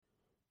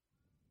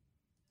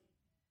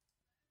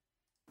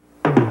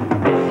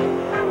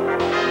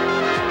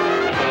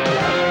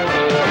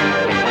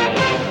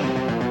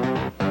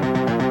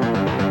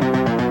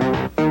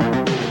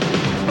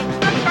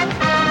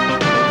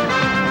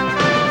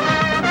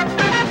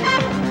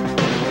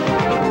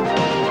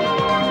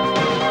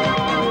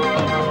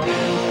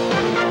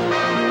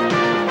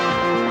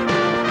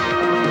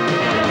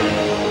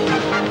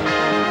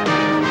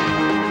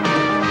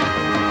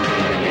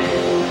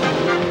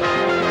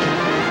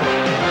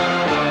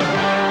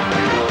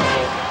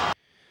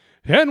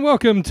And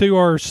welcome to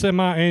our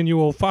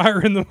semi-annual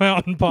Fire in the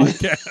Mountain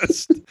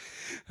podcast.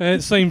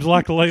 It seems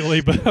like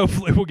lately, but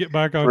hopefully we'll get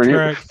back on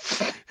track.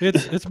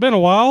 It's been a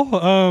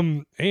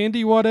while.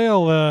 Andy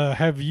Waddell,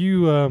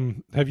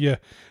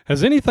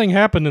 has anything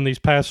happened in these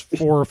past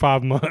 4 or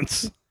 5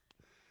 months?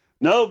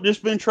 Nope,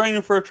 just been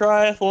training for a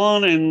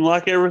triathlon, and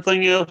like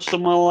everything else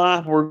in my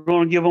life, we're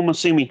going to give them a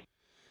semi.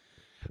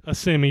 A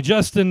semi.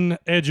 Justin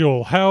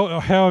Edgell, how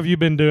have you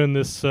been doing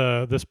this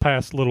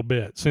past little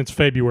bit, since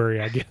February,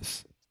 I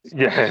guess?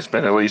 Yeah, it's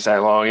been at least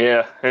that long.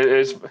 Yeah,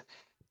 it's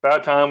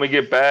about time we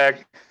get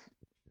back.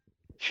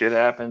 Shit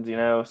happens,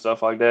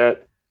 stuff like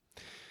that.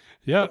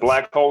 Yeah. The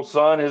black hole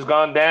sun has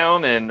gone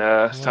down, and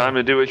it's time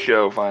to do a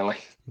show finally.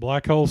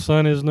 Black hole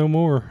sun is no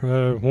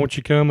more. Won't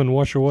you come and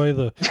wash away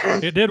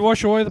it did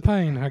wash away the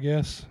pain, I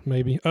guess,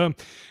 maybe.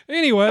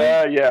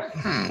 Anyway.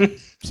 Yeah.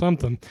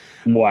 Something.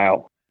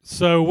 Wow.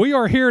 So we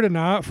are here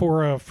tonight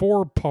for a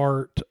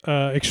 4-part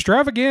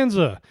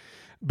extravaganza,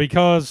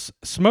 because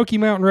Smoky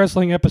Mountain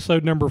Wrestling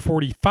episode number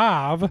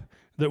 45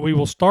 that we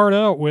will start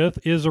out with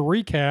is a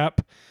recap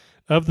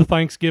of the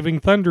Thanksgiving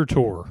Thunder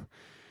Tour,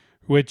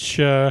 which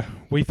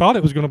we thought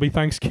it was going to be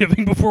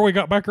Thanksgiving before we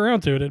got back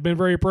around to it. It had been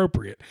very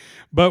appropriate.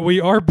 But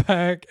we are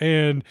back,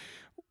 and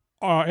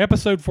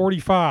episode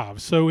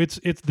 45. So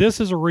this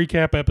is a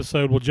recap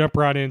episode. We'll jump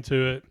right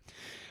into it.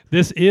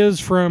 This is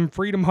from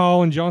Freedom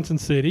Hall in Johnson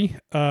City.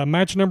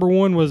 Match number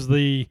 1 was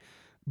the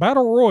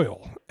Battle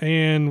Royal,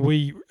 and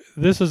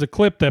this is a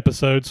clipped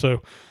episode,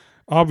 so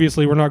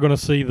obviously we're not going to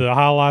see the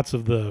highlights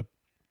of the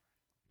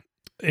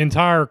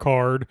entire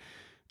card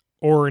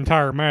or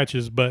entire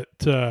matches, but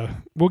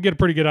we'll get a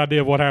pretty good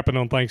idea of what happened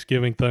on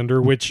Thanksgiving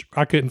Thunder, which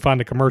I couldn't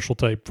find a commercial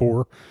tape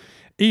for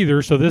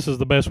either, so this is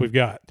the best we've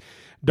got.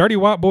 Dirty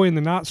White Boy and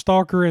the Night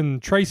Stalker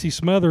and Tracy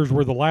Smothers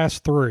were the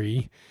last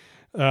 3.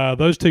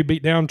 Those 2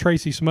 beat down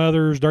Tracy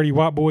Smothers. Dirty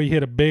White Boy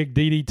hit a big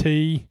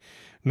DDT.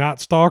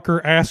 Night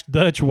Stalker asked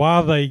Dutch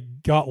why they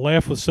got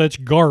left with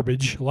such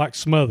garbage like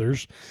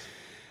Smothers.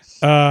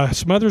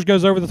 Smothers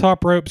goes over the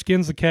top rope,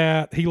 skins the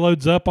cat. He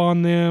loads up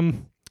on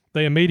them.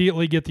 They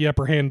immediately get the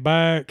upper hand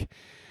back.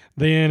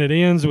 Then it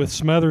ends with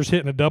Smothers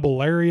hitting a double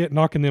lariat,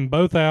 knocking them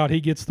both out.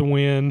 He gets the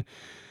win.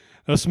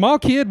 A small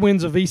kid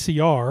wins a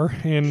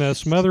VCR, and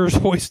Smothers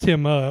hoists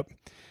him up.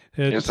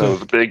 So it was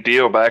a big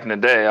deal back in the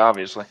day,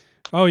 obviously.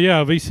 Oh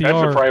yeah, VCR.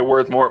 That's probably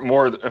worth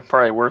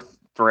probably worth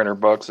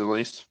 $300 at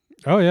least.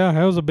 Oh yeah,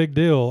 that was a big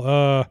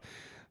deal.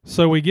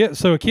 So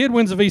a kid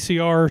wins a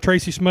VCR.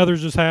 Tracy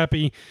Smothers is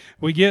happy.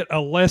 We get a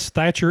Les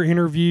Thatcher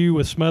interview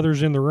with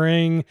Smothers in the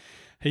ring.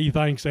 He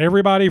thanks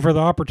everybody for the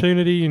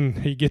opportunity, and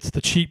he gets the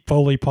cheap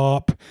Foley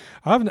pop.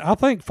 I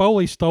think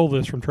Foley stole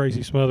this from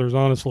Tracy Smothers,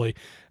 honestly.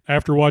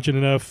 After watching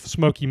enough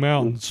Smoky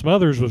Mountain,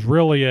 Smothers was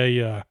really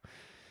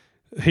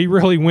he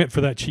really went for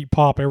that cheap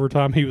pop every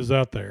time he was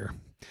out there.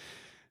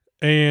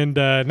 And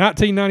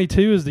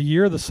 1992 is the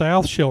year the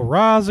South shall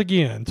rise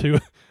again to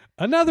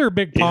another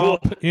big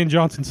pop in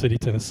Johnson City,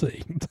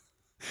 Tennessee.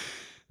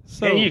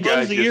 So hey, you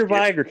guys, the year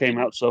Viagra came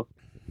out, so.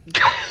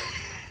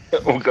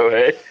 Well, go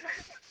ahead.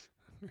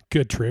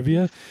 Good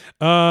trivia.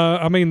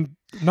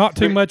 Not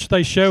too much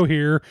they show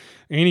here.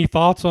 Any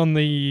thoughts on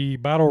the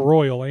Battle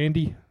Royal,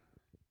 Andy?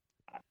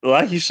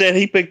 Like you said,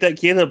 he picked that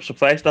kid up so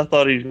fast, I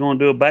thought he was going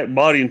to do a back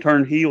body and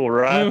turn heel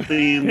right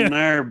in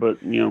there, but,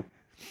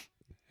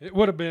 It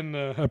would have been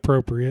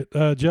appropriate.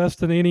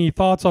 Justin, any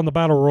thoughts on the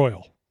Battle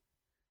Royal?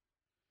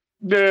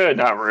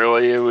 Not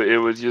really. It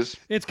was just...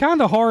 It's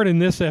kind of hard in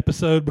this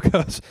episode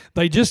because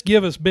they just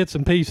give us bits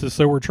and pieces,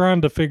 so we're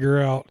trying to figure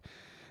out,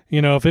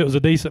 if it was a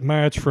decent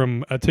match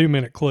from a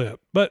 2-minute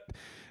clip. But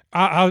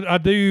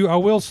I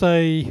will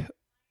say,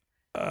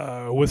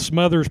 with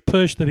Smothers'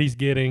 push that he's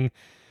getting,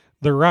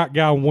 the right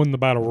guy won the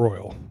Battle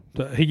Royal.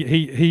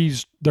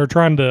 They're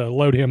trying to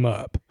load him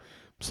up.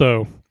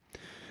 So,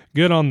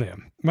 good on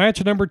them.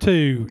 Match number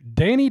 2,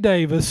 Danny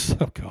Davis,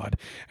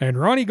 and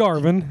Ronnie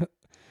Garvin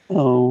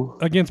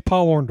against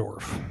Paul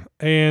Orndorff.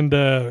 And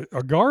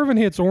Garvin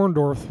hits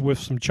Orndorff with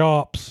some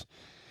chops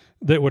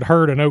that would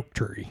hurt an oak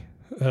tree.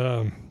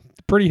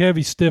 Pretty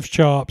heavy, stiff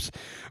chops.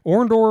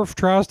 Orndorff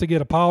tries to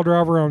get a pile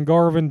driver on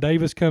Garvin.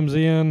 Davis comes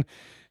in.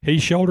 He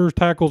shoulder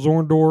tackles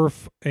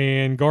Orndorff,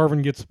 and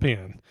Garvin gets the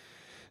pin.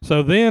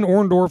 So then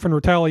Orndorff, in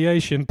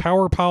retaliation,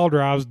 power pile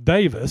drives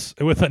Davis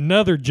with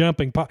another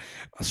jumping pile.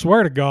 I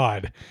swear to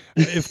God,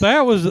 if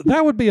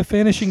that would be a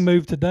finishing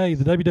move today.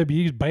 The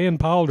WWE's banned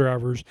pile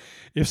drivers.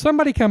 If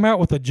somebody come out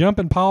with a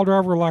jumping pile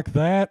driver like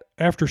that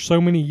after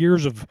so many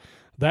years of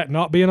that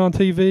not being on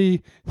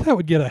TV, that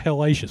would get a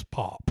hellacious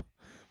pop.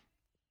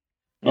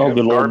 Oh,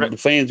 good Lord. The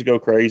fans go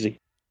crazy.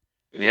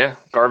 Yeah,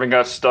 Garvin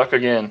got stuck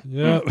again.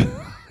 Yeah.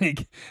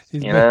 He's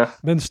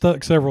been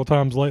stuck several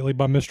times lately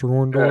by Mr.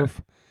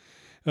 Orndorff.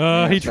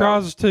 Yeah.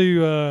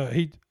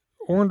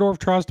 Orndorff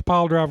tries to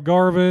pile drive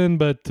Garvin,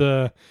 but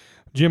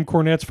Jim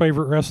Cornette's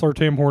favorite wrestler,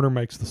 Tim Horner,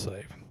 makes the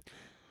save.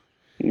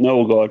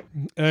 No, God.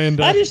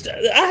 And I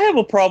have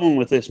a problem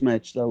with this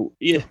match, though.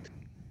 Yeah.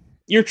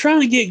 You're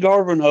trying to get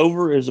Garvin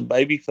over as a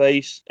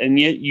babyface, and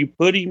yet you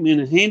put him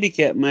in a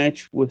handicap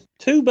match with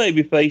 2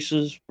 baby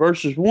faces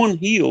versus 1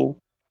 heel,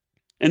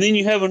 and then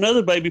you have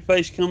another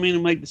babyface come in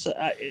and make the.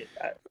 I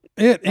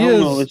don't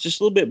know. It's just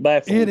a little bit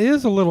baffling. It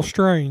is a little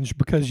strange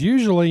because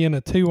usually in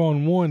a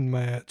 2-on-1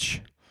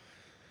 match,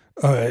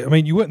 I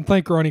mean, you wouldn't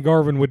think Ronnie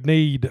Garvin would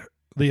need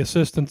the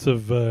assistance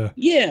of Mr.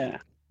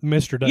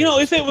 Davis. You know,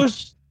 if it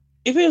was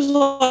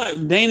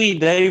like Danny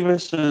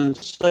Davis and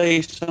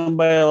say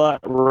somebody like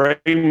Rey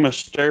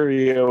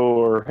Mysterio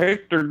or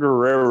Hector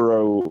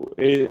Guerrero,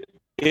 it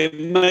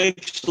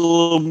makes a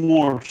little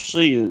more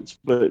sense.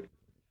 But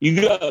you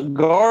got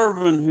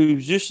Garvin,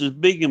 who's just as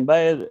big and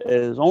bad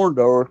as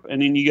Orndorff,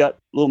 and then you got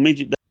little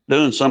midget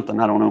doing something.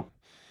 I don't know.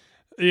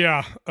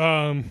 Yeah,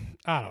 I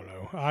don't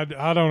know.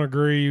 I don't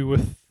agree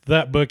with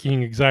that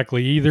booking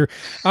exactly either.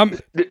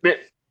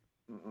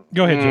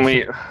 Go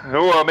ahead,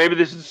 well, maybe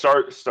this is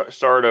start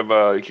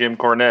of Jim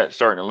Cornette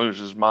starting to lose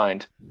his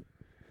mind,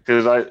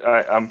 because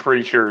I'm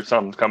pretty sure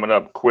something's coming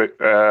up quick,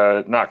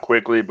 not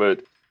quickly,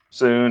 but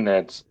soon.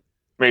 That's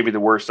maybe the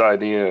worst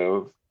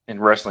idea in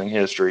wrestling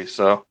history.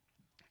 So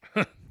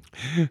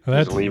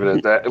just leave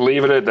it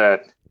at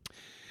that.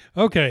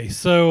 Okay,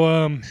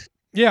 so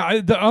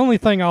the only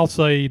thing I'll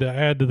say to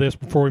add to this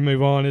before we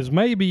move on is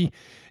maybe,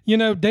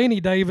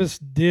 Danny Davis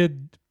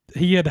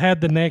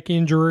had the neck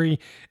injury.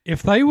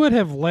 If they would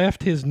have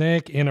left his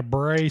neck in a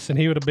brace and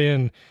he would have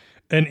been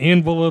an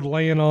invalid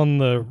laying on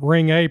the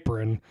ring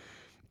apron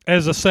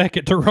as a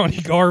second to Ronnie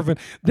Garvin,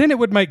 then it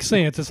would make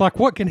sense. It's like,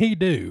 what can he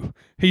do?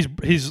 He's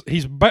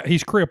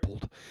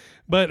crippled.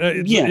 But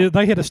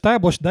they had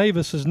established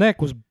Davis's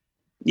neck was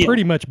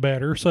pretty much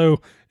better, so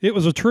it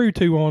was a true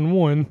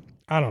 2-on-1.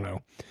 I don't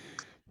know.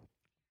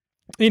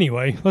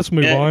 Anyway, let's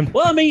move on.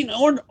 Well, I mean,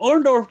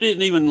 Orndorff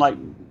didn't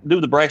even do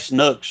the brass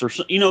knucks or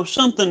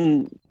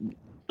something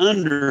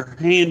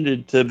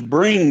underhanded to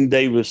bring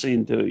Davis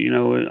into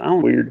it.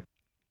 I'm weird.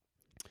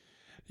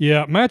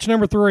 Yeah, match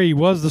number 3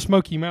 was the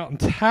Smoky Mountain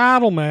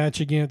title match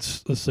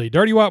against,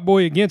 Dirty White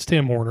Boy against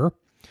Tim Horner.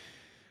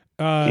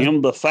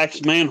 Him, the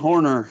fax man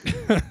Horner.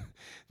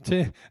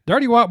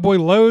 Dirty White Boy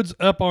loads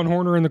up on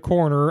Horner in the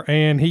corner,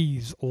 and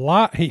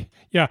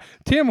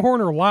Tim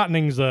Horner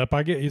lightnings up.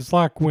 I get it's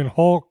like when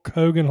Hulk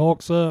Hogan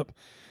hulks up.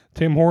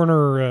 Tim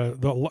Horner,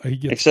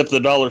 except the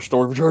dollar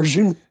store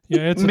version.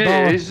 Yeah, it's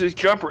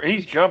 $1.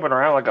 He's jumping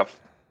around like a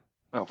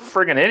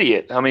friggin'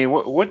 idiot. I mean,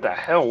 what the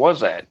hell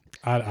was that?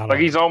 I don't know.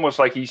 He's almost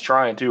like he's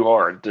trying too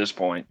hard at this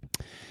point.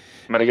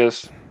 I mean, I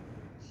guess.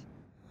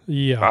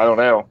 Yeah. I don't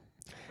know.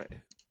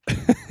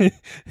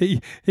 he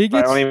gets.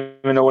 I don't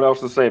even know what else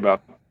to say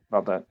about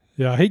that.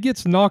 Yeah, he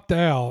gets knocked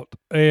out,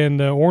 and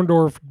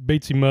Orndorff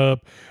beats him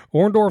up.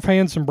 Orndorff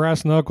hands some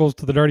brass knuckles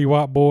to the Dirty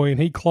White Boy,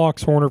 and he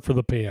clocks Horner for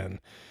the pin.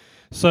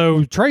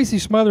 So Tracy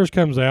Smothers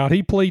comes out.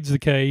 He pleads the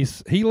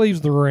case. He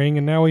leaves the ring,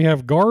 and now we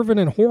have Garvin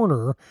and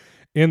Horner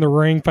in the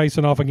ring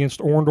facing off against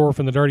Orndorff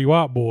and the Dirty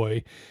White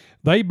Boy.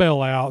 They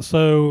bail out,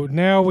 so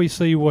now we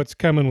see what's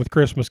coming with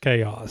Christmas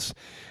Chaos.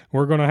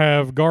 We're going to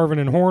have Garvin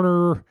and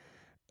Horner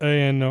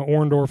and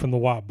Orndorff and the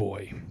White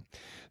Boy.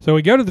 So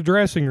we go to the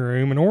dressing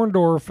room, and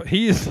Orndorff,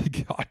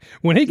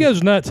 when he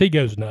goes nuts, he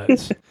goes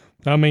nuts.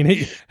 I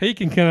mean, he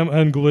can come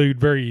unglued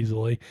very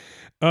easily.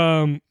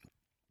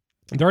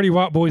 Dirty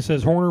White Boy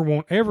says Horner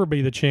won't ever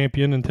be the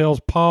champion and tells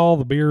Paul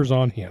the beer's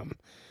on him.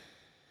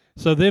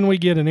 So then we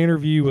get an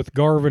interview with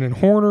Garvin and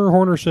Horner.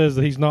 Horner says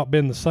that he's not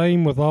been the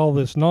same with all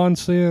this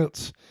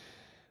nonsense,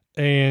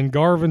 and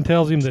Garvin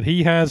tells him that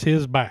he has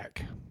his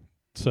back.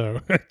 So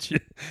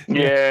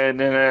yeah, and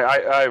then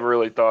I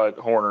really thought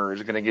Horner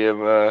was going to give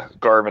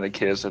Garvin a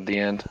kiss at the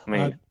end. I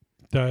mean,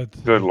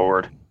 good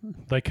Lord.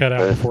 They cut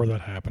out before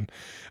that happened.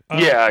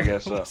 Yeah, I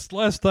guess so.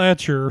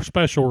 That's your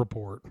special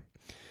report.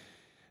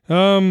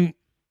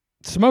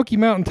 Smoky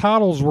Mountain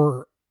titles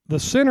were the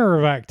center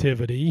of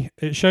activity.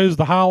 It shows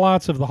the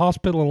highlights of the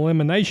hospital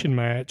elimination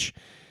match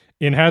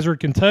in Hazard,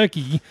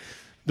 Kentucky.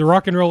 The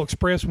Rock and Roll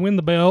Express win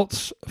the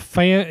belts.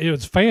 It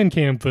was fan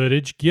cam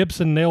footage.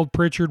 Gibson nailed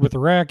Pritchard with a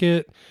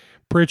racket.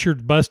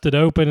 Pritchard busted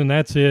open, and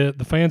that's it.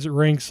 The fans at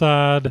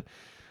ringside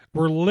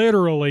were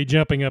literally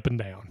jumping up and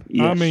down.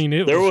 Yes. I mean,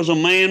 there was a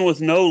man with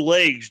no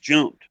legs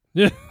jumped.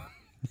 Yeah,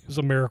 it was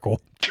a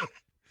miracle.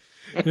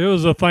 It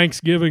was a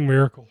Thanksgiving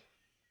miracle.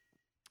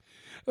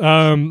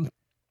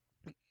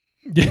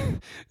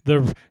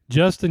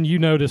 Justin, you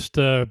noticed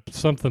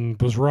something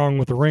was wrong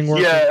with the ring work.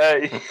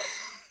 Yeah,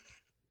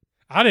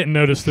 I didn't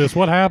notice this.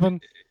 What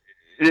happened?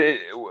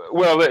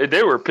 Well,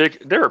 they were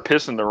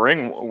pissing the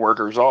ring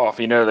workers off.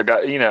 The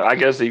guy. I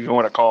guess if you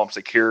want to call them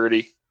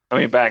security. I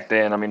mean, back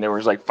then, there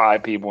was like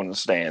 5 people in the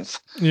stands.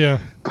 Yeah,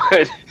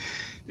 but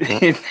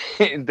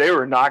they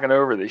were knocking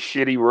over the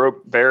shitty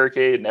rope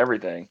barricade and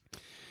everything.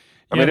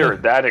 I mean, they were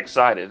that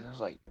excited. I was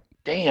like,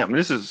 damn,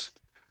 this is.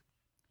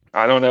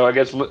 I don't know. I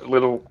guess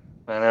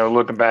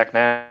looking back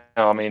now,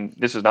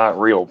 this is not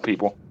real,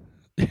 people.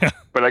 Yeah.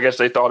 But I guess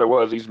they thought it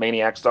was. These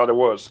maniacs thought it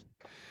was.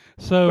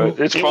 So but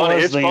it's funny.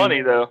 It's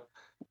funny though.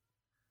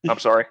 I'm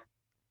sorry.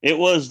 It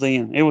was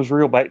then. It was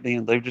real back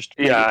then. They've just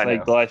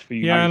fake glass for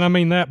you. Yeah,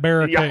 and that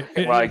barricade.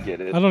 Yeah, I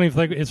get it. I don't even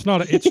think it's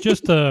not. It's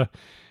just a.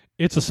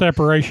 it's a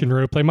separation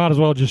rope. They might as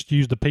well just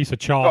used a piece of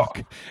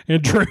chalk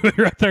and drew it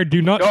right there.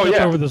 Do not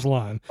step over this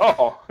line.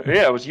 Oh,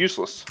 yeah, it was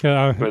useless.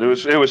 But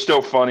it was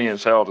still funny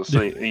as hell to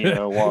see,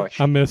 watch.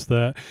 I missed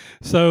that.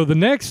 So the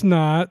next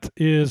night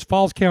is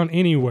Falls Count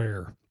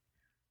Anywhere.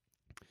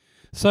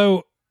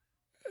 So,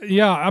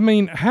 yeah, I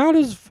mean, how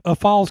does a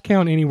Falls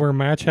Count Anywhere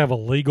match have a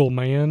legal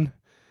man?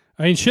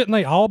 I mean, shouldn't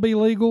they all be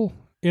legal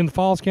in the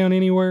Falls Count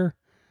Anywhere?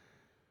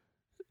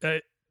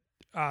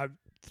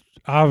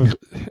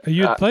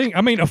 You'd think.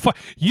 I mean,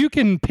 you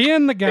can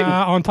pin the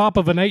guy on top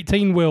of an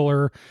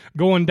 18-wheeler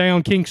going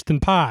down Kingston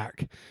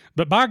Pike,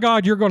 but by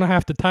God, you're going to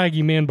have to tag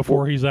him in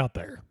before he's out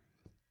there.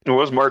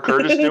 Was Mark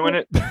Curtis doing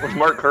it? Was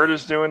Mark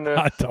Curtis doing that?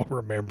 I don't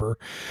remember.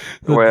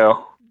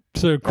 Well,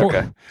 so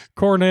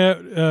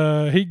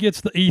Cornette, he gets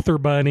the ether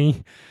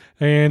bunny,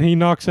 and he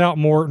knocks out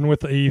Morton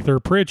with the ether.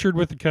 Pritchard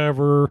with the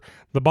cover.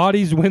 The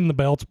bodies win the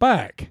belts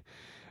back.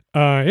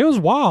 It was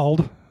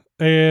wild.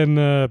 And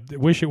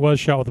wish it was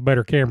shot with a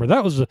better camera.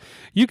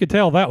 You could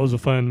tell that was a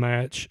fun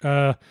match.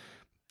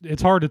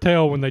 It's hard to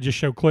tell when they just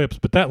show clips,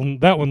 but that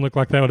one looked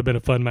like that would have been a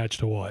fun match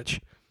to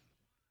watch.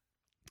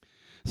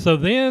 So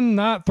then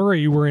night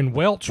 3, we're in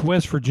Welch,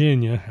 West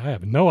Virginia. I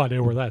have no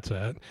idea where that's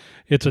at.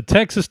 It's a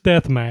Texas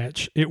death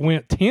match. It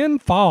went 10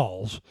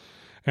 falls,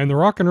 and the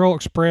Rock and Roll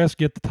Express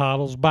get the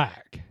titles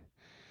back.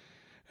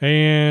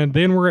 And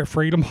then we're at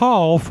Freedom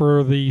Hall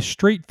for the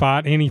street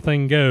fight.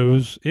 Anything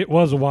goes. It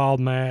was a wild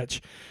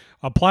match.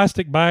 A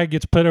plastic bag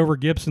gets put over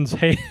Gibson's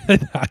head.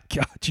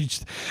 God, you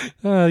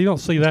don't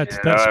see that.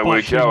 Yeah, I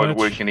was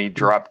wishing he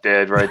dropped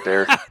dead right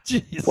there.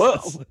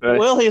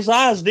 Well, his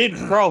eyes did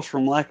cross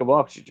from lack of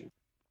oxygen.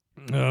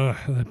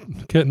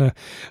 Couldn't.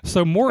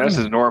 So Morton. That's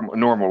his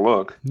normal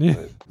look.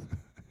 Yeah.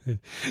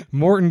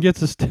 Morton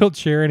gets a steel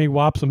chair and he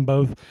wipes them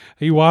both.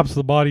 He wipes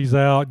the bodies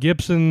out.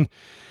 Gibson,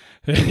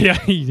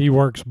 he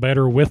works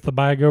better with the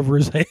bag over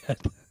his head.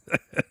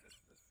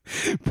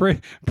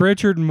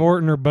 Pritchard and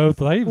Morton are both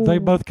they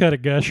both cut a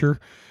gusher.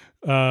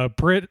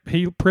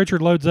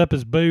 Pritchard loads up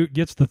his boot,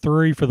 gets the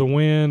 3 for the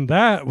win.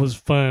 That was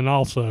fun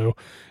also.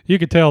 You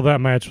could tell that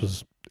match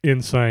was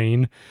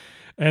insane.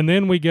 And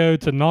then we go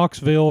to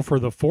Knoxville for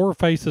the 4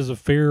 Faces of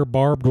Fear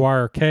barbed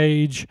wire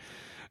cage.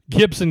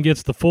 Gibson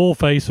gets the full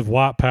face of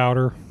white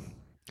powder,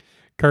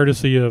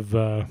 courtesy of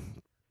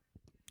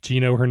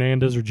Gino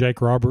Hernandez or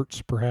Jake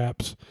Roberts,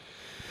 perhaps.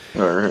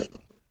 All right.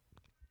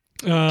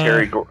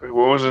 What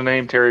was his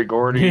name? Terry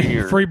Gordy?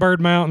 Freebird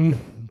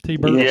Mountain.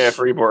 T-Bird. Yeah,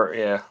 Freebird,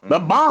 yeah. The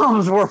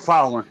bombs were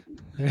falling.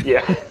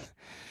 Yeah.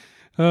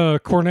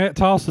 Cornette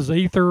tosses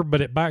ether, but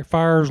it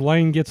backfires.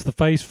 Lane gets the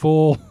face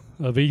full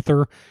of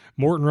ether.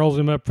 Morton rolls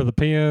him up for the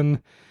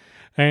pin.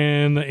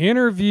 And the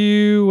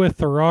interview with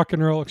the Rock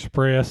and Roll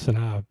Express, and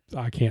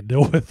I can't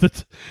deal with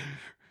it.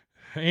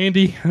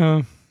 Andy,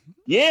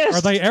 yes.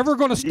 Are they ever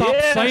going to stop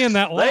saying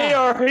that line? They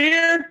are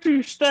here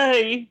to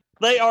stay.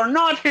 They are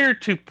not here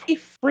to play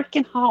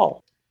freaking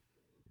Hall.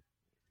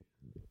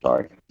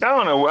 Sorry. I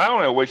don't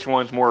know which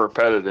one's more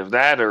repetitive,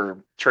 that or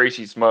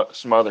Tracy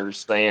Smothers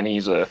saying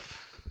he's a.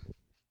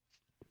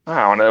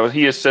 I don't know.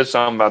 He just said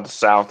something about the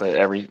South at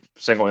every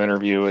single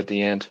interview at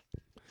the end.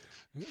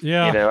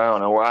 Yeah. I don't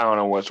know. I don't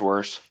know what's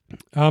worse.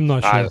 I'm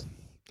not sure.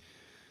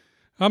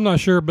 I'm not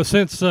sure, but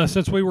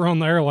since we were on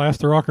the air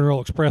last, the Rock and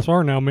Roll Express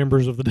are now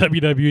members of the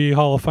WWE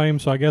Hall of Fame,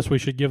 so I guess we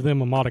should give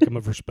them a modicum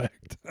of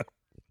respect.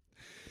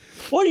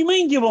 What do you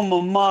mean give them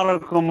a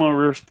modicum of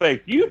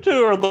respect? You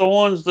two are the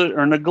ones that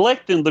are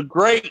neglecting the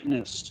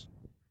greatness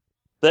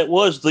that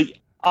was the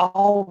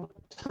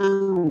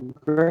all-time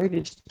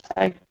greatest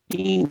tag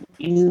team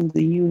in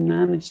the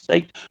United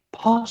States,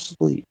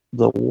 possibly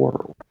the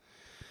world.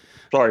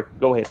 Sorry,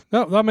 go ahead.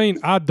 No, I mean,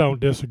 I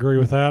don't disagree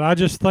with that. I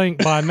just think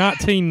by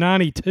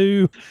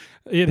 1992,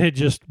 it had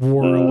just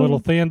wore a little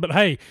thin. But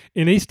hey,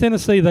 in East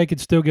Tennessee, they could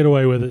still get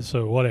away with it,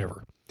 so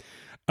whatever.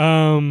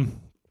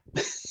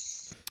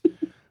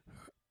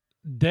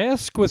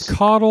 Desk with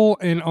Cottle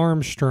and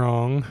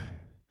Armstrong,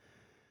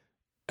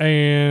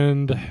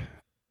 and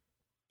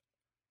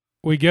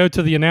we go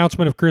to the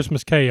announcement of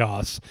Christmas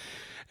Chaos,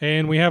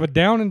 and we have a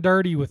down and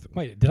dirty with.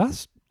 Wait,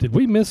 did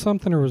we miss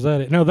something, or was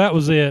that it? No, that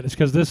was it. It's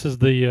because this is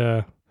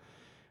the.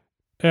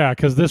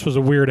 Because this was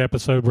a weird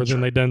episode where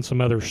then they done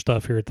some other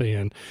stuff here at the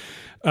end.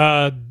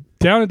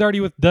 Down and dirty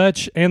with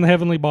Dutch and the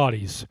Heavenly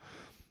Bodies.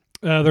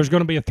 There's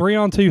going to be a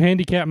 3-on-2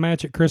 handicap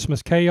match at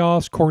Christmas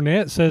Chaos.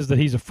 Cornette says that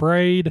he's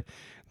afraid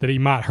that he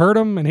might hurt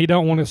him, and he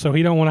don't want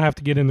to have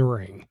to get in the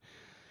ring.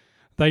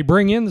 They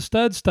bring in the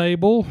stud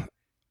stable,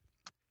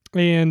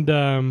 and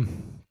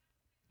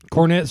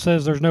Cornette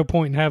says there's no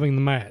point in having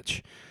the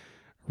match.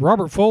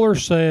 Robert Fuller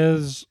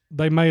says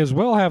they may as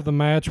well have the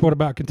match. What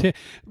about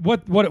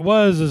what it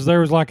was is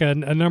there was like a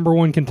number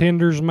 1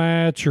 contenders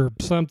match or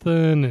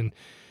something,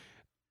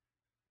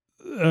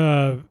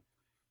 and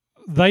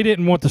they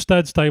didn't want the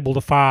stud stable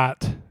to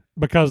fight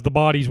because the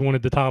Bodies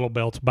wanted the title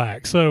belts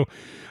back. So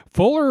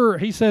Fuller,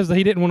 he says that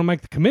he didn't want to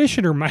make the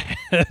commissioner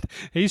mad.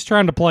 He's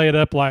trying to play it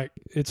up like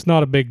it's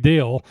not a big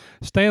deal.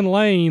 Stan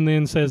Lane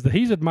then says that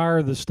he's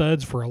admired the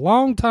studs for a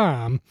long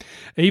time,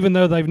 even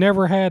though they've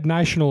never had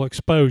national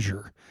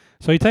exposure.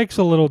 So he takes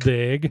a little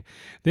dig.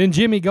 Then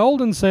Jimmy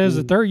Golden says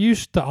that they're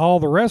used to all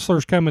the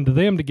wrestlers coming to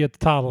them to get the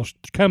title,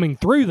 coming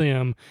through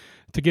them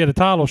to get a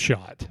title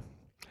shot.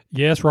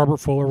 Yes, Robert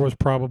Fuller was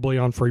probably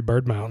on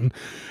Freebird Mountain.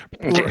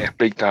 Yeah,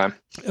 big time.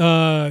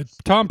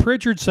 Tom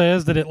Pritchard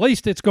says that at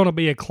least it's going to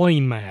be a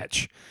clean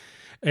match.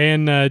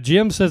 And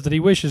Jim says that he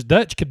wishes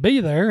Dutch could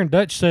be there. And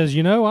Dutch says,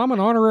 I'm an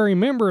honorary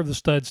member of the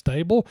stud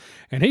stable,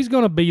 and he's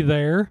going to be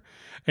there.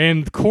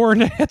 And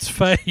Cornette's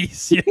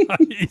face,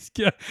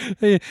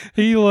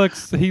 he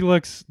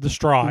looks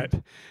distraught.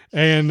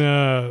 And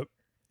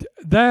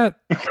that...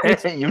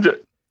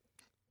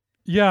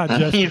 Yeah,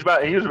 Justin.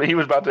 he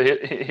was about to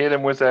hit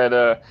him with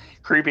that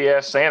creepy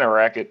ass Santa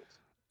racket.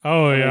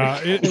 Oh yeah,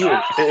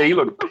 he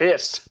looked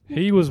pissed.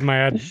 He was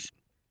mad.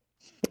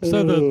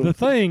 So the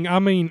thing,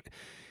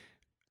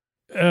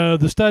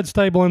 the stud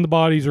stable and the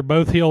bodies are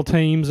both heel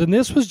teams, and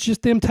this was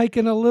just them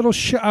taking a little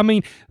shot.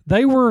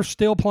 They were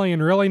still playing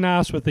really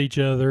nice with each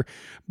other,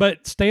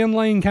 but Stan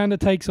Lane kind of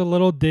takes a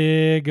little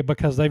dig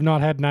because they've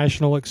not had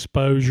national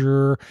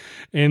exposure,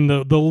 and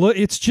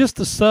it's just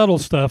the subtle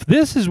stuff.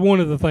 This is one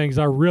of the things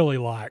I really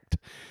liked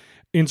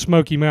in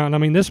Smoky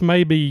Mountain. This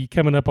may be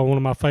coming up on one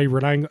of my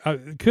favorite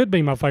it could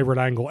be my favorite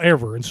angle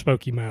ever in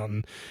Smoky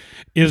Mountain,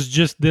 is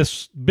just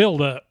this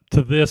build up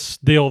to this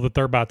deal that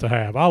they're about to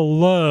have. I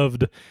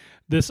loved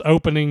this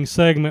opening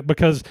segment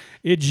because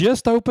it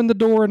just opened the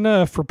door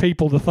enough for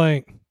people to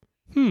think,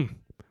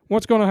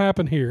 what's going to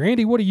happen here?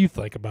 Andy, what do you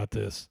think about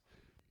this?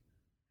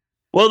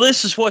 Well,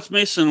 this is what's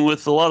missing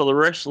with a lot of the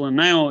wrestling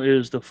now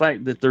is the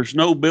fact that there's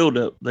no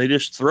build-up. They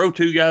just throw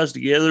two guys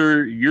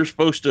together. You're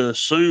supposed to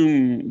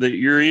assume that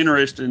you're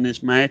interested in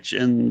this match,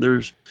 and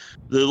there's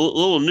the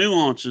little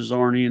nuances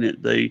aren't in it.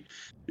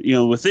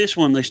 With this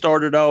one, they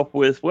started off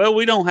with, well,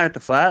 we don't have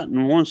to fight.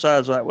 And one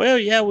side's like, well,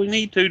 yeah, we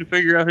need to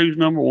figure out who's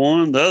number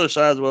one. The other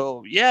side's,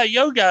 well, yeah,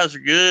 yo guys are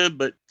good,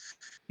 but,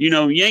 you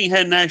ain't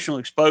had national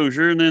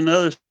exposure. And then the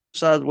other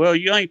side's, well,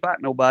 you ain't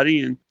fighting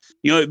nobody. And,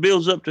 it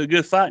builds up to a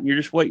good fight, and you're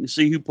just waiting to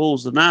see who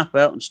pulls the knife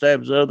out and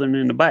stabs the other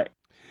in the back.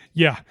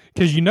 Yeah,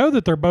 because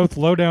that they're both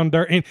low down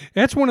dirt. And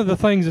that's one of the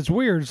things that's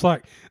weird. It's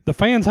like the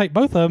fans hate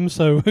both of them,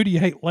 so who do you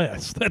hate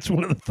less? That's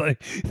one of the things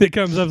that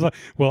comes up. It's like,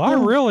 well,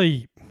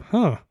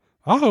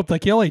 I hope they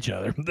kill each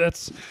other.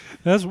 That's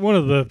one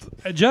of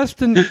the...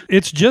 Justin,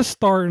 it's just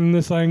starting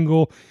this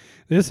angle.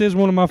 This is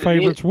one of my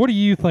favorites. What are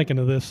you thinking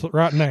of this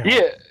right now?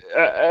 Yeah,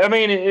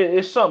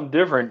 it's something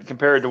different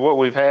compared to what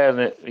we've had,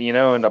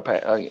 in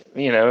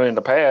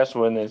the past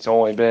when it's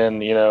only been,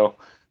 the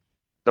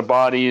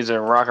bodies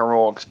and Rock and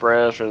Roll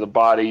Express, or the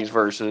bodies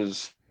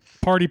versus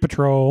Party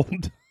Patrol.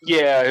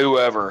 Yeah,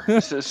 whoever.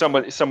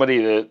 somebody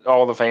that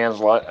all the fans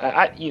like.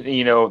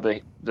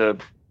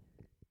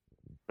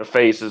 The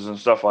faces and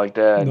stuff like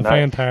that.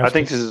 I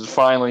think this is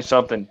finally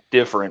something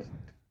different.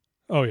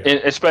 Oh yeah,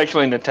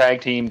 especially in the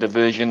tag team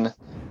division,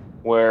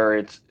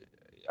 where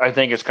I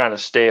think it's kind of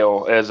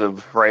stale as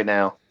of right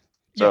now.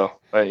 So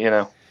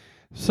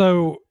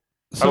So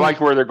I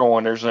like where they're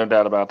going. There's no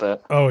doubt about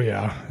that. Oh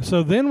yeah.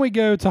 So then we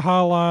go to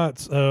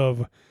highlights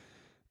of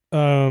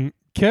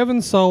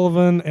Kevin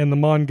Sullivan and the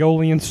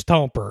Mongolian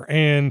Stomper,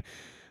 and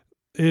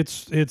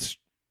it's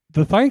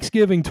the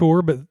Thanksgiving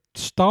tour, but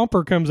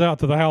Stomper comes out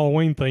to the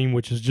Halloween theme,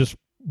 which is just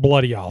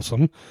bloody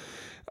awesome.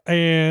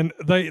 And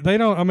they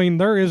don't,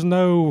 there's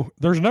no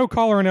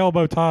collar and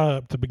elbow tie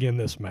up to begin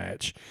this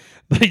match.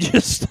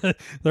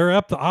 They're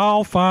up the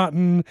aisle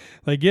fighting.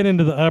 They get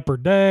into the upper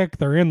deck.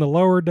 They're in the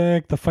lower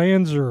deck. The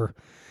fans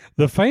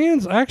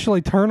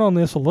actually turn on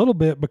this a little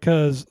bit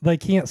because they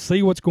can't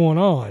see what's going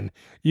on.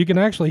 You can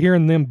actually hear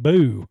them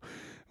boo,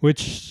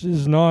 which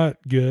is not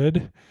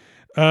good.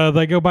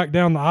 They go back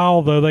down the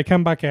aisle, though. They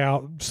come back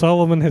out.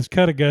 Sullivan has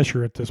cut a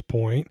gusher at this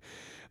point.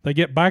 They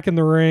get back in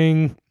the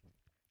ring.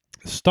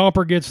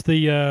 Stomper gets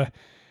the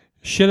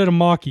shit at a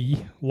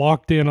Maki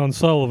locked in on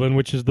Sullivan,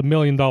 which is the $1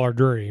 million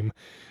dream.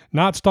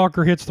 Night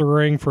Stalker hits the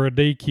ring for a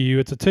DQ.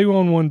 It's a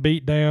 2-on-1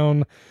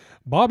 beatdown.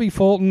 Bobby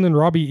Fulton and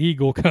Robbie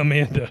Eagle come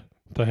in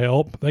to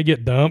help. They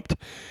get dumped.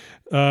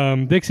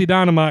 Dixie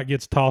Dynamite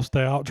gets tossed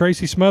out.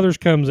 Tracy Smothers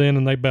comes in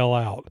and they bail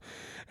out.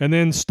 And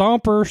then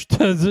Stomper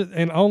does it,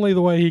 and only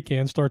the way he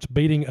can, starts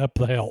beating up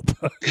the help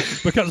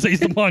because he's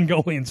the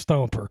Mongolian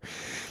Stomper.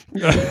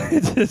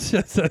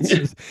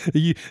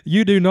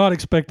 You do not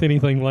expect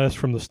anything less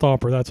from the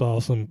Stomper. That's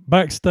awesome.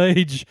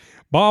 Backstage,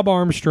 Bob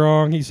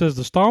Armstrong, he says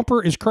the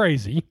Stomper is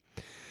crazy.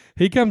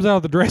 He comes out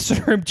of the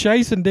dressing room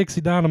chasing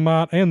Dixie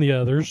Dynamite and the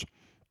others.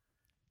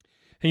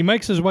 He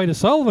makes his way to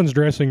Sullivan's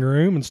dressing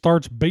room and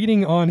starts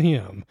beating on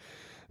him.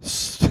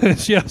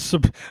 Yes,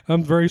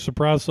 I'm very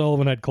surprised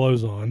Sullivan had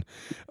clothes on.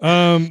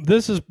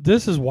 This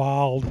is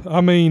wild.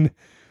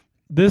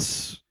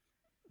 This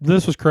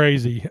was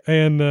crazy.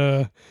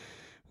 And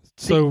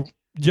so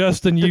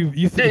Justin,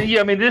 you think?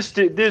 Yeah, this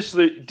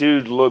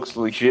dude looks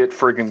legit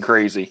freaking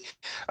crazy.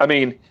 I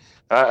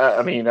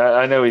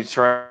know he's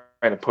trying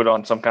to put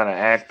on some kind of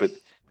act, but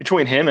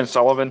between him and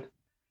Sullivan,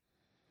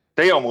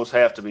 they almost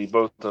have to be,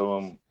 both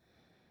of them,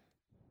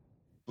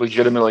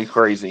 legitimately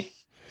crazy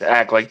to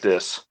act like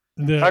this.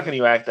 How can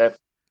you act that?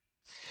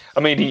 I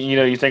mean,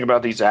 you think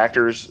about these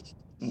actors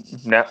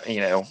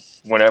now,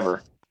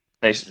 whatever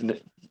they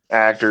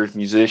actors,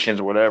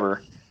 musicians,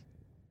 whatever,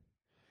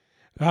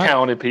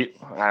 talented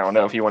people. I don't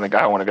know if you want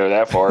to. I want to go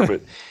that far,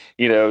 but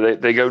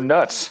they go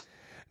nuts.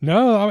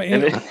 No, I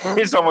mean,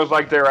 it's almost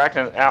like they're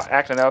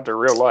acting out their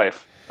real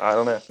life. I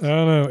don't know. I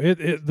don't know.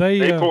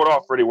 They pull it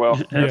off pretty well.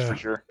 That's for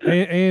sure.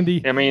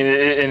 Andy. I mean,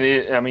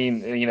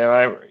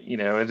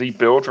 is he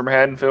billed from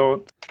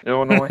Haddonfield,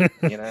 Illinois?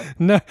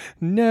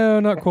 No,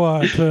 not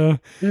quite.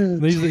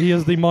 He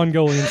is the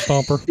Mongolian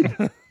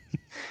stomper.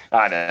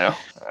 I know,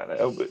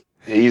 but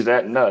he's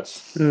that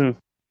nuts.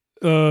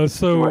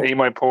 So he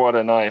might pull out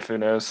a knife. Who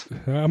knows?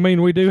 I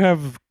mean, we do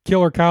have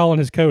Killer Kyle and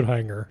his coat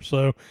hanger,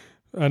 so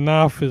a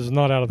knife is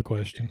not out of the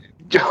question.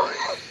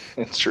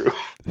 It's true.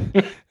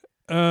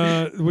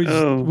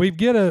 We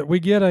get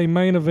a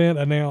main event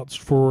announced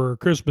for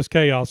Christmas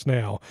Chaos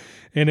now,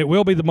 and it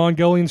will be the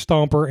Mongolian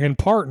Stomper and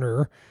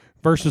partner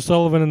versus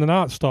Sullivan and the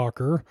Night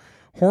Stalker,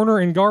 Horner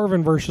and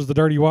Garvin versus the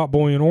Dirty White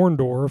Boy and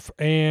Orndorff,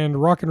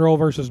 and Rock and Roll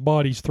versus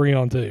Bodies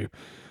 3-on-2.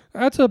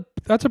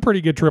 That's a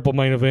pretty good triple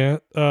main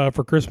event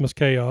for Christmas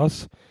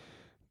Chaos.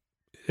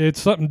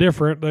 It's something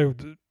different.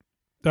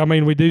 I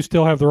mean, we do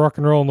still have the Rock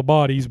and Roll and the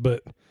Bodies,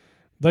 but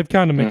they've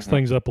kind of mixed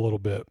things up a little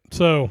bit.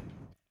 So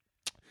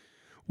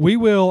we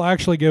will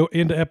actually go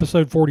into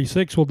episode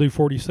 46. We'll do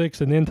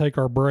 46 and then take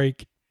our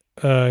break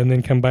and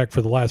then come back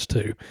for the last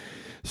two.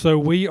 So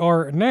we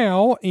are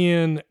now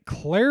in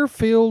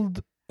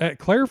Clairfield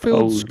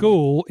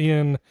School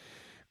in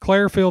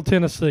Clairfield,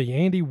 Tennessee.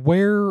 Andy,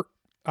 where?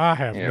 I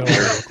have no idea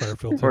Clairfield,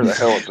 Tennessee. Where the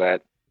hell is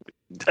that?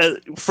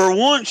 For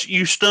once,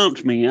 you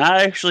stumped me.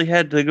 I actually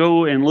had to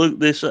go and look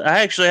this. I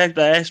actually had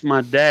to ask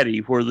my daddy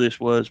where this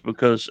was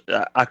because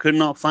I could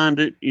not find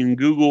it in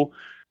Google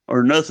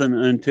or nothing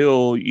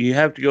until you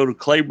have to go to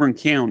Claiborne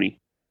County.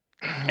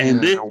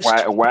 And this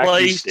wacky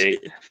place, state,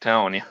 I'm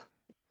telling you.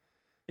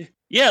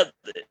 Yeah,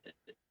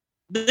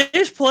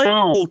 this place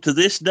to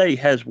this day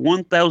has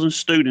 1,000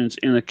 students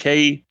in a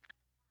K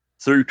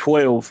through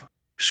 12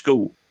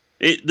 school.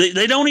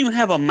 They don't even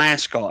have a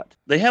mascot.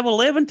 They have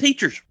 11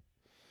 teachers.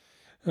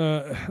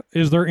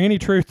 Is there any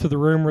truth to the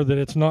rumor that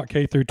it's not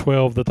K through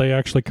 12, that they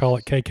actually call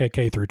it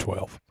KKK through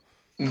 12?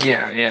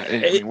 Yeah.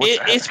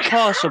 It's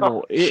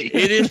possible.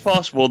 It is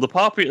possible.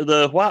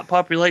 The white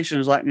population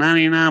is like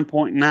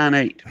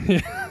 99.98.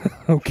 Yeah.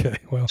 Okay.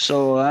 Well.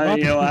 So I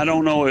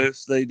don't know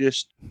if they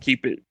just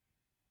keep it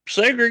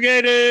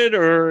segregated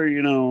or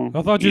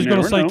I thought you was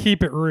going to say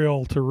keep it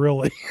real to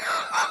really.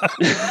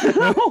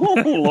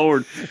 Oh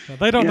Lord.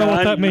 They don't know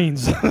what that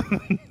means.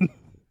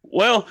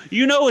 Well,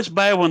 it's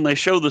bad when they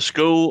show the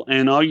school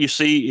and all you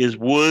see is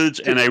woods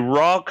and a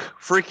rock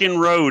freaking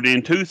road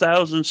in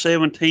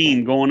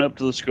 2017 going up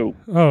to the school.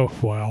 Oh,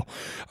 wow.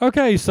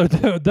 Okay, so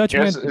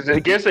Dutchman... I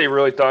guess they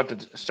really thought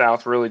the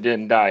South really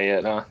didn't die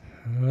yet, huh?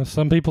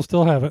 Some people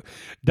still haven't.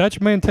 Dutch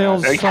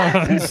Mantel's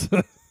signs.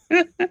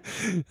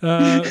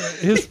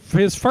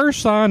 His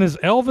first sign is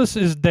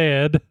Elvis is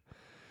dead.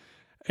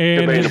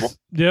 And debatable.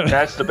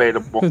 That's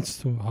debatable.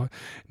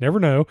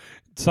 Never know.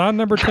 Sign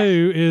number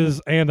 2 is,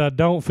 and I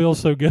don't feel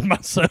so good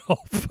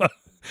myself.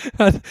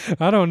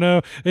 I don't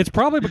know. It's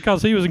probably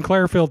because he was in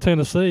Clairfield,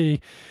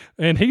 Tennessee,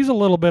 and he's a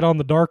little bit on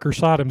the darker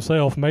side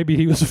himself. Maybe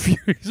he's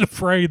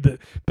afraid that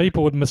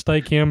people would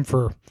mistake him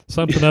for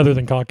something other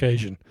than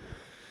Caucasian.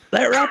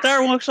 That right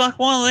there looks like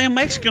one of them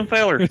Mexican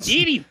fellers.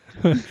 Eat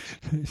him.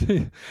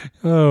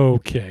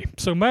 Okay.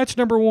 So match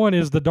number 1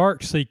 is the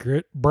Dark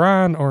Secret,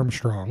 Brian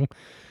Armstrong,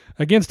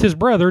 against his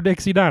brother,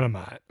 Dixie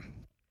Dynamite.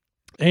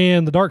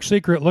 And the Dark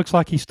Secret looks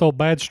like he stole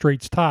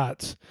Badstreet's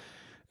tights.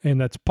 And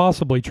that's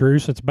possibly true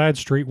since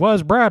Badstreet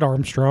was Brad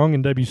Armstrong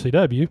in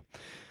WCW.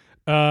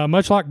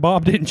 Much like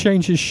Bob didn't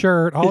change his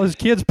shirt, all his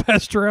kids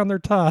passed around their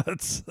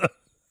tights.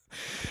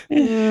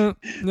 So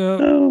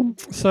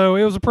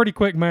it was a pretty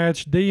quick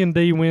match.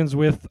 D&D wins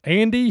with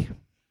Andy.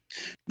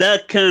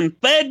 The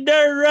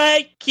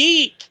Confederate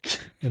kick.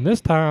 And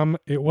this time,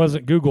 it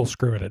wasn't Google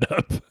screwing it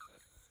up.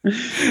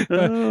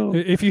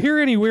 If you hear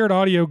any weird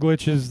audio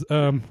glitches,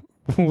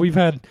 we've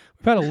had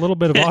a little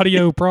bit of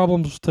audio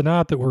problems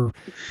tonight that we're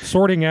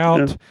sorting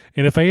out.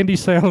 And if Andy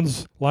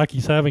sounds like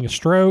he's having a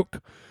stroke,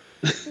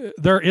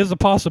 there is a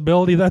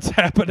possibility that's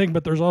happening,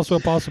 but there's also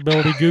a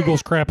possibility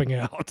Google's crapping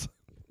out.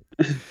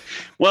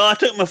 Well, I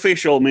took my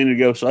fish oil a minute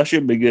ago, so I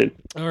should be good.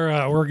 All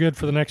right, we're good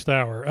for the next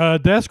hour.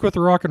 Desk with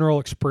the Rock and Roll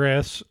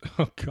Express.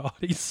 Oh, God,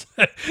 he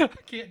said, I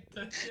can't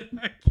touch it.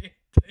 I can't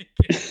take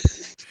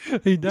it.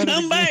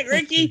 Come back,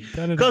 Ricky,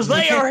 because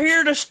they are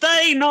here to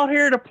stay, not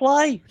here to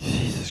play.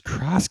 Jesus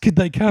Christ, could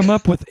they come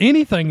up with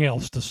anything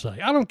else to say?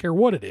 I don't care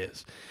what it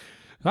is.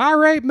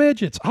 Irate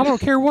midgets. I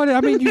don't care what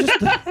you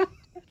just...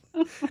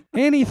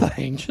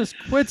 anything. Just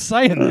quit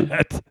saying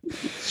that.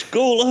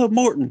 School of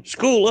Morton.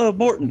 School of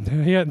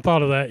Morton. He hadn't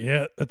thought of that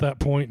yet at that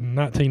point in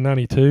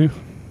 1992.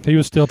 He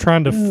was still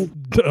trying to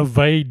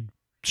evade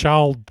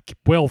child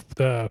wealth.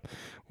 Having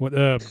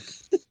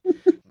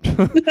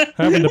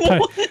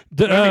to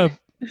pay.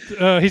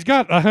 He's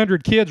got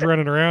 100 kids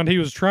running around. He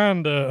was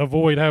trying to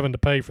avoid having to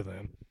pay for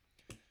them.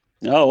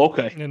 Oh,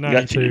 okay. In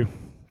Got you.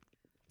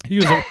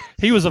 92.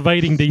 He was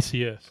evading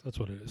DCS. That's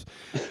what it is.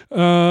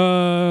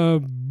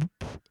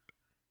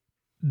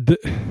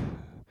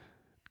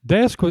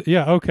 Desk.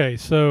 Yeah. Okay.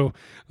 So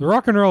the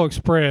Rock and Roll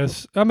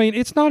Express. I mean,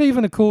 it's not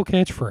even a cool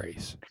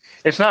catchphrase.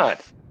 It's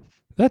not.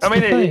 That's I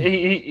mean, the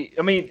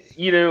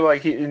thing.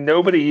 like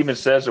nobody even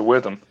says it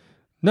with him.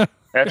 No.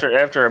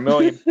 After a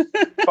million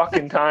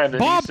fucking times.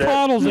 Bob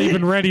Caudle's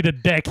even ready to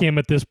deck him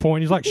at this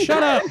point. He's like,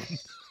 "Shut up."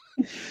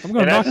 I'm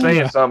going to knock that's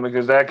saying something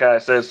because that guy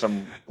says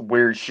some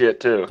weird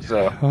shit too.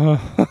 So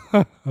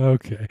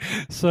okay,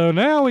 so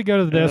now we go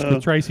to the desk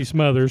with Tracy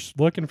Smothers,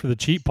 looking for the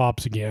cheap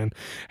pops again.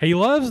 He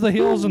loves the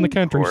hills and the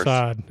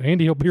countryside.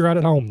 Andy, he'll be right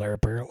at home there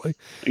apparently.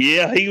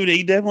 Yeah,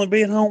 he definitely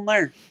be at home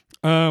there.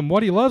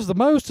 What he loves the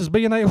most is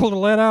being able to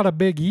let out a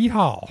big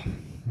yeehaw.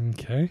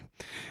 Okay.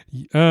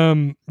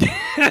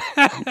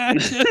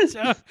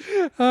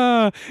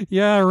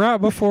 Yeah, right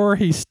before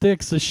he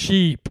sticks a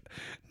sheep.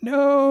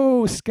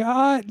 No,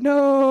 Scott,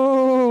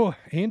 no.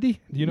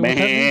 Andy, do you know what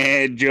that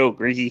means? Bad joke,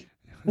 Ricky.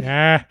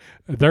 Yeah,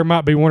 there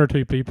might be one or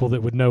two people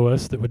that would know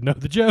us that would know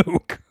the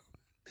joke.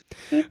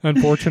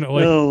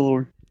 Unfortunately. Oh,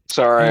 Lord.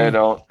 sorry, I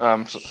don't.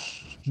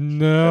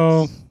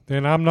 No,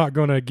 and I'm not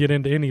going to get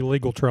into any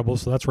legal trouble,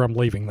 so that's where I'm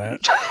leaving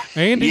that.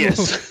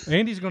 Yes.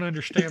 Andy's going to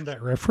understand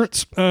that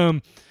reference.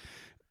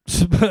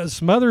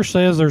 Smother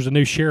says there's a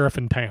new sheriff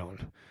in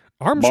town.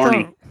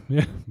 Armstrong,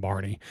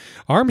 Barney.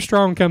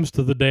 Armstrong comes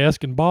to the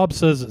desk, and Bob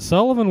says that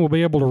Sullivan will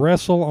be able to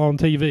wrestle on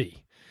TV.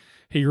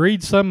 He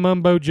reads some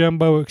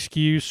mumbo-jumbo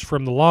excuse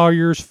from the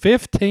lawyers,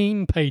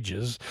 15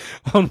 pages,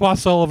 on why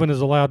Sullivan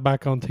is allowed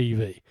back on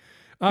TV.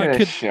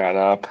 Shut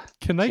up.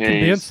 Can they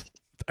condense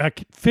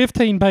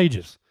 15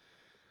 pages?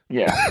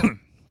 Yeah.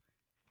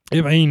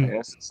 I mean...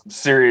 That's some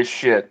serious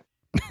shit.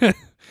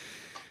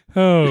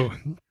 Oh...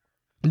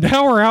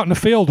 Now we're out in the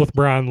field with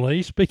Brian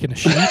Lee. Speaking of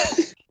sheep,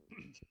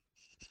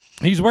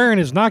 he's wearing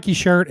his Nike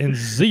shirt and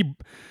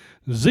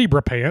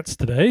zebra pants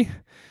today.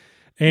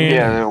 And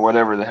yeah,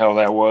 whatever the hell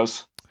that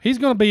was. He's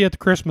going to be at the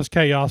Christmas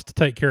Chaos to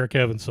take care of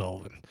Kevin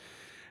Sullivan.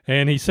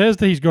 And he says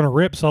that he's going to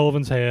rip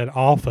Sullivan's head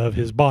off of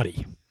his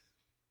body.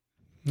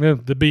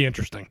 That'd be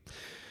interesting.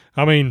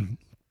 I mean,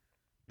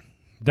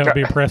 that would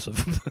be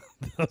impressive.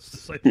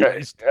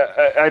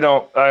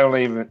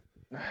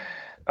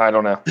 I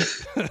don't know.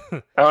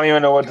 I don't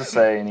even know what to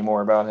say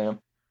anymore about him.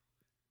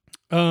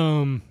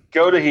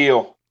 Go to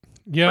heel.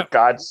 Yeah. For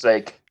God's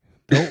sake.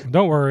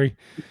 Don't worry.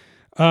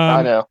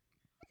 I know.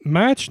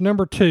 Match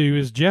number 2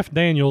 is Jeff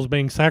Daniels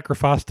being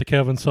sacrificed to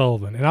Kevin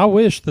Sullivan. And I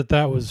wish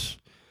that was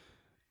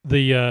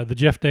the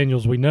Jeff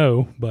Daniels we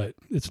know, but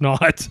it's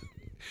not.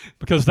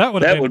 Because that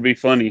would be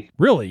funny.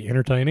 Really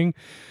entertaining.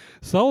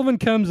 Sullivan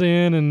comes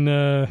in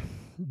and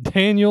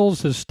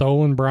Daniels has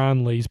stolen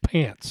Brian Lee's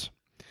pants.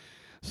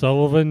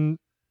 Sullivan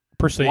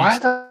proceeds.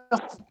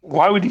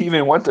 Why would he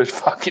even want those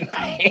fucking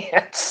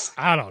pants?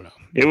 I don't know.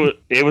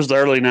 It was the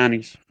early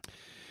 90s.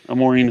 A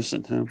more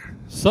innocent time.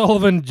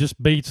 Sullivan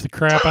just beats the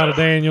crap out of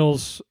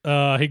Daniels.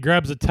 He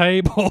grabs a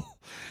table,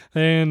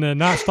 and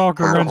Night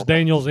Stalker runs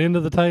Daniels into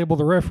the table.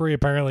 The referee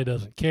apparently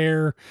doesn't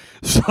care.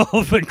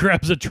 Sullivan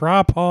grabs a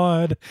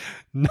tripod,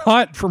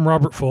 not from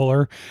Robert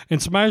Fuller,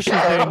 and smashes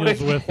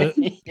Daniels with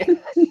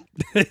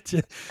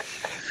it.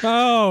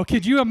 Oh,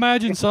 could you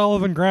imagine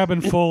Sullivan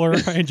grabbing Fuller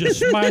and just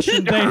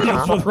smashing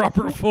Daniels with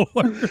Robert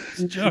Fuller?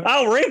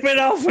 I'll rip it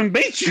off and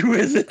beat you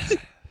with it.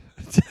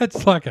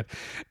 That's like an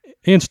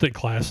instant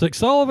classic.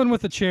 Sullivan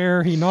with the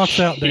chair. He knocks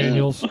out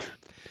Daniels.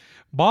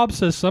 Bob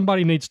says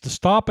somebody needs to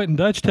stop it, and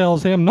Dutch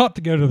tells him not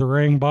to go to the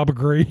ring. Bob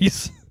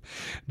agrees.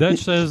 Dutch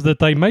says that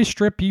they may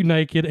strip you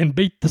naked and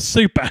beat the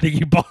soup out of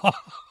you, Bob.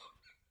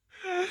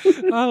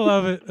 I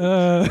love it.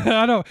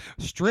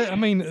 I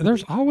mean,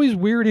 there's always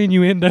weird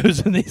innuendos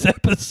in these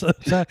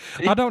episodes. I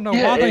don't know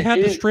why they had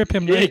to strip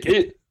him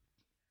naked.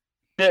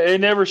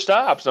 It never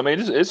stops. I mean,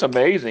 it's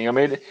amazing. I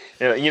mean,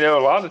 a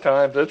lot of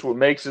times that's what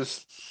makes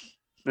this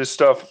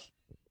stuff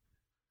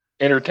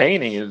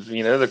entertaining is,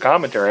 the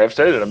commentary. I've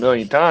said it a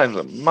million times.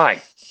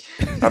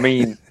 I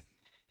mean,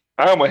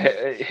 I almost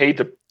hate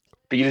to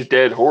beat a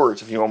dead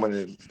horse if you want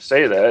me to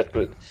say that,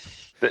 but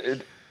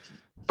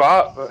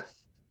Bob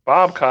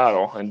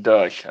Caudle and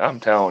Dutch, I'm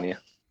telling you,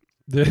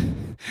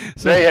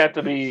 they have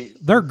to be.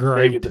 They're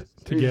great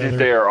together.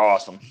 They are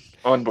awesome.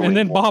 Unbelievable. And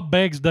then Bob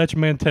begs Dutch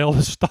Mantell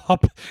to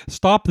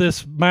stop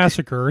this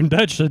massacre, and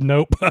Dutch said,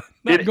 "Nope,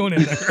 not going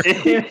in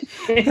there."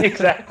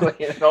 Exactly.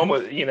 It's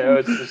almost,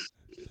 it's just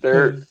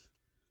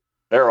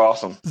they're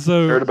awesome.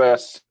 So they're the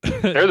best.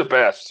 They're the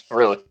best,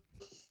 really.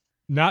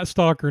 Night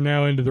Stalker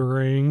now into the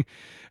ring,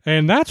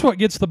 and that's what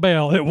gets the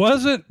bell. It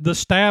wasn't the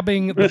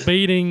stabbing, the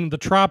beating, the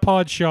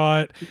tripod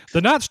shot, the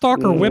Night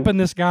Stalker whipping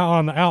this guy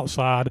on the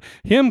outside.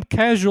 Him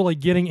casually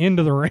getting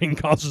into the ring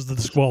causes the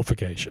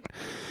disqualification.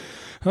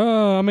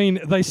 I mean,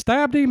 they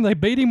stabbed him, they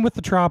beat him with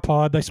the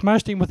tripod, they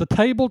smashed him with a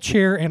table,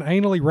 chair, and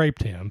anally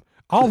raped him.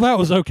 All that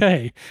was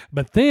okay.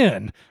 But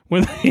then,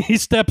 when he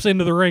steps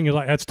into the ring, he's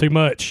like, that's too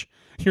much.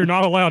 You're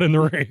not allowed in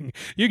the ring.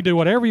 You can do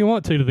whatever you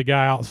want to the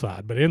guy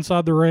outside, but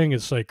inside the ring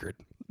is sacred.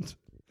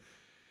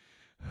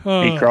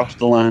 He crossed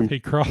the line. He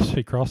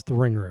crossed the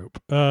ring rope.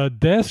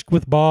 Desk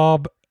with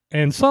Bob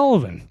and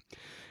Sullivan.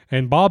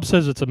 And Bob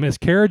says it's a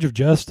miscarriage of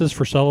justice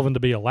for Sullivan to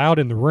be allowed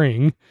in the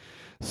ring.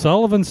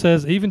 Sullivan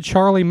says even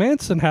Charlie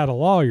Manson had a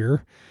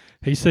lawyer.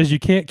 He says you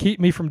can't keep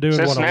me from doing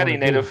Cincinnati what I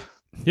want to native.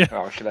 do. Yeah.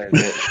 Oh, should I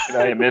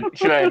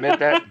admit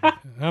that?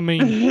 I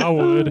mean, I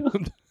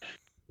would.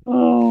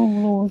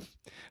 Oh,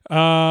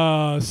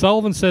 Lord.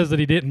 Sullivan says that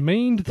he didn't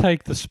mean to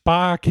take the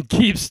spike and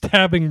keep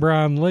stabbing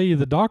Brian Lee.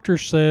 The doctor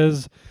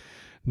says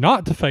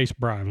not to face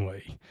Brian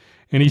Lee.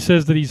 And he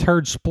says that he's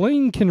heard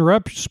spleens can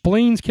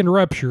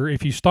rupture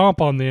if you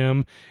stomp on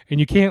them, and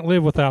you can't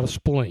live without a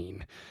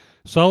spleen.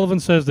 Sullivan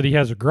says that he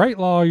has a great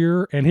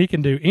lawyer, and he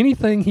can do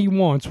anything he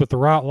wants with the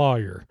right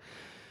lawyer.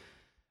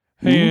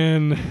 Mm-hmm.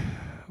 And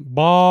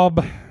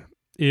Bob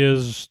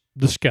is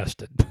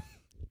disgusted.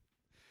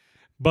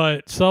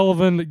 But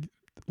Sullivan,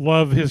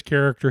 love his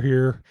character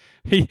here.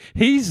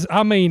 He's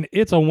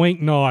it's a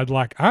wink nod.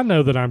 Like, I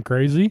know that I'm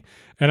crazy,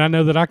 and I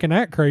know that I can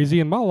act crazy,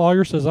 and my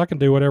lawyer says I can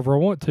do whatever I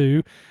want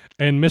to.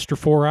 And Mr.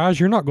 Four Eyes,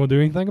 you're not going to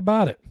do anything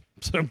about it.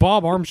 So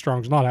Bob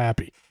Armstrong's not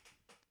happy.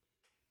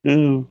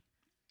 Mm.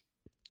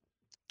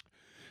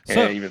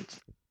 So, he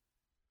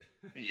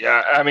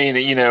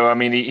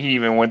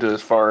even went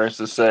as far as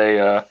to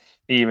say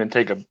he even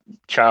take a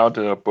child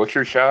to a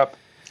butcher shop.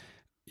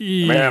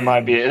 Yeah.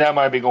 I mean, that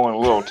might be going a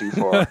little too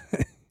far.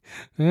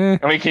 I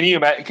mean, can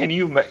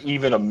you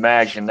even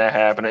imagine that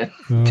happening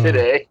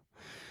today?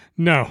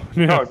 No,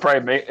 it'd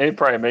probably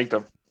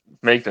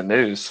make the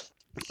news.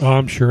 Oh,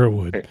 I'm sure it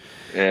would.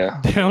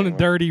 Yeah. Down and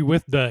Dirty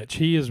with Dutch.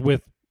 He is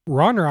with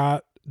Ron Wright,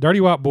 Dirty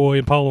White Boy,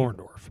 and Paul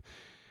Orndorff.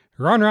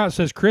 Ron Wright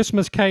says,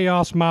 Christmas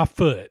chaos, my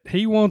foot.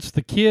 He wants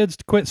the kids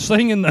to quit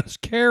singing those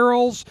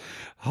carols.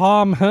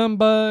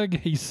 Humbug.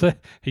 He said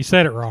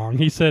it wrong.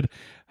 He said,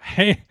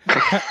 humbug.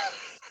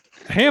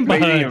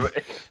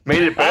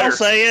 Made it better.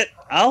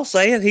 I'll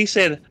say it. He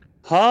said,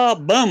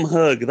 bum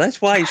hug.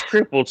 That's why he's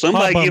crippled.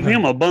 Somebody give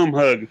him a bum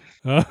hug.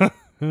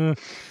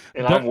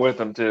 And I'm with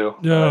him, too.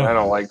 I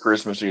don't like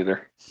Christmas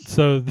either.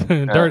 So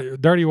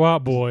Dirty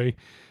White Boy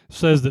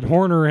says that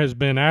Horner has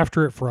been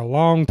after it for a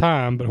long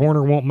time, but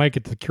Horner won't make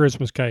it to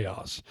Christmas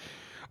chaos.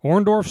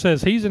 Orndorff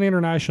says he's an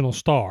international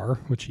star,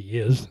 which he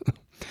is.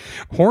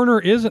 Horner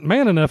isn't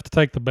man enough to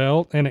take the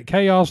belt, and at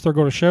Chaos they're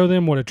going to show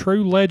them what a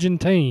true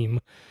legend team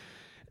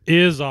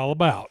is all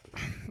about.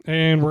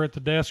 And we're at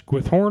the desk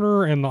with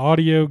Horner, and the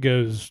audio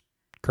goes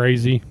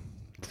crazy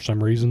for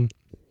some reason.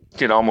 You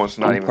can almost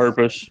not even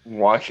purpose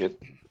watch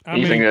it.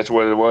 You think that's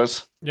what it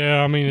was?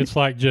 Yeah, I mean, it's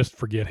like, just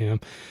forget him.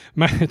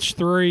 Match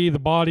 3, the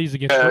bodies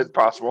against it's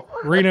possible.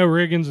 Reno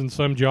Riggins and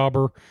some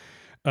jobber.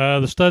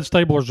 The stud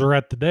stablers are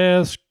at the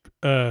desk.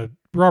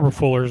 Robert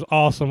Fuller's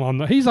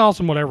awesome he's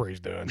awesome whatever he's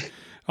doing.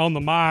 On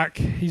the mic,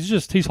 he's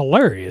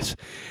hilarious.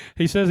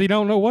 He says he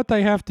don't know what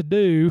they have to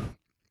do.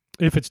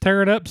 If it's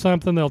tearing up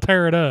something, they'll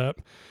tear it up.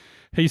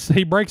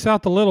 He breaks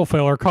out the little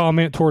feller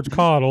comment towards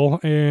Caudle,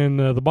 and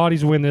the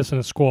bodies win this in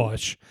a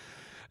squash.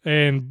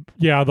 And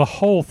yeah, this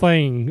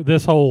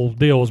whole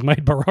deal was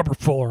made by Robert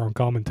Fuller on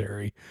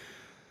commentary.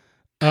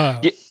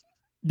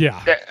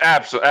 Yeah.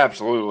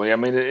 Absolutely. I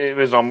mean, it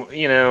was, I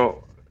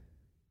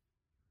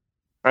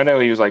know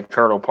he was like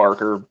Colonel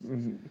Parker,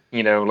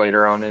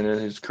 later on in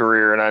his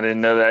career, and I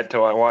didn't know that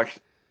until I watched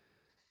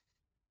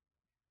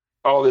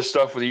all this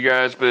stuff with you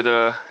guys.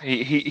 But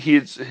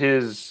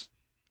he's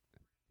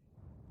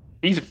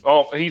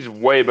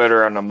way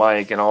better on the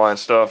mic and all that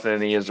stuff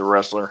than he is a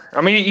wrestler.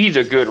 I mean, he's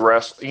a good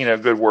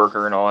good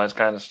worker and all that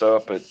kind of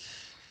stuff. But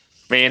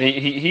man,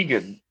 he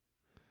could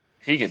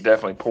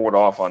definitely pull it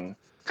off on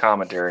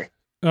commentary.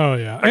 Oh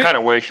yeah, I kind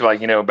of wish,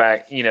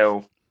 back,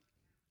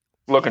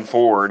 looking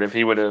forward, if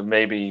he would have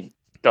maybe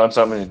done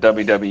something in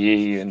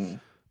WWE and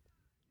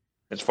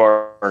as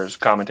far as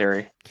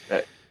commentary,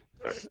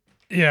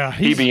 yeah,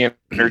 he'd be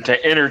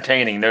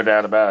entertaining, no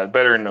doubt about it.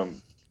 Better than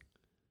them.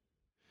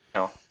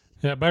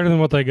 Yeah, better than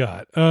what they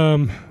got.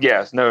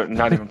 Yes, no,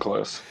 not even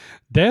close.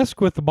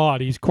 Desk with the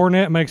bodies.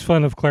 Cornette makes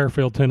fun of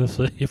Clarefield,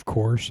 Tennessee, of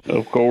course.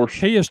 Of course.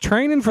 He is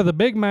training for the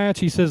big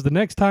match. He says, the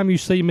next time you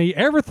see me,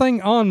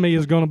 everything on me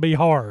is going to be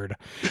hard.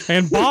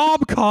 And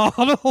Bob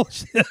Caudle,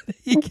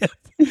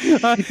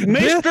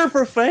 Mr.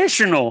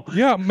 Professional.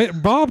 Yeah,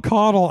 Bob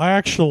Caudle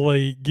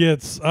actually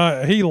gets,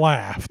 he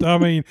laughed. I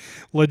mean,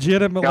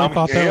 legitimately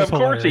thought that was hilarious. Of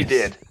course he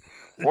did.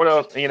 What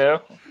else,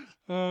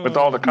 with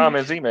all the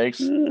comments he makes.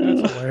 That's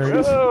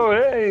hilarious. Oh,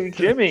 hey,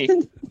 Jimmy.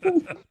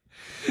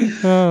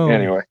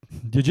 Anyway.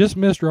 You just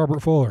missed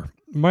Robert Fuller.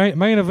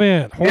 Main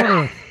event,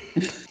 Horner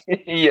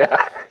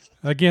yeah,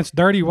 against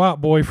Dirty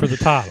White Boy for the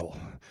title.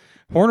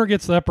 Horner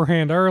gets the upper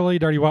hand early.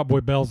 Dirty White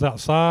Boy bells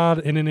outside,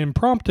 and an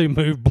impromptu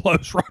move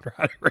blows right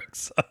out of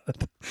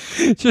ringside.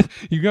 Just,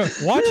 you go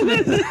watch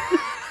it.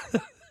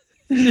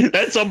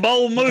 That's a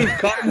bold move,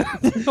 Cotton.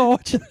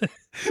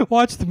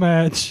 Watch the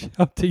match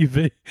on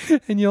TV,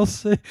 and you'll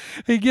see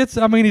he's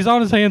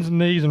on his hands and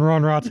knees and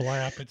Ron Wright's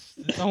lap.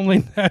 It's only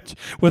that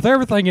with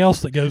everything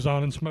else that goes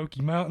on in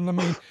Smoky Mountain. I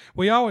mean,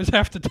 we always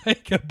have to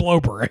take a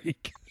blow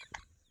break.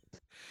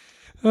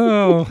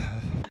 Oh,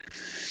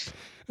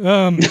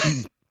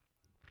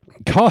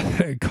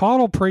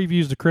 Caudle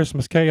previews the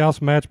Christmas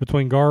Chaos match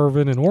between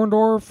Garvin and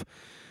Orndorff,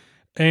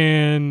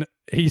 and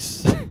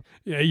he's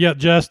yeah,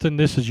 Justin,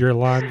 this is your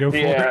line. Go for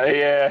it.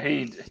 Yeah.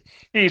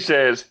 He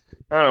says,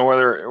 I don't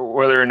know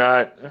whether or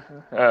not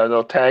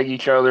they'll tag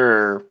each other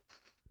or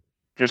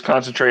just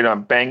concentrate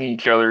on banging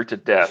each other to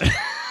death.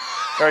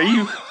 Are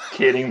you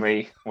kidding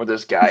me with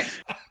this guy?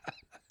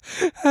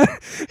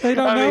 They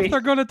don't know if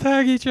they're going to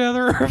tag each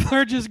other or if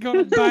they're just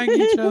going to bang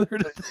each other.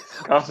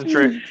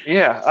 Concentrate.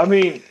 Yeah, I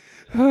mean,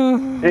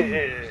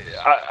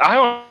 I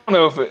don't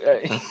know if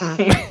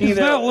is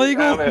that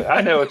legal?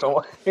 I know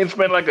it's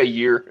been like a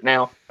year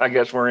now. I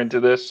guess we're into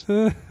this.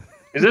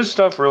 Is this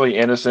stuff really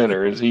innocent,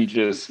 or is he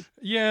just?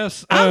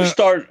 Yes, I'm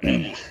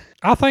starting.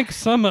 I think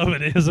some of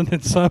it is, and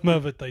then some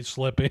of it they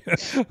slipping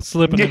it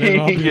in.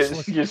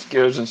 Obviously, he just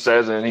goes and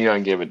says it, and he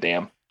doesn't give a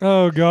damn.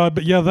 Oh God,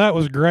 but yeah, that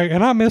was great,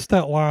 and I missed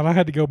that line. I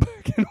had to go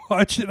back and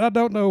watch it. I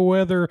don't know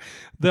whether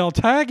they'll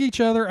tag each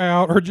other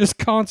out or just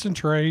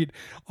concentrate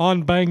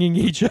on banging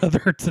each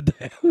other to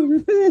death.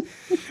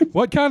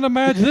 What kind of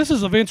match? This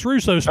is a Vince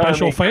Russo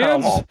special,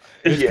 fans.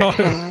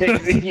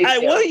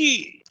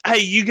 Hey,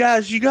 you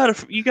guys, you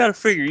gotta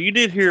figure. You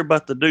did hear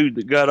about the dude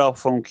that got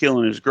off on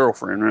killing his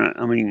girlfriend, right?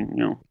 I mean,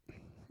 you know.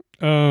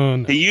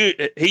 No. He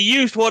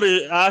used what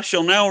I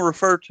shall now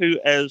refer to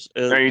as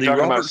the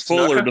Robert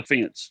Fuller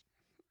defense.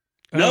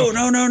 No.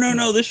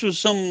 This was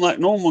some like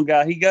normal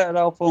guy. He got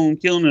off on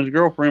killing his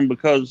girlfriend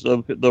because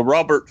of the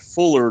Robert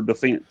Fuller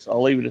defense.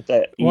 I'll leave it at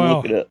that. You can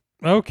look it up.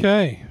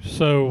 Okay,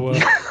 so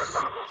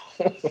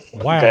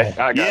wow. Okay,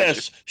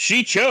 yes,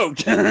 she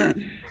choked.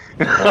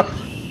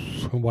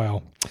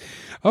 Wow.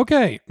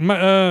 Okay,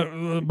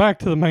 back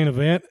to the main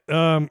event.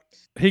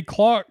 He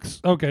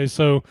clocks. Okay,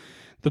 so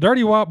the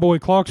Dirty White Boy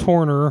clocks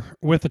Horner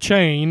with a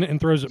chain and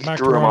throws it back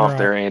to him off right.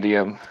 there, Andy.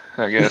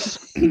 I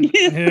guess.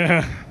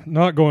 Yeah,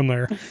 not going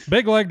there.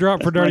 Big leg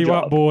drop for Dirty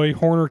White Boy.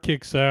 Horner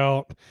kicks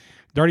out.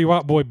 Dirty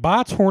White Boy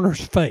bites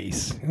Horner's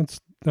face.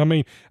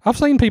 I've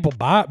seen people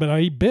bite, but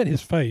he bit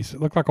his face.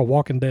 It looked like a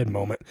Walking Dead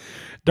moment.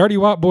 Dirty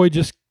White Boy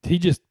is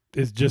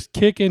just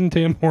kicking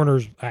Tim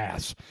Horner's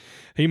ass.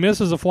 He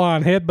misses a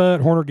flying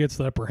headbutt. Horner gets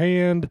the upper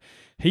hand.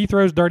 He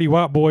throws Dirty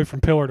White Boy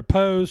from pillar to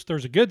post.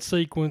 There's a good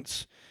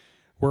sequence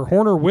where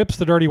Horner whips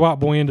the Dirty White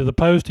Boy into the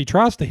post. He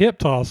tries to hip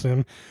toss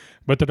him,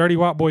 but the Dirty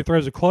White Boy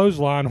throws a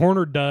clothesline.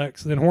 Horner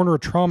ducks. Then Horner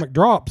atomic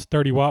drops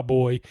Dirty White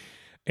Boy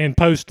and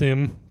posts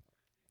him.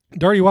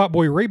 Dirty White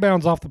Boy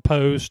rebounds off the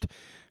post,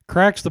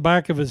 cracks the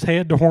back of his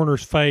head to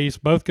Horner's face.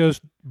 Both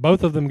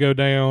of them go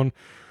down.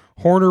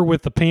 Horner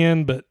with the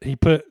pin, but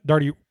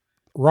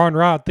Ron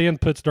Wright then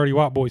puts Dirty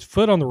White Boy's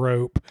foot on the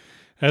rope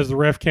as the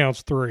ref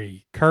counts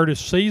 3. Curtis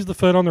sees the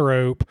foot on the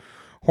rope.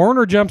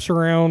 Horner jumps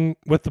around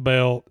with the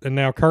belt, and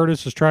now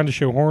Curtis is trying to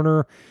show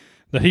Horner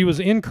that he was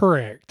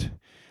incorrect.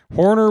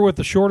 Horner with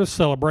the shortest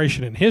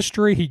celebration in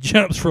history. He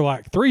jumps for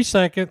like 3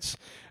 seconds,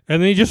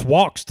 and then he just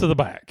walks to the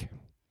back.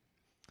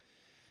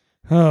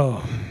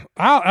 Oh,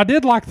 I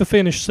did like the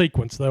finish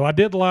sequence, though. I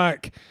did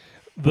like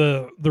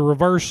the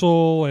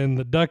reversal and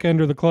the duck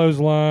under the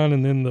clothesline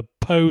and then the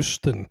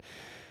post. And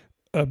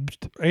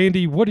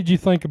Andy, what did you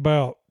think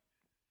about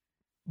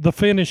the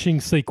finishing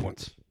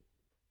sequence?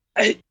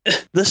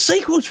 The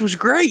sequence was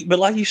great, but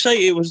like you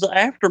say, it was the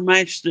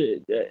aftermatch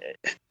that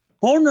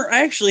Horner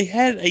actually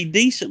had a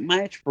decent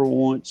match for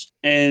once,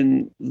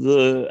 and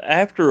the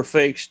after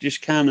effects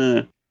just kind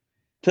of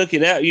took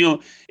it out. You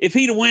know, if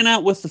he'd have went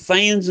out with the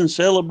fans and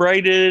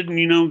celebrated and,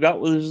 you know, got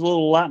with his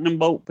little lightning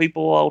bolt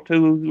people, all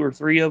 2 or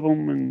 3 of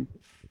them, and,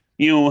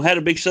 you know, had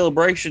a big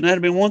celebration, that'd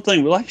have been one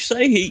thing. But like you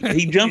say,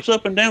 he jumps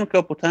up and down a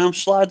couple of times,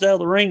 slides out of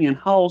the ring, and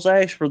hauls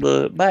ass for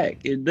the back.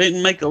 It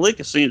didn't make a lick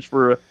of sense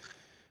for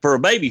a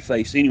baby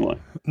face anyway.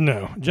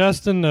 No.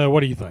 Justin,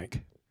 what do you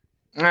think?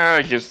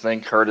 I just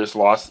think Curtis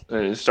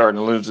is starting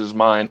to lose his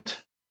mind.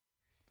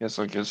 Guess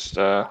I'll just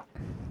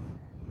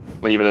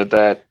leave it at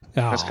that.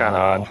 That's kind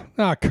of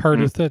odd.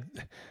 Curtis,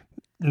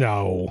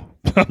 no,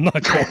 I'm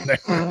not going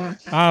there.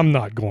 I'm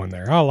not going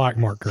there. I like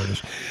Mark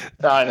Curtis.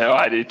 I know,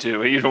 I do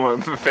too. He's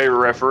one of my favorite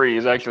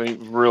referees. He's actually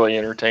really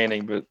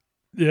entertaining, but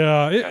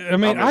yeah,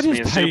 I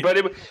just hate. But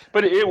it was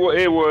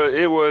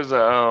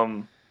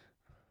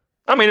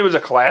it was a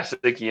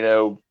classic, you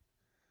know,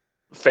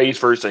 face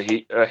versus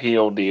a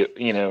heel deal,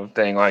 you know,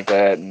 thing like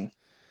that, and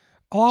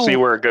see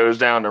where it goes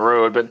down the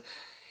road. But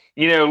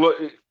you know,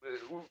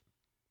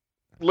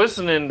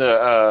 listening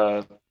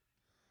to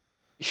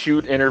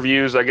shoot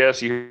interviews, I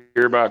guess you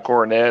hear about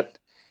Cornette.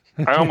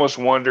 I almost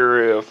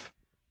wonder if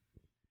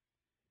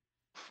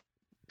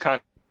kind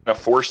of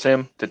forced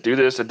him to do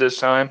this at this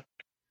time,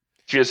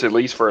 just at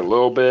least for a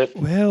little bit.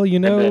 Well, you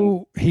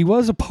know, he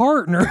was a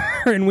partner,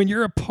 and when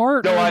you're a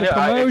partner in a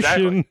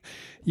promotion,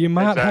 you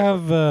might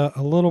have a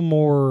little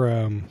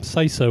more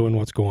say-so in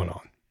what's going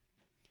on.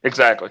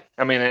 Exactly.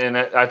 I mean, and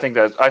I think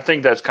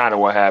that's kind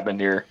of what happened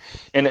here,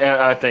 and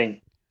I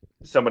think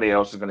somebody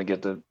else is going to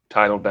get the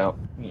title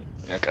down.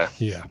 Okay.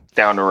 Yeah.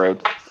 Down the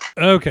road.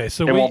 Okay,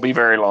 so won't be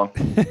very long.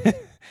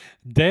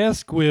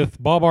 Desk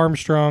with Bob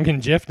Armstrong and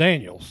Jeff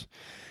Daniels.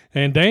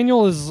 And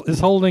Daniel is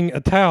holding a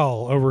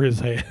towel over his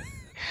head.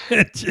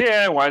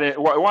 Yeah, why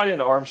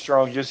didn't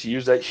Armstrong just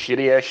use that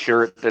shitty ass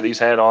shirt that he's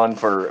had on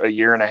for a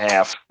year and a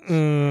half?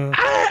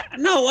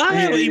 I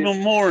have an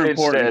even more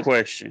important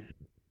question.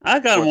 I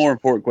got a more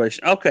important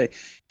question. Okay,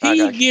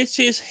 he gets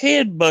his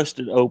head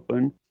busted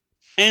open,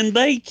 and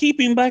they keep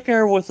him back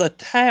there with a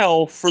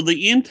towel for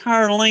the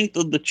entire length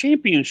of the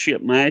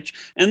championship match,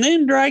 and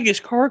then drag his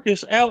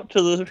carcass out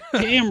to the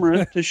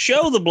camera to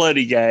show the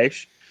bloody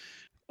gash.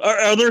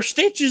 Are there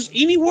stitches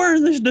anywhere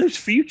in this dude's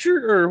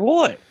future, or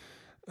what?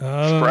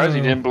 Surprised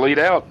he didn't bleed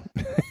out.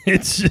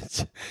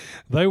 It's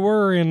they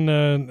were in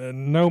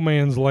no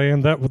man's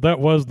land. That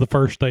was the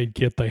first aid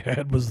kit they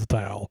had, was the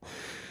towel.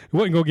 It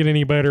wasn't going to get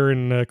any better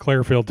in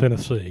Clairfield,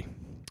 Tennessee.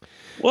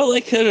 Well,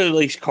 they could have at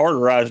least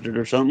carterized it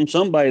or something.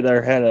 Somebody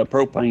there had a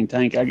propane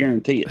tank, I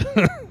guarantee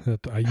it.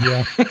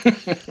 Yeah,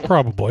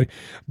 probably.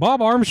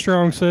 Bob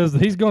Armstrong says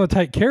that he's going to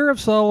take care of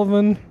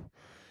Sullivan.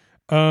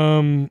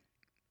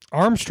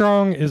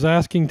 Armstrong is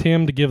asking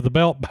Tim to give the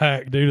belt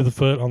back due to the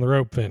foot on the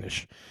rope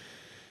finish.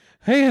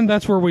 And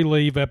that's where we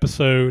leave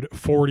episode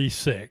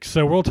 46.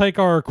 So we'll take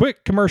our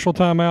quick commercial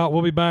timeout.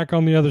 We'll be back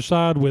on the other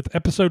side with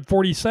episode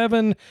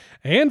 47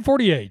 and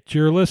 48.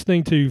 You're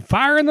listening to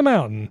Fire in the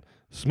Mountain,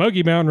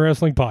 Smoky Mountain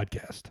Wrestling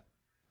Podcast.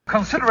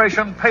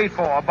 Consideration paid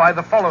for by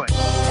the following.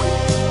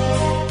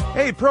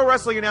 Hey, pro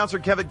wrestling announcer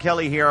Kevin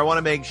Kelly here. I want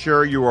to make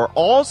sure you are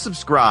all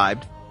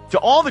subscribed to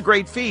all the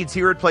great feeds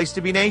here at Place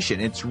to Be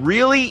Nation. It's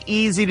really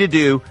easy to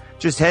do.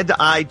 Just head to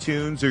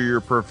iTunes or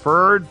your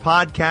preferred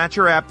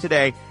podcatcher app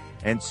today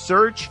and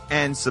search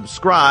and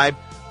subscribe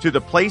to the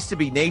Place to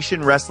Be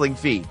Nation wrestling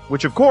feed,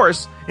 which of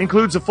course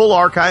includes the full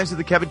archives of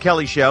the Kevin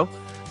Kelly Show,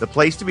 the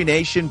Place to Be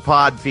Nation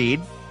pod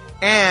feed,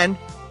 and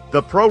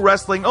the Pro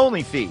Wrestling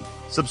Only feed.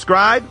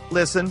 Subscribe,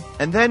 listen,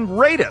 and then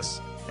rate us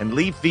and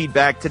leave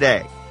feedback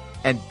today.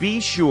 And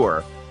be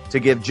sure to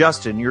give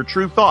Justin your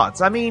true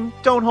thoughts. I mean,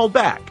 don't hold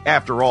back.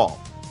 After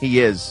all, he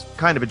is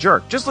kind of a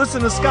jerk. Just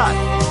listen to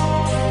Scott.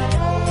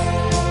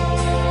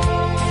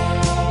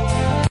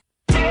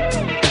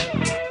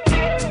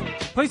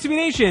 Place to Be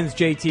Nation's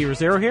JT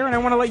Rosero here, and I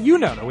want to let you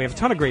know that we have a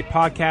ton of great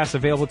podcasts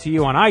available to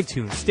you on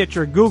iTunes,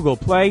 Stitcher, Google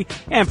Play,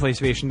 and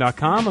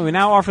PlaceToBeNation.com, and we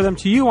now offer them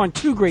to you on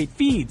two great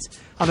feeds.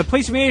 On the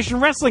Place to Be Nation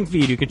wrestling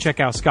feed, you can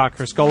check out Scott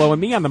Criscolo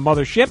and me on the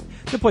Mothership,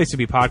 the Place to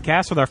Be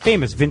podcast, with our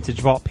famous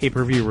Vintage Vault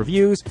pay-per-view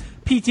reviews.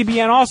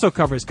 PTBN also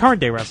covers current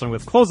day wrestling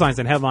with clotheslines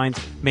and headlines,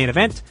 main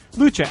event,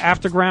 Lucha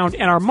Afterground,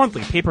 and our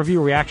monthly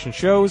pay-per-view reaction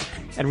shows.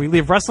 And we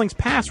relive wrestling's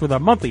past with our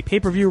monthly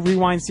pay-per-view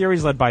rewind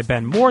series led by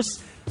Ben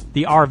Morse.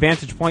 The Our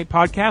Vantage Point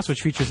podcast,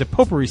 which features a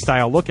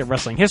potpourri-style look at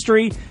wrestling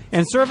history,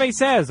 and Survey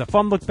Says, a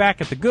fun look back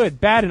at the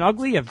good, bad, and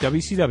ugly of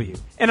WCW.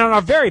 And on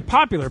our very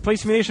popular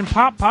Place to Be Nation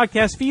Pop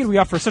podcast feed, we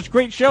offer such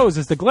great shows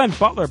as the Glenn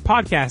Butler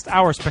Podcast,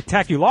 Our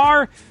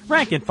Spectacular,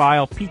 Rank and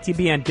File,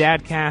 PTBN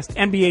Dadcast,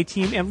 NBA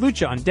Team, and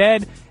Lucha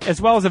Undead,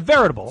 as well as a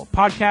veritable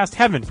podcast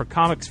heaven for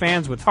comics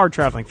fans with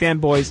hard-traveling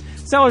fanboys,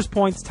 Sellers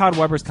Points, Todd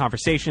Weber's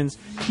Conversations,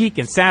 Geek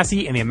and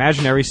Sassy, and the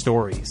Imaginary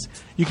Stories.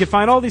 You can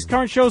find all these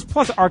current shows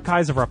plus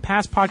archives of our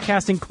past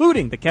podcasts,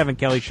 including The Kevin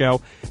Kelly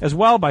Show, as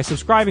well by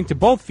subscribing to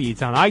both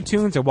feeds on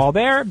iTunes. And while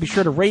there, be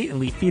sure to rate and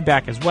leave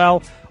feedback as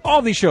well.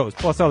 All these shows,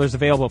 plus others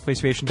available at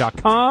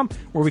PlayStation.com,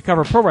 where we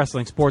cover pro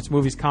wrestling, sports,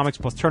 movies, comics,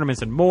 plus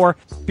tournaments and more.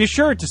 Be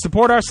sure to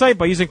support our site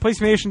by using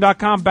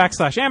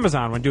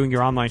PlayStation.com/Amazon when doing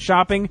your online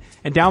shopping,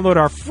 and download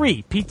our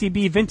free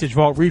PTB Vintage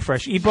Vault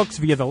Refresh ebooks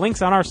via the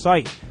links on our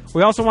site.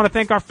 We also want to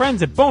thank our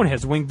friends at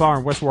Bonehead's Wing Bar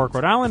in West Warwick,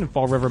 Rhode Island, and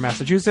Fall River,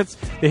 Massachusetts,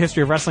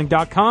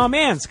 thehistoryofwrestling.com,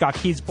 and Scott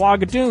Keith's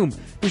blog of Doom.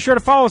 Be sure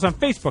to follow us on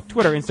Facebook,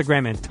 Twitter,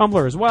 Instagram, and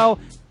Tumblr as well.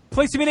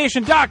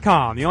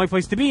 PlaceToBeNation.com, the only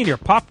place to be in your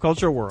pop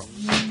culture world.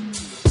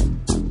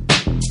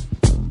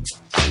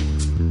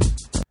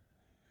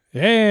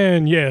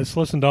 And yes,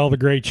 listen to all the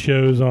great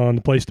shows on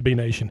the Place to Be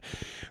Nation.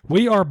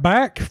 We are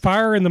back,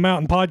 Fire in the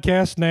Mountain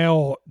podcast.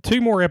 Now,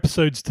 2 more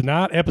episodes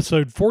tonight,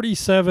 episode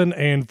 47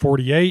 and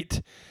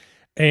 48.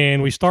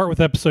 And we start with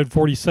episode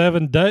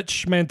 47,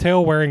 Dutch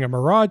Mantell wearing a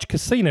Mirage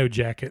Casino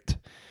jacket.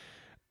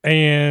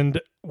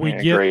 And we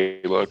get...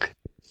 Great look.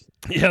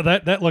 Yeah,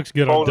 that looks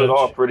good Pulled on it Dutch.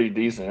 off pretty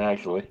decent,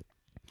 actually.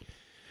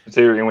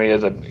 Considering he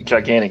has a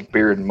gigantic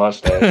beard and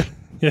mustache.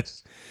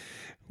 Yes.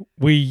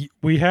 We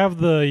have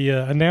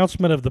the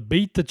announcement of the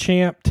Beat the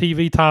Champ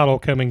TV title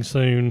coming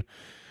soon,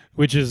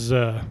 which is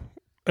a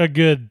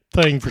good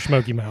thing for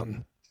Smoky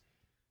Mountain.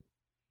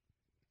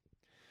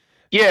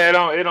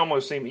 Yeah, it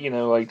almost seemed,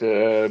 like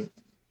the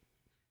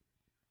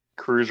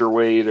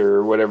cruiserweight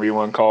or whatever you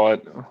want to call it,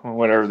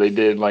 whatever they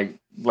did like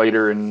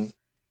later in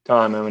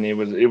time. I mean, it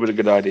was a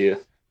good idea.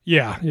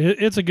 Yeah,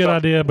 it's a good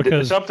idea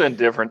because something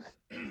different.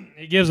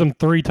 It gives them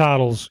 3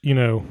 titles,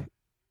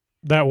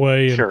 that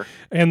way. And, sure.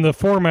 And the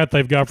format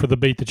they've got for the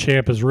Beat the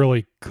Champ is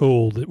really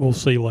cool that we'll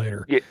see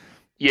later.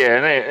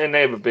 Yeah, and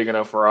they have a big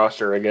enough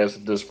roster, I guess,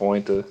 at this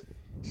point to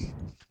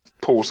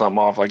pull something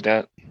off like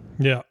that.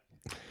 Yeah.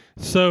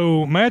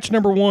 So match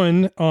number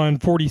 1 on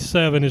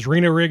 47 is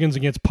Reno Riggins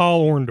against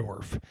Paul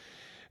Orndorff.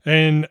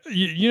 And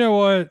you know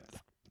what?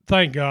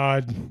 thank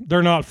God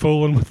they're not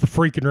fooling with the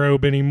freaking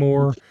robe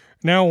anymore.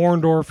 Now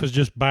Orndorff is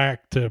just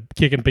back to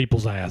kicking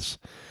people's ass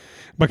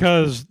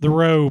because the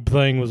robe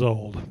thing was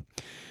old.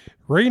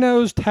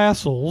 Reno's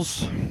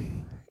tassels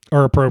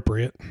are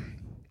appropriate.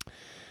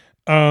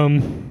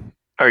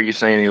 Are you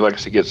saying he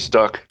likes to get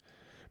stuck?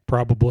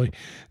 Probably.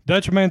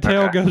 Dutch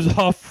Mantell goes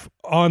off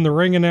on the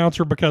ring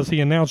announcer because he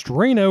announced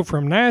Reno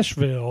from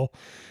Nashville,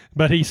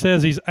 but he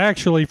says he's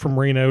actually from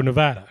Reno,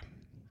 Nevada.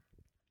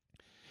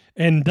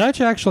 And Dutch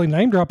actually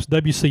name drops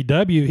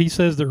WCW. He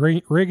says that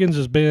Riggins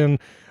has been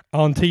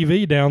on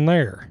TV down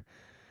there,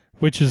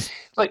 which is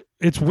like,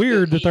 it's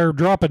weird that they're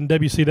dropping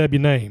WCW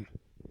name.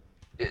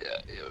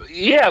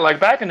 Yeah, like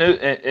back in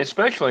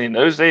especially in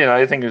those days,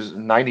 I think it was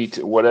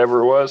 92,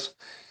 whatever it was.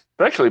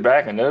 Especially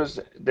back in those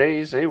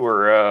days, they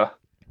were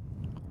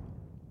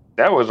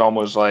that was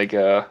almost like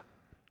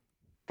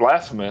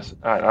blasphemous.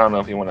 I don't know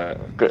if you want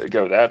to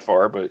go that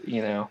far, but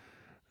you know,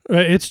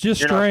 it's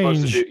just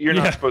strange. You're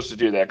not supposed to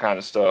do that kind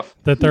of stuff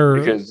that they're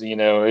because you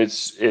know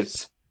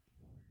it's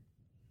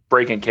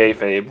breaking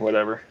kayfabe,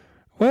 whatever.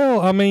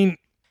 Well, I mean,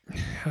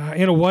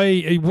 in a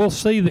way, we'll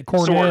see that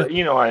Cornette. Sort of,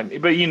 you know,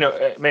 but you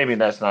know, maybe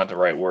that's not the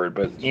right word,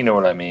 but you know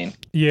what I mean.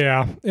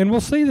 Yeah, and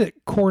we'll see that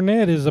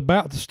Cornette is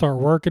about to start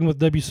working with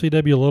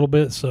WCW a little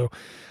bit, so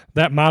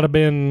that might have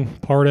been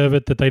part of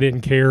it that they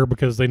didn't care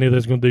because they knew they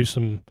was going to do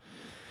some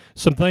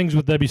things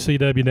with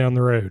WCW down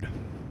the road.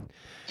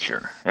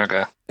 Sure.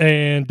 Okay.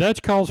 And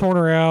Dutch calls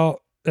Horner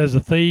out as a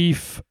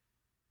thief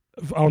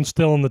on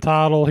stealing the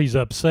title. He's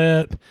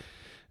upset.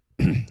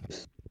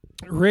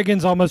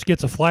 Riggins almost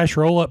gets a flash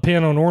roll-up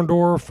pin on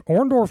Orndorff.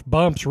 Orndorff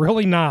bumps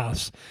really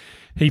nice.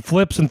 He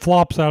flips and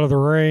flops out of the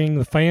ring.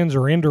 The fans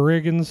are into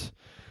Riggins.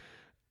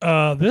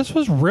 This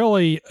was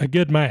really a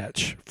good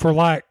match for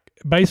like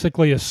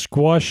basically a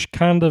squash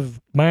kind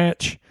of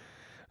match.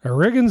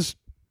 Riggins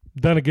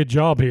done a good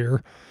job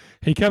here.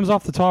 He comes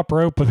off the top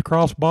rope with a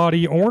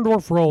crossbody.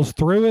 Orndorff rolls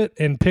through it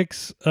and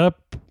picks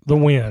up the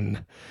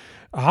win.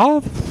 I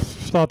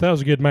thought that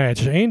was a good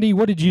match. Andy,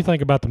 what did you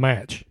think about the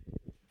match?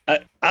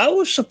 I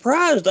was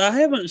surprised. I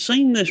haven't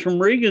seen this from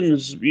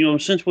Riggins, you know,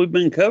 since we've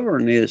been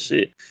covering this.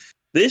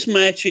 This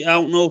match, I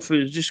don't know if it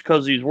was just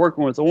because he's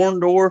working with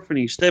Orndorff and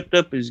he stepped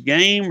up his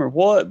game or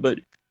what, but,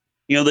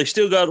 you know, they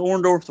still got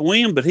Orndorff to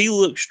win, but he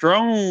looked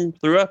strong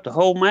throughout the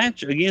whole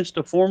match against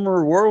a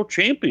former world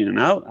champion.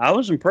 I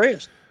was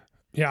impressed.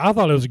 Yeah, I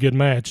thought it was a good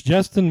match.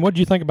 Justin, what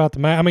did you think about the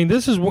match? I mean,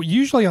 this is what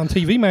usually on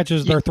TV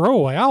matches, they're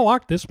throwaway. I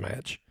like this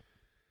match.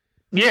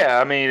 Yeah,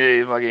 I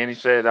mean, like Andy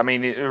said, I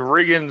mean,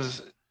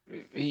 Riggins,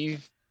 he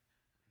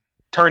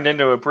turned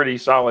into a pretty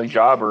solid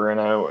jobber,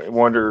 and I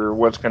wonder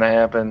what's going to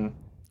happen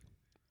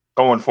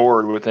going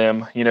forward with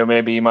him. You know,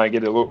 maybe he might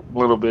get a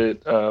little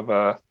bit of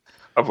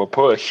a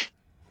push.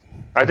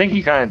 I think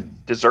he kind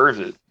of deserves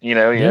it. You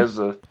know, he has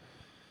a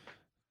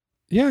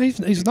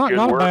he's not a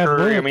bad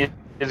look. I mean,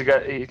 he's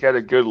got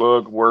a good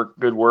look,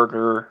 good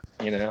worker.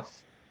 You know,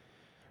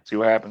 see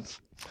what happens.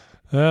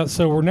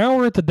 So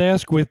we're at the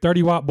desk with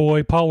Dirty White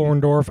Boy, Paul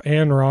Orndorff,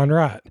 and Ron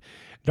Wright.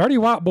 Dirty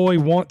White Boy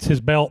wants his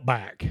belt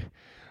back.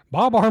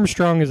 Bob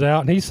Armstrong is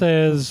out, and he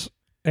says,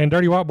 and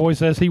Dirty White Boy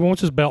says he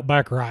wants his belt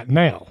back right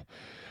now.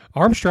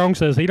 Armstrong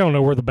says he don't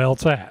know where the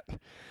belt's at.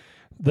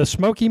 The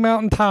Smoky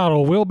Mountain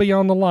title will be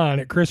on the line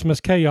at Christmas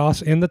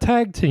Chaos in the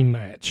tag team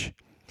match.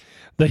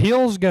 The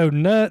Hills go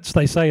nuts.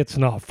 They say it's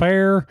not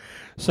fair.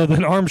 So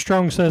then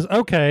Armstrong says,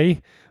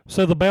 okay,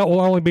 so the belt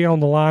will only be on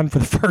the line for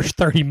the first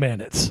 30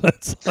 minutes.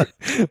 That's like,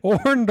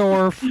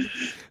 Orndorff,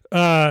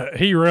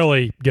 he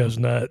really goes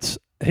nuts.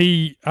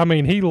 He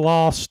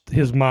lost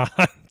his mind.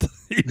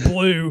 He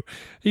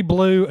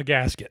blew a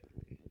gasket.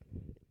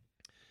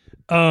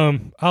 I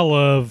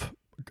love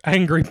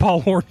angry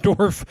Paul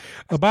Orndorff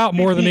about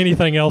more than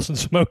anything else in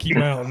Smoky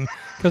Mountain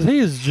because he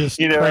is just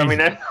crazy. I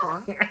mean,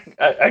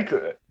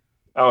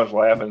 I was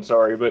laughing,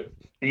 sorry, but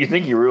do you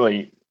think he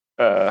really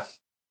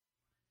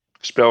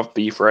spelled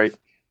thief right?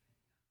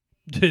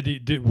 Did he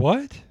do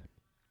what?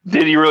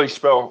 Did he really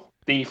spell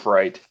thief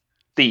right?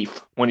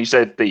 Thief, when he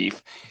said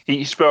thief.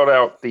 He spelled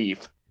out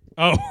thief.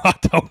 Oh, I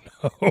don't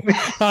know.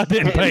 I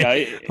didn't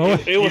pay.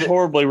 It was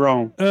horribly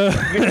wrong.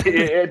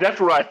 That's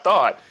what I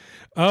thought.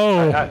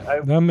 Oh, I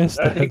missed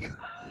that.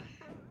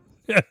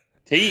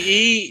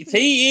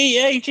 Tehegife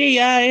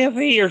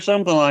or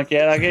something like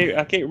that. I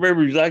can't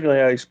remember exactly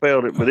how he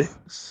spelled it, but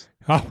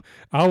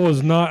I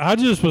was not. I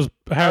just was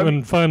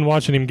having fun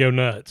watching him go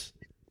nuts.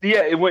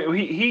 Yeah,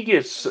 he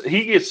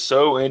gets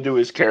so into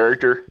his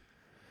character.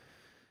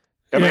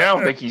 I mean, I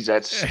don't think he's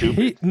that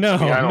stupid. No.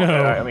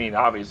 I mean,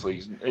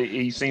 obviously,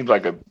 he seems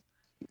like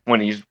when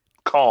he's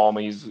calm,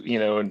 he's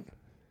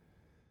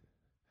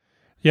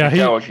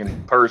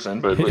intelligent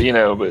person, but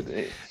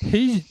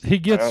he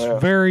gets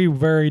very,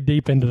 very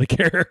deep into the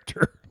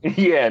character.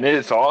 Yeah, and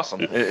it's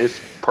awesome. It's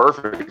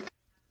perfect.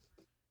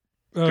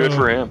 Good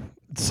for him.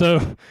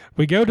 So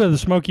we go to the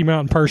Smoky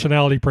Mountain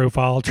personality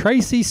profile.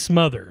 Tracy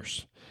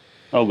Smothers.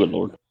 Oh, good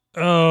Lord.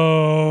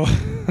 Oh,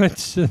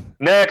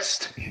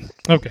 Next.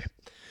 Okay.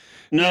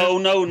 No,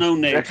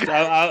 next.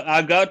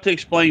 I got to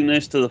explain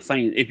this to the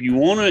fans. If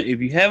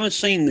you haven't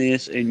seen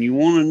this and you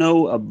want to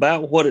know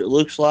about what it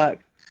looks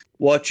like,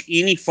 watch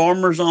any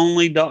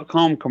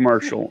farmersonly.com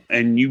commercial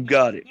and you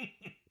got it.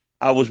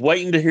 I was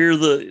waiting to hear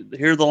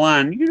the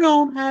line. You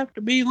don't have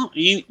to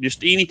be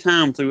just any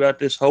time throughout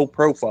this whole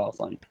profile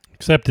thing.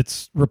 Except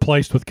it's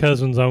replaced with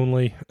cousins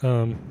only.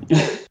 You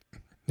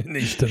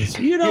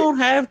don't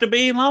have to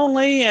be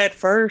lonely at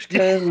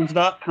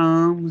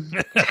firstcousins.com.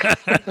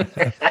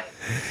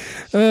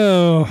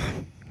 Oh,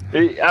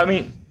 I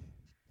mean,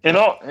 in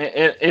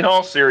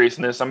all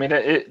seriousness, I mean,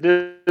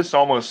 this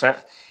almost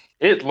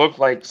it looked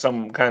like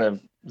some kind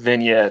of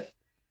vignette.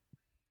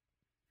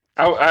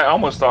 I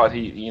almost thought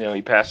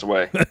he passed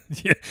away.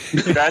 Yeah.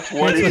 That's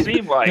what it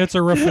seemed like. It's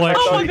a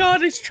reflection. Oh my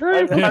God, it's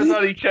true. I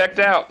thought he checked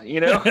out.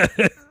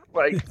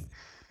 Like.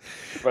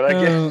 But I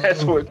guess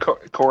that's what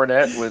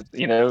Cornette was,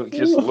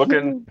 just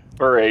looking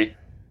for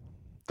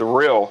the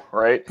real,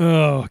 right?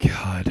 Oh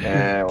God.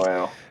 Yeah,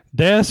 well.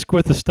 Desk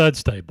with the stud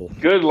stable.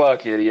 Good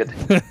luck, idiot.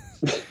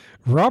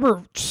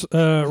 Robert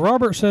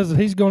says that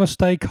he's going to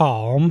stay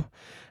calm.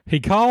 He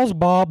calls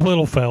Bob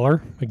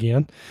Littlefeller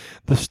again.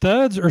 The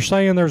studs are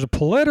saying there's a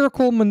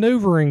political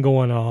maneuvering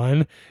going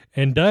on,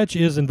 and Dutch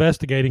is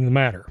investigating the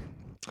matter.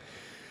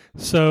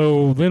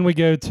 So then we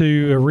go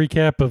to a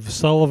recap of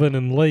Sullivan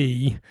and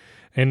Lee,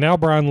 and now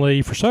Brian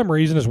Lee, for some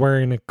reason, is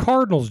wearing a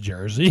Cardinals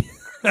jersey.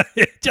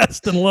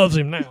 Justin loves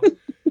him now.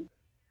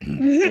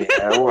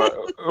 Yeah,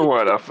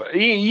 what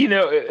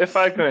if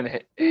I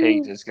couldn't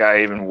hate this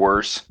guy even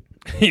worse.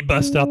 He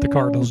busts out the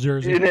Cardinals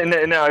jersey.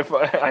 Now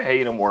I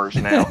hate him worse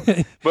now.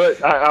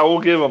 But I will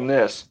give him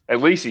this.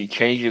 At least he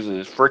changes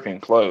his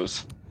freaking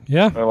clothes.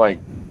 Yeah. I'm like,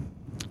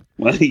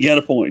 well, you got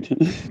a point.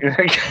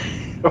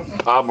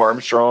 Bob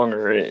Armstrong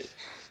or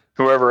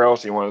whoever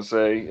else you want to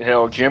say.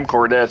 Hell, Jim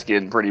Cornette's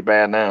getting pretty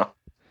bad now.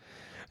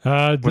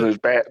 With his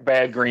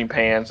bad green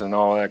pants and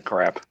all that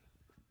crap.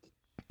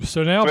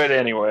 So now, but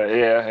anyway,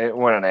 yeah,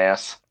 what an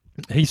ass.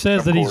 He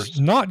says that he's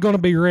not going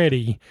to be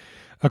ready,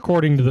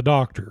 according to the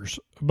doctors.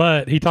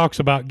 But he talks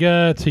about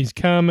guts. He's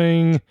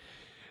coming.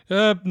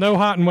 No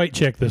height and weight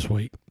check this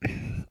week,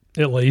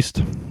 at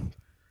least.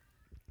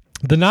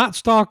 The Night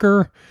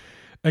Stalker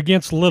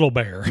against Little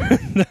Bear,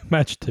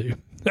 match 2.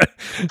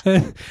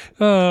 Is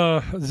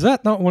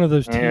that not one of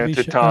those TV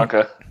shows?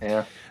 Tatanka.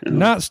 Yeah.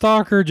 Night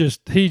Stalker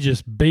just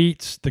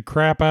beats the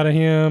crap out of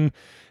him.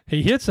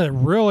 He hits a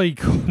really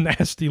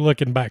nasty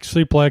looking back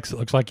suplex. It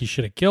looks like he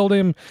should have killed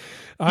him.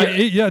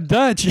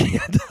 Dutch he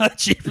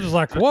was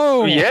like,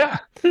 whoa. Yeah.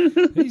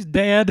 He's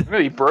dead.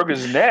 He broke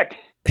his neck.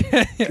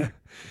 The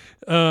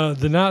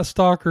Night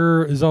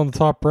Stalker is on the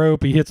top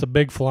rope. He hits a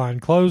big flying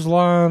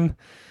clothesline.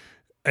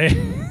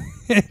 And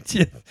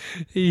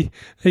he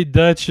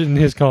Dutch in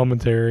his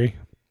commentary.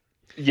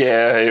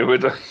 Yeah, it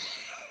would.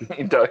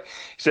 He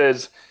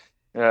says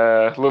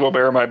Little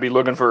Bear might be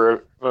looking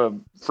for a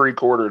free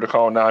quarter to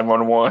call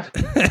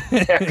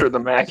 911 after the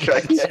match.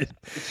 I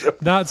guess.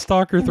 Night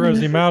Stalker throws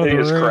him out of the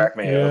ring. Crack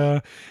me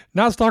up.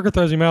 Night Stalker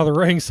throws him out of the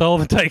ring.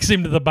 Sullivan takes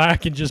him to the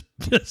back and just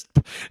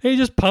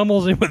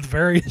pummels him with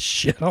various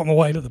shit on the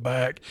way to the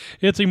back.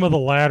 Hits him with a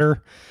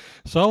ladder.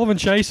 Sullivan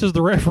chases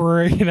the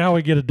referee. Now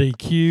we get a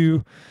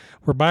DQ.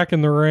 We're back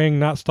in the ring.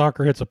 Night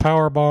Stalker hits a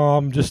power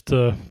bomb just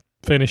to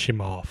finish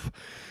him off.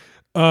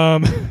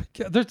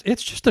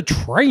 It's just a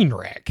train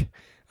wreck.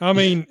 I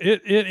mean,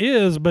 it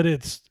is, but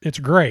it's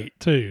great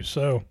too.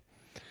 So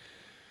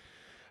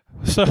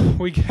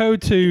we go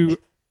to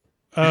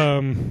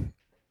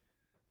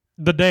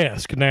the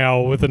desk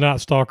now with the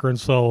Night Stalker and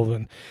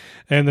Sullivan,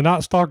 and the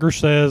Night Stalker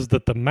says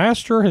that the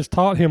master has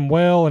taught him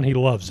well and he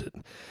loves it.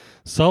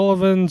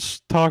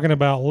 Sullivan's talking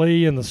about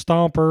Lee and the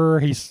Stomper.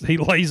 He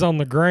lays on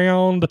the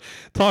ground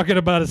talking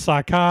about a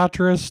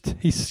psychiatrist.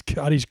 He's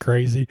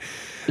crazy.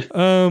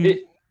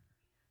 It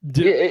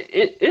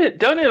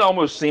doesn't it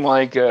almost seem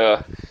like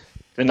the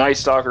Night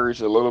Stalker is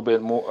a little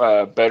bit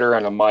more better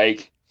on a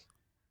mic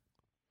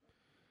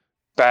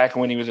back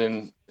when he was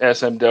in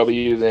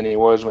SMW than he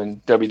was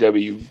when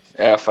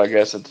WWF, I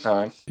guess, at the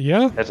time.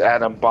 Yeah, that's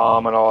Adam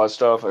Bomb and all that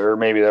stuff, or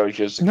maybe that was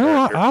just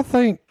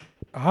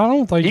I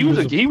don't think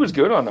he was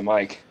good on the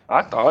mic.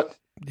 I thought.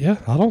 Yeah,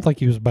 I don't think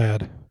he was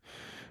bad.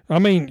 I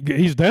mean,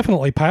 he's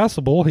definitely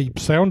passable. He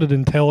sounded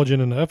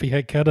intelligent enough. He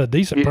had cut a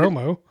decent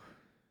promo.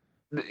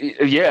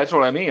 Yeah, that's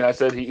what I mean. I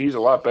said he's a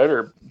lot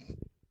better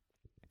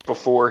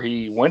before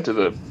he went to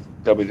the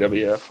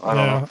WWF. I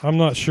don't know. I'm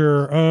not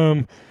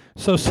sure.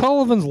 So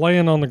Sullivan's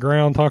laying on the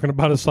ground talking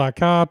about a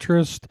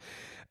psychiatrist,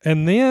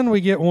 and then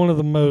we get one of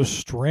the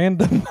most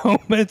random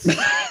moments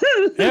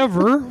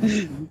ever.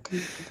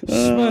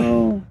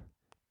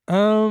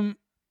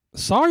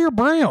 Sawyer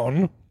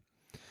Brown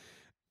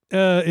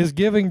is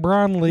giving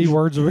Brian Lee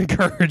words of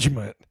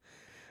encouragement.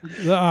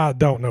 I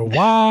don't know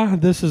why.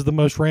 This is the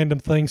most random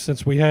thing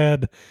since we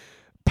had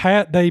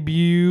Pat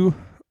debut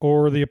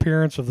or the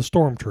appearance of the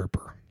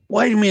Stormtrooper.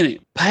 Wait a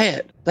minute,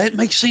 Pat. That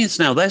makes sense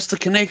now. That's the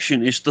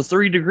connection. It's the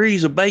 3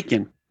 degrees of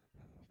bacon.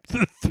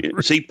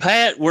 See,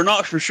 Pat, we're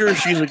not for sure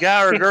she's a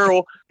guy or a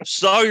girl.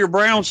 Sawyer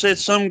Brown said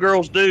some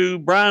girls do.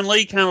 Brian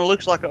Lee kind of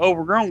looks like an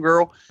overgrown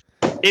girl.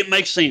 It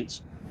makes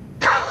sense.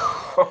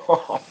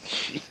 Oh,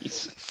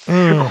 Jesus.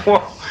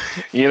 Well,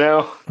 you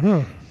know,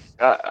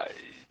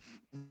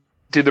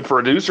 did the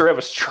producer have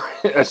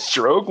a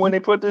stroke when they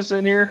put this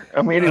in here?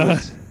 I mean,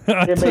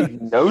 it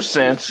made no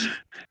sense.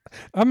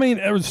 I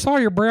mean,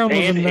 Sawyer Brown was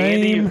a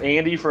name.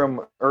 Andy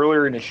from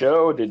earlier in the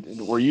show.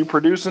 Were you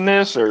producing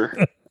this or?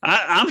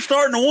 I'm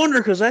starting to wonder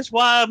because that's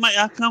why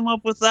I come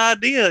up with the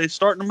idea. It's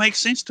starting to make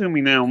sense to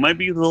me now.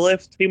 Maybe the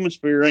left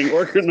hemisphere ain't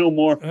working no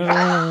more.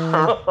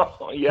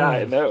 Yeah,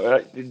 I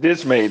know.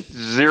 This made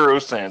zero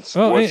sense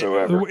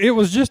whatsoever. It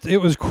was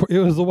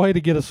the way to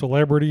get a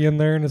celebrity in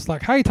there, and it's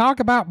like, hey, talk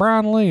about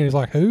Brian Lee. And he's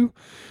like, who?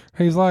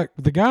 He's like,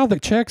 the guy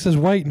that checks his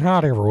weight and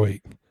height every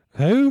week.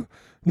 Who?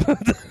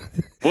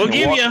 We'll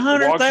give you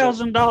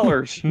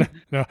 $100,000.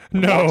 No.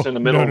 Walks in the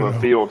middle of a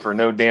field for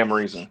no damn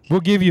reason.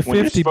 We'll give you 50.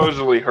 When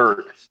supposedly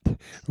hurt.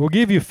 We'll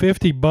give you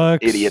 $50.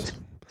 Idiot.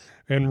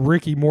 And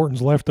Ricky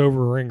Morton's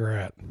leftover ring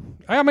rat.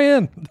 I'm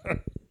in.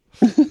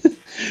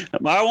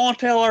 I won't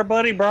tell our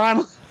buddy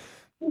Brian.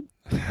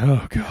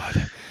 Oh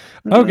God.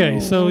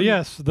 Okay, so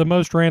yes, the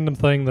most random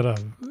thing that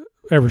I've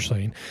ever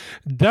seen.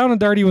 Down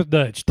and Dirty with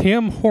Dutch.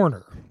 Tim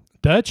Horner.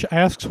 Dutch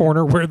asks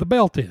Horner where the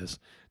belt is.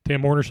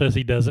 Tim Horner says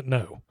he doesn't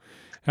know.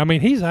 I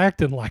mean, he's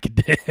acting like a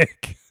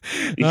dick.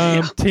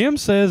 Tim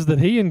says that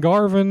he and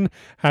Garvin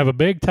have a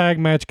big tag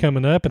match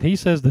coming up, and he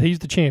says that he's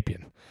the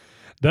champion.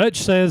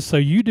 Dutch says, so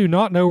you do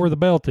not know where the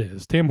belt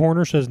is. Tim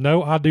Horner says,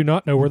 no, I do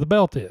not know where the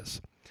belt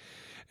is.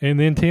 And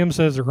then Tim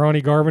says that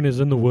Ronnie Garvin is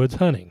in the woods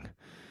hunting.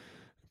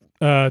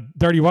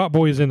 Dirty White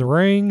Boy is in the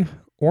ring.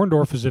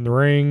 Orndorff is in the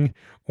ring.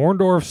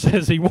 Orndorff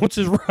says he wants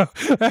his robe.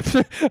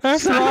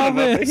 After all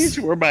this,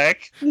 we're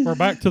back. We're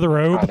back to the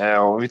robe. I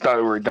know. We thought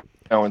we were done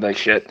with that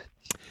shit.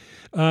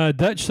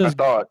 Dutch says,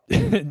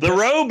 the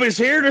robe is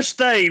here to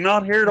stay,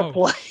 not here to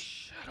play.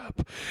 Shut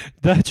up.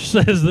 Dutch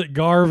says that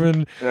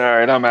Garvin. All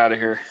right, I'm out of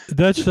here.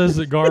 Dutch says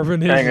that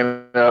Garvin is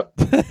hanging up.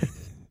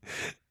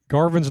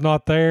 Garvin's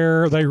not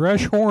there. They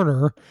rush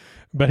Horner,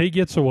 but he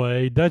gets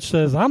away. Dutch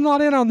says, I'm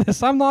not in on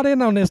this. I'm not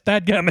in on this.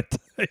 Dadgummit.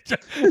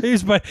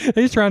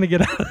 He's trying to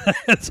get out of that.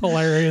 It's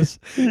hilarious.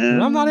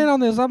 I'm not in on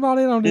this. I'm not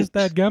in on this.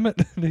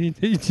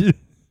 Dadgummit.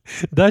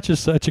 Dutch is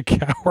such a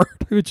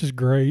coward, which is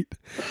great.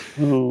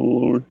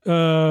 Oh,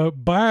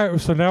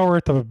 Lord. So now we're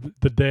at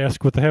the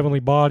desk with the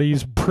Heavenly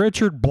Bodies.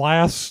 Pritchard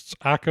blasts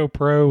Ico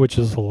Pro, which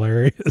is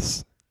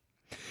hilarious.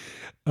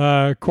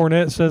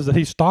 Cornette says that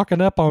he's stocking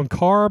up on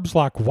carbs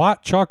like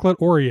white chocolate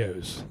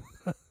Oreos.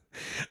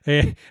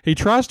 And he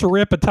tries to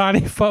rip a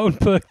tiny phone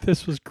book.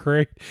 This was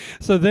great.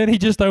 So then he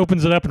just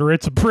opens it up and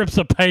rips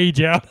a page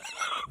out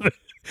of it.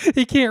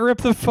 He can't rip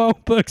the phone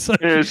book, so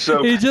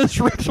he just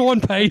rips one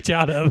page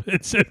out of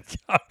it. So,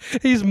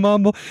 he's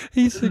mumbling.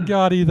 He's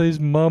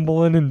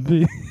mumbling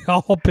and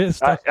all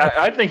pissed off.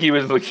 I think he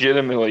was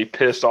legitimately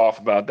pissed off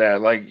about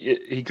that. Like,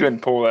 he couldn't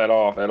pull that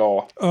off at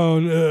all. Oh,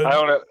 no. I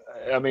don't know.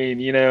 I mean,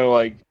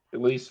 like,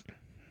 at least,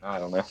 I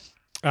don't know.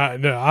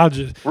 No, I'll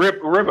just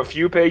rip a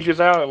few pages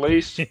out at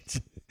least.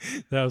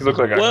 That was he looked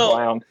like a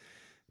clown.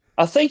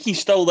 I think he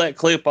stole that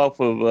clip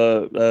off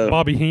of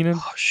Bobby Heenan.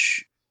 Oh,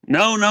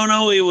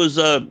 No. It was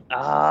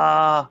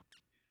Hee-Haw.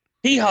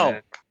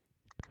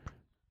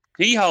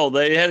 Hee-Haw.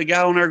 They had a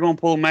guy on there going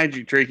to pull a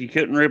magic trick. He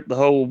couldn't rip the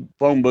whole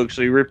phone book,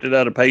 so he ripped it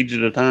out a page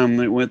at a time,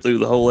 and it went through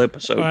the whole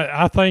episode.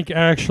 I think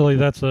actually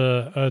that's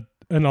an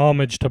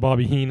homage to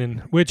Bobby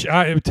Heenan, which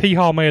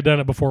Hee-Haw may have done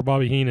it before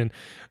Bobby Heenan,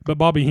 but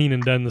Bobby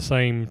Heenan done the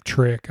same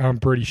trick, I'm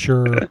pretty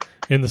sure,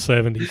 in the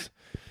 70s.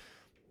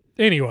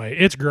 Anyway,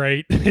 it's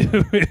great.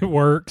 It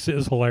works.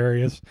 It's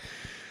hilarious.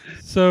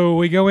 So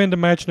we go into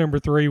match number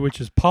 3, which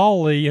is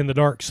Paul Lee and the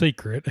Dark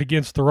Secret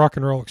against the Rock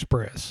and Roll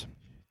Express.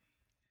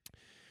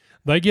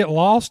 They get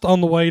lost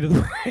on the way to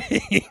the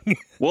ring.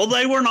 Well,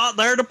 they were not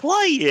there to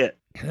play yet.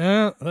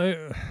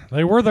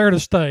 They were there to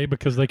stay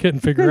because they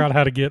couldn't figure out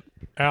how to get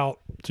out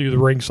to the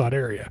ringside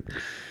area.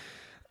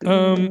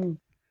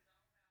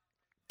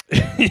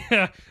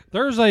 Yeah,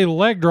 there's a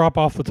leg drop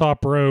off the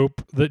top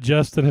rope that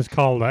Justin has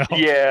called out.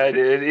 Yeah,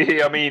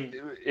 I mean,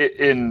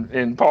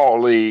 in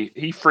Paul Lee,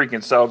 he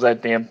freaking sells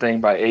that damn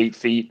thing by 8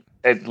 feet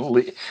at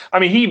least. I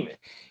mean,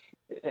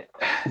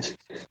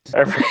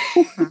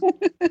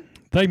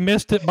 they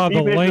missed it by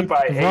the length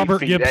of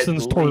Robert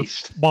Gibson's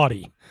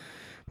body.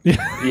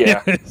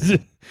 Yeah.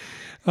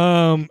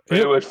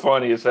 It was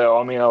funny as hell.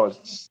 I mean, I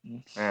was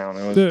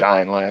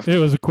dying laughing. It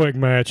was a quick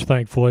match,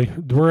 thankfully.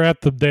 We're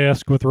at the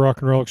desk with Rock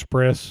and Roll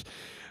Express.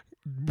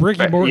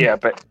 Ricky Morton.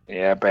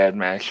 Bad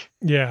match.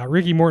 Yeah,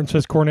 Ricky Morton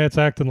says Cornette's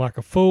acting like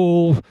a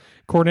fool.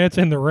 Cornette's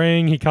in the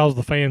ring. He calls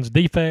the fans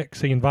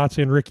defects. He invites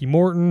in Ricky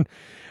Morton.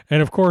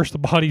 And, of course, the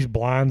bodies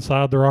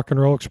blindside the Rock and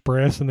Roll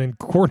Express. And then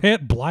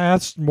Cornette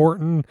blasts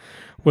Morton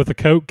with a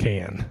Coke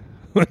can.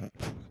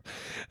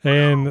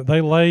 And they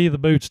lay the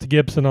boots to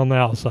Gibson on the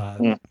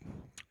outside.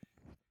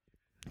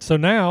 So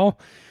now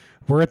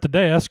We're at the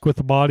desk with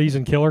the bodies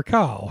and Killer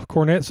Kyle.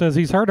 Cornette says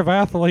he's heard of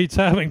athletes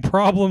having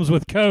problems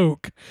with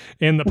coke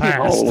in the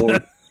past.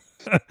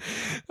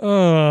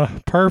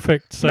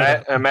 Perfect.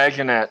 So,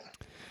 imagine that.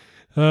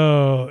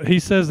 He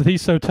says that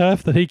he's so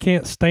tough that he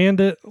can't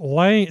stand it.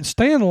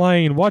 Stan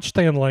Lane, watch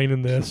Stan Lane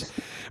in this,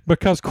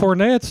 because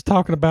Cornette's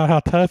talking about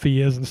how tough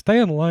he is, and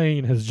Stan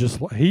Lane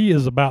he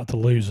is about to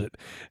lose it.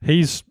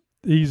 He's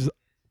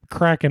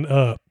cracking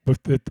up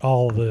with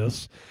all of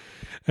this.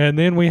 And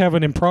then we have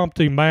an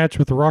impromptu match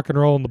with the Rock and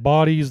Roll and the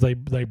Bodies. They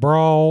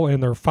brawl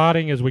and they're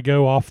fighting as we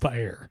go off the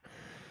air.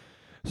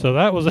 So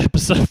that was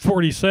episode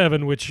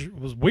 47, which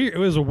was weird. It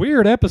was a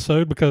weird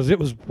episode because it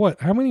was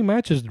how many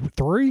matches?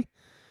 3?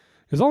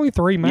 There's only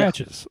 3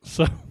 matches,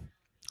 so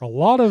a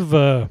lot,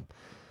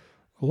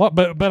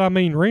 but I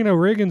mean, Reno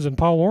Riggins and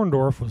Paul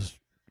Orndorff was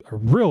a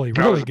really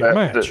good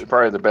match.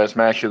 Probably the best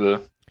match of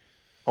the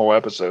whole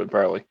episode,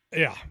 probably.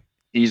 Yeah,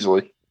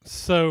 easily.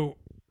 So,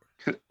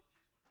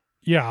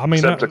 yeah, I mean,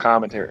 except the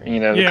commentary,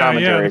 the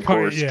commentary, of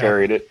course,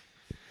 carried it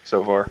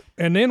so far.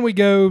 And then we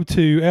go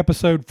to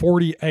episode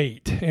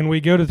 48, and we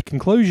go to the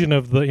conclusion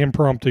of the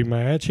impromptu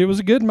match. It was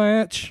a good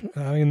match.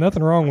 I mean,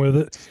 nothing wrong with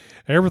it.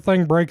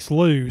 Everything breaks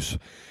loose.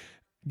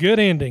 Good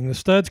ending. The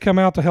studs come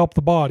out to help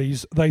the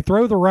bodies. They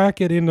throw the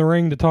racket in the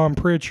ring to Tom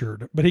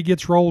Pritchard, but he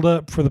gets rolled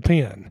up for the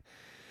pin.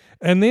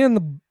 And then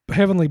the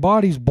Heavenly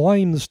Bodies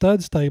blame the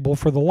stud stable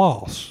for the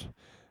loss.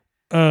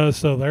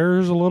 So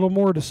there's a little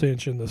more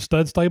dissension. The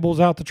stud stable's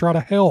out to try to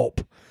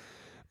help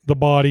the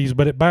bodies,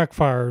 but it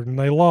backfired and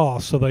they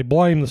lost, so they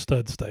blame the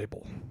stud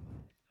stable.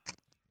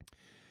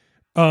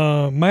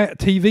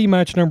 TV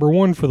match number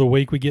 1 for the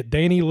week, we get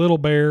Danny Little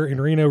Bear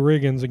and Reno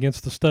Riggins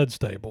against the stud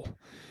stable.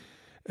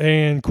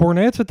 And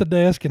Cornette's at the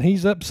desk, and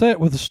he's upset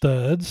with the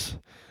studs.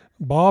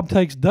 Bob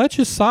takes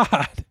Dutch's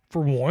side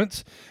for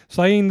once,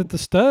 saying that the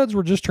studs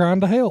were just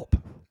trying to help.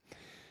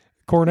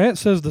 Cornette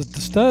says that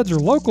the studs are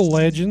local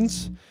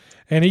legends,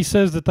 and he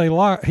says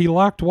that he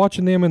liked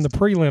watching them in the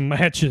prelim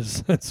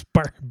matches. It's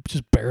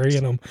just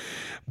burying them.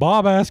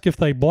 Bob asked if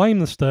they blame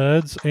the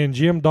studs, and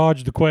Jim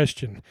dodged the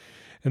question.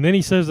 And then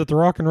he says that the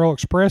Rock and Roll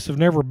Express have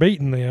never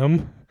beaten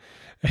them.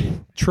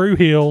 True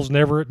heels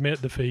never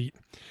admit defeat.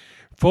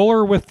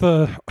 Fuller with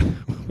the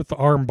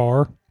arm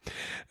bar,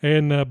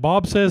 and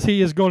Bob says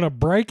he is going to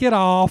break it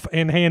off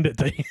and hand it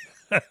to you.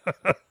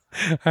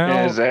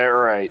 Is that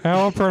right?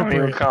 How appropriate!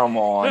 I mean, come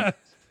on.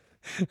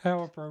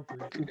 How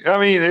appropriate! I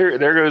mean,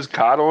 there goes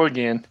Cottle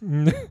again.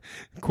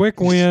 Quick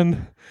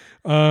win.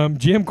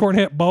 Jim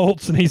Cornette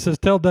bolts, and he says,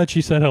 "Tell Dutch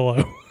he said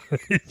hello."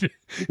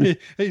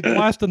 He's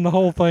blasting the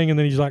whole thing, and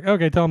then he's like,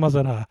 "Okay, tell him I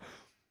said hi."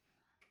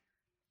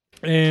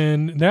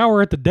 And now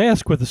we're at the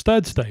desk with the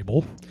stud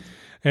stable.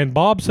 And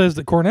Bob says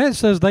that Cornette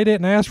says they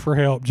didn't ask for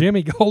help.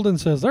 Jimmy Golden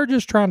says they're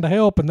just trying to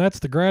help, and that's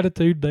the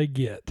gratitude they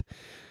get.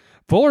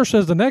 Fuller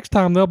says the next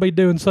time they'll be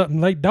doing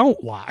something they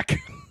don't like.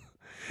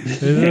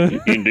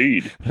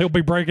 Indeed. He'll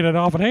be breaking it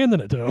off and handing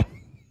it to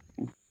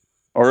them.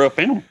 Or up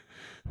in them.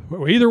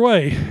 Well, either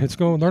way,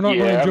 they're not going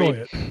to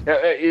enjoy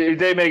it.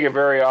 They make it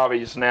very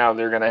obvious now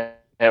they're going to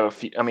have a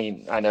feud. I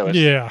mean, I know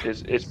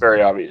it's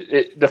very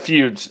obvious. The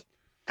feud's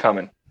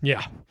coming.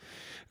 Yeah.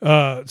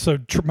 So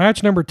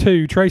match number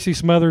 2, Tracy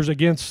Smothers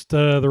against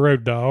the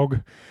Road Dogg.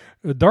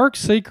 The Dark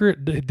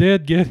Secret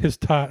did get his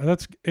tie.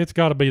 It's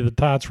got to be the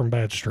tights from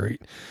Bad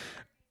Street.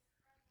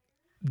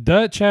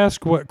 Dutch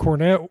asked what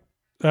Cornette,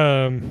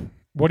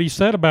 what he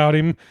said about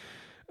him,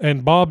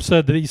 and Bob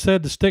said that he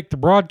said to stick to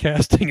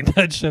broadcasting, and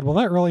Dutch said, "Well,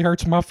 that really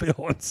hurts my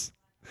feelings."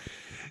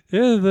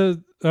 Yeah,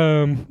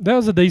 that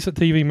was a decent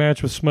TV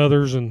match with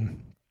Smothers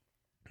and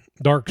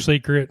Dark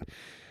Secret.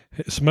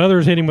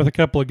 Smothers hit him with a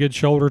couple of good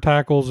shoulder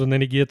tackles, and then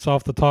he gets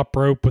off the top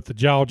rope with the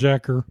jaw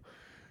jacker.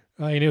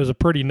 I mean, it was a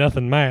pretty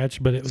nothing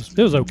match, but it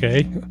was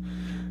okay.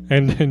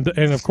 And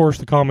of course,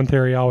 the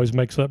commentary always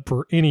makes up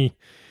for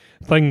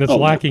anything that's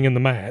lacking in the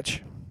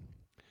match.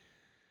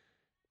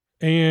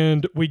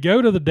 And we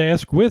go to the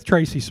desk with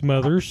Tracy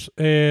Smothers,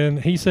 and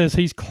he says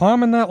he's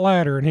climbing that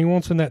ladder, and he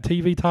wants in that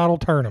TV title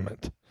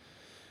tournament.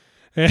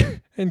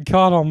 And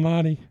God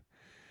Almighty,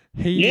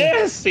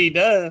 yes, he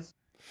does.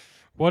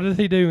 What did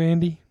he do,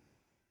 Andy?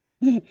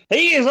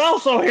 He is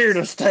also here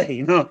to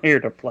stay, not here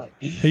to play.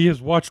 He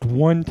has watched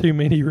one too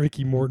many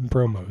Ricky Morton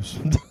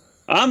promos.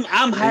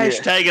 I'm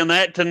hashtagging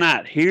that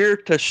tonight. Here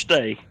to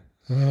stay.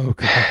 Oh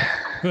God.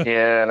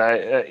 Yeah, and I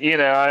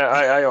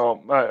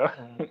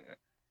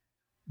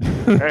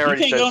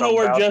already you can't go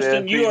nowhere,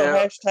 Justin. You are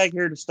hashtag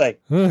here to stay.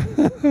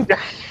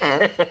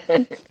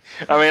 I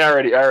mean,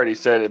 I already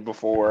said it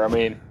before. I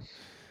mean,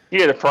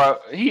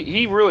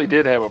 he really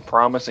did have a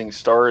promising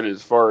start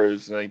as far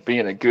as like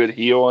being a good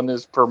heel on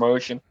this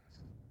promotion.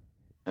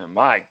 And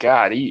my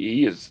God,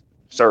 he is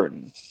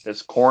starting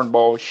this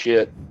cornball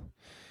shit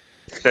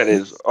that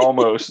is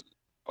almost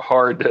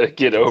hard to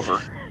get over.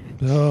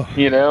 Oh.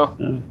 You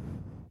know,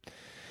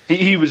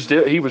 he was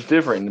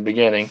different in the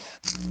beginning.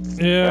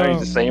 Yeah, now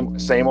he's the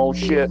same old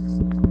shit.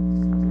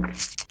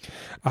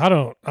 I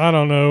don't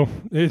know.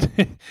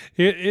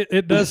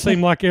 It does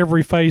seem like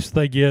every face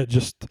they get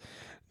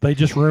they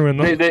just ruin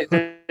them.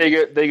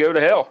 They go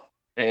to hell.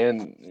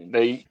 and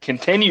they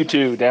continue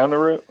to down the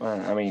road.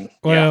 I mean,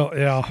 well,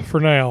 yeah. For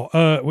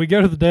now, we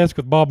go to the desk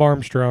with Bob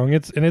Armstrong.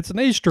 It's an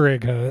Easter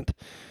egg hunt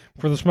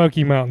for the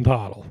Smoky Mountain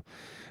title.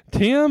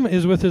 Tim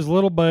is with his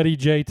little buddy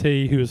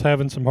JT, who is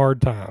having some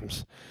hard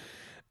times,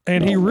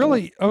 and he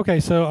really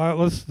So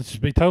let's just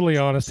be totally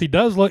honest. He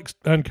does look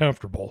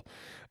uncomfortable,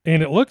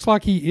 and it looks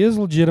like he is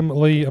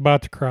legitimately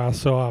about to cry.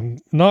 So I'm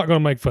not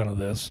going to make fun of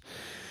this.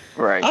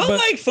 right. I'll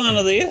make fun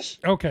of this.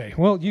 Okay,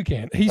 well you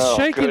can. He's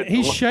shaking. Good.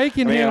 He's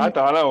shaking I mean, him. I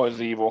thought I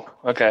was evil.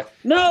 Okay.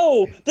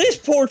 No, this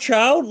poor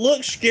child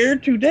looks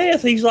scared to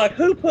death. He's like,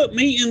 who put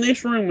me in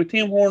this room with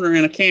Tim Horner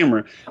and a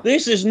camera?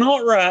 This is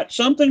not right.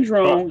 Something's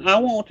wrong. I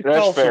want to That's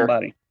call fair.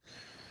 somebody.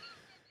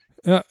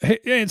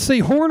 And see,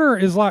 Horner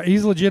is like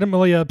he's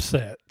legitimately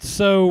upset.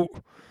 So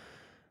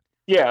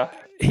Yeah.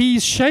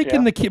 he's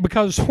shaking the kid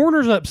because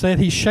Horner's upset.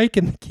 He's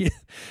shaking the kid.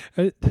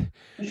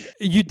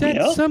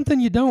 That's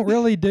something you don't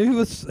really do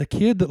with a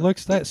kid that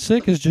looks that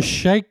sick. Is just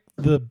shake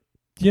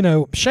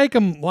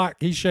him like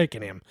he's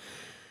shaking him.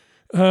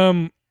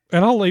 And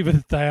I'll leave it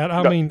at that.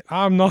 I mean,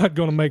 I'm not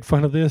going to make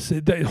fun of this.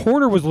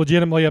 Horner was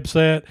legitimately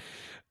upset,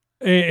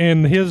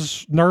 and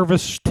his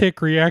nervous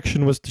tick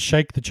reaction was to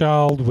shake the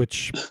child,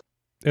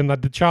 and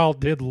the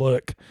child did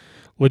look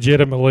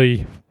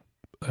legitimately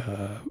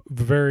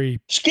very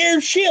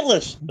Scared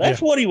shitless.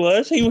 That's what he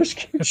was. He was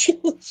scared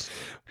shitless.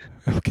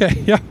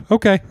 okay. Yeah,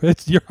 okay.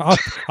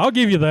 I'll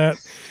give you that.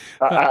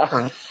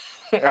 I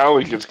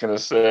was just gonna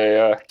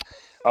say,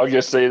 I'll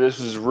just say this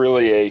is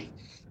really a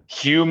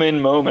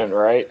human moment,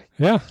 right?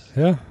 Yeah.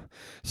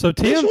 So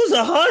Tim, This was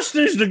a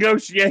hostage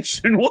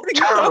negotiation. What are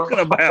you talking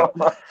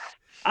about?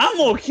 I'm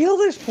going to kill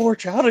this poor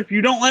child if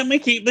you don't let me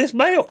keep this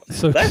belt.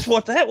 So That's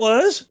what that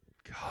was.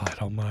 God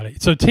Almighty.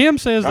 So Tim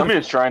says I'm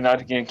just trying not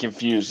to get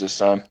confused this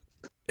time.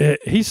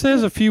 he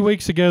says a few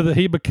weeks ago that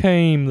he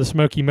became the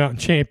Smoky Mountain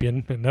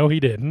champion, and no, he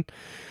didn't.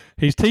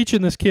 He's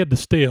teaching this kid to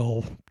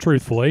steal,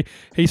 truthfully.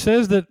 He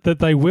says that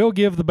they will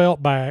give the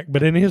belt back,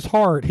 but in his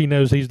heart, he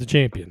knows he's the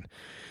champion.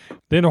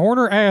 Then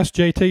Horner asks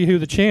JT who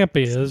the champ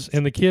is,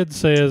 and the kid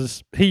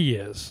says he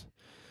is.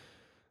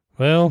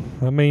 Well,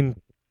 I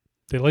mean,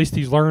 at least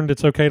he's learned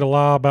it's okay to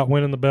lie about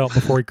winning the belt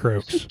before he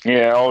croaks.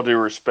 Yeah, all due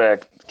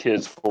respect, the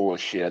kid's full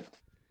of shit.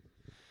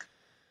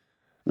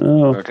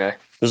 Oh, Okay.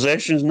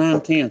 possession's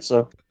 9/10,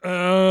 so.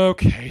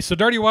 Okay, so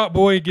Dirty White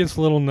Boy against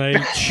Little Nate.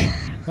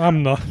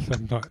 I'm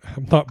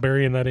not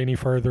burying that any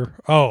further.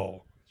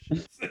 Oh,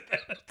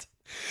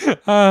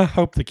 I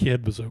hope the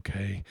kid was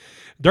okay.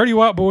 Dirty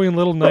White Boy and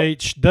Little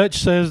Nate. Dutch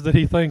says that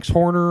he thinks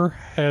Horner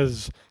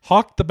has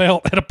hawked the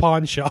belt at a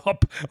pawn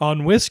shop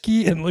on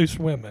whiskey and loose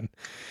women.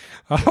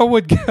 I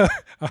would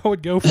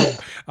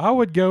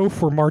go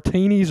for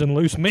martinis and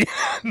loose men.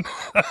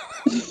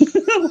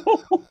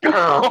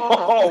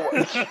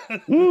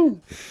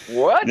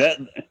 What?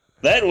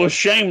 That was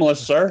shameless,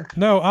 sir.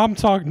 No, I'm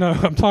talking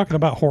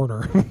about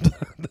Horner.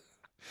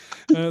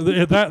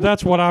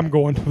 That's what I'm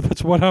going.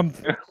 That's what I'm.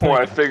 Well,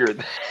 I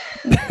figured.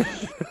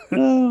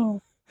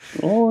 Oh,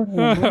 Lord.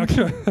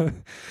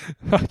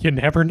 You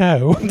never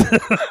know.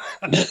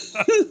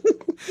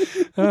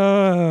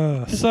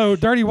 So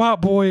Dirty White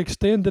Boy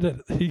extended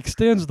it. He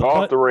extends the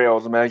Off the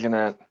rails, imagine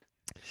that.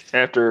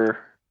 After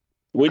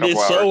We did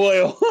so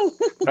well.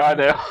 I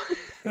know.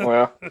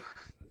 Well,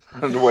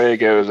 the way it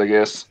goes, I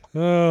guess.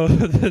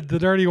 The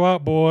Dirty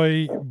White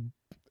Boy.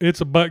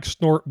 It's a buck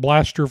snort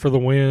blaster for the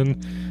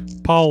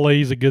win. Paul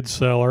Lee's a good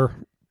seller.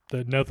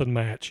 Nothing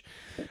match.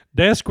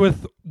 Desk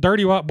with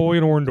Dirty White Boy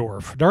and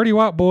Orndorff. Dirty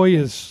White Boy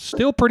is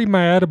still pretty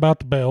mad about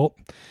the belt.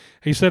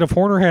 He said if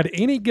Horner had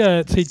any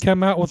guts, he'd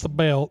come out with the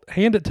belt,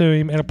 hand it to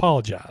him, and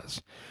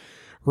apologize.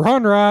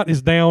 Ron Wright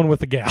is down with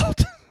the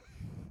gout.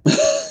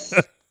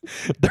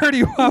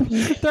 Dirty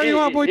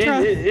White Boy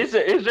tries.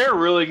 Is there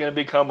really going to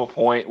become a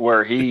point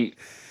where he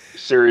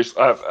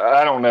seriously?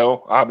 I don't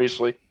know.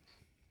 Obviously,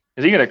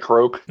 is he going to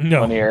croak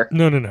on the air?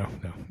 No.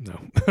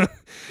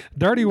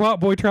 Dirty White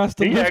Boy tries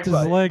to lift his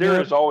leg up.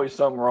 There's always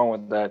something wrong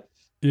with that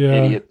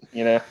idiot,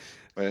 you know.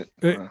 But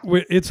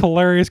it's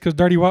hilarious because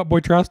Dirty White Boy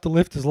tries to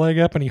lift his leg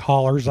up and he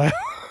hollers out.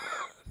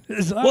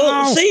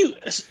 Well,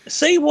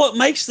 see what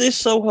makes this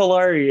so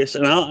hilarious,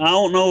 and I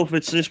don't know if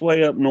it's this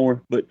way up north,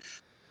 but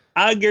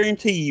I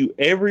guarantee you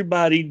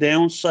everybody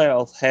down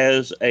south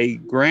has a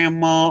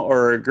grandma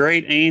or a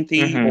great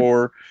auntie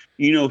or,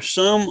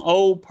 some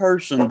old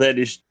person that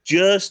is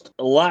just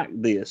like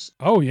this.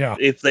 Oh, yeah.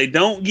 If they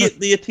don't get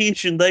the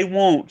attention they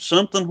want,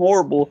 something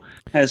horrible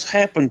has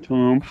happened to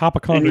them.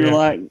 Hypochondriac. And you're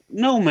like,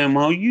 no,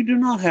 Mama, you do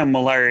not have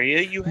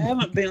malaria. You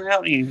haven't been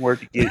out anywhere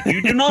to get it.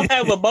 You do not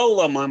have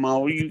Ebola,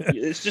 Mama.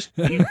 It's just,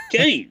 you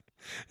can't.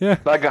 Yeah.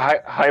 Like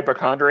a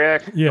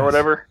hypochondriac or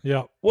whatever.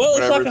 Yeah. Well,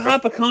 it's like a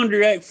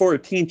hypochondriac for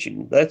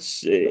attention.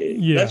 That's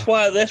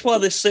why this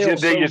sells They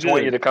so just good.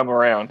 want you to come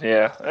around.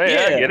 Yeah.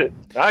 Hey, I get it.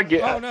 I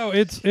get. Oh no,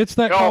 it's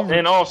that.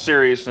 In all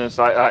seriousness,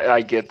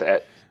 I get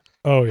that.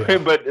 Oh yeah.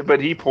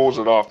 But he pulls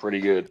it off pretty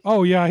good.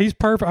 Oh yeah, he's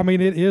perfect. I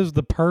mean, it is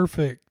the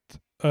perfect.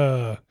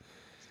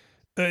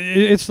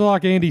 It's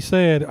like Andy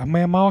said,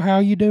 Mama, how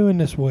you doing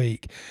this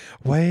week?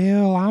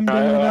 Well, I'm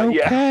doing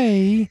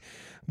okay. Yeah.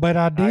 but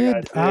I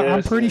did.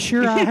 I'm pretty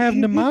sure I have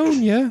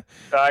pneumonia.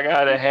 I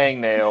got a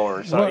hangnail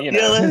or something.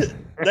 Well,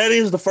 Yeah, that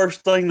is the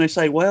first thing they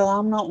say. Well,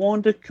 I'm not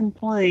one to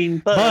complain,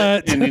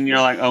 but and then you're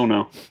like, oh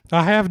no,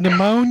 I have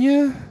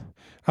pneumonia.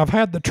 I've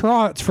had the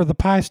trots for the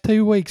past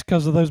 2 weeks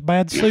because of those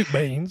bad soup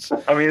beans.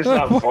 I mean, it's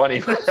not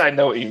funny, but I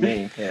know what you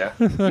mean. Yeah.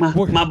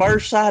 my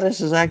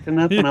bursitis is acting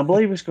up, and I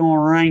believe it's going to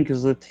rain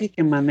because the tick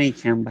in my knee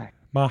came back.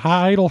 My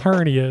hiatal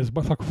hernia is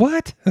like,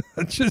 what?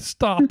 Just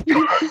stop.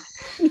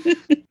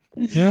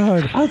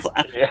 God.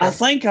 I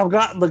think I've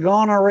got the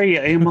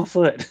gonorrhea in my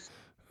foot.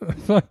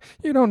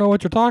 You don't know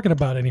what you're talking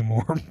about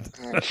anymore.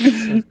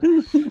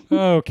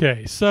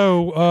 Okay,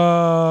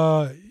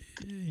 so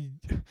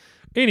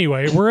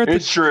anyway, we're at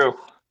It's true.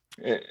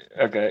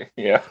 Okay,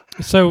 yeah.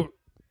 So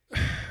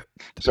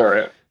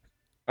Sorry,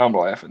 I'm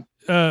laughing.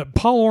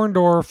 Paul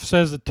Orndorff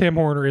says that Tim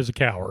Horner is a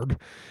coward,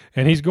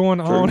 and he's going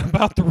on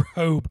about the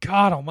robe.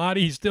 God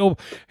Almighty,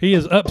 he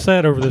is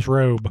upset over this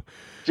robe.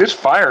 Just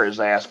fire his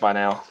ass by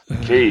now.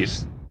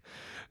 Jeez.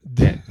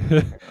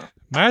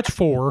 Match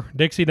 4,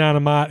 Dixie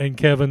Dynamite and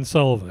Kevin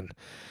Sullivan.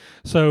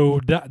 So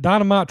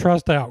Dynamite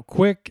tries to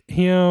outquick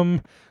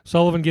him.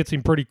 Sullivan gets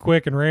him pretty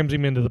quick and rams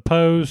him into the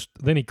post.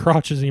 Then he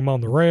crotches him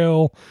on the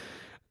rail.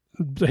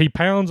 He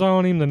pounds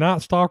on him. The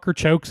Night Stalker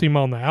chokes him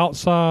on the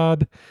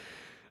outside.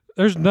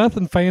 There's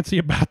nothing fancy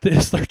about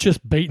this. They're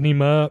just beating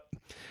him up.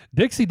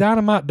 Dixie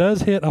Dynamite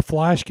does hit a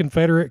flash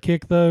Confederate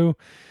kick, though.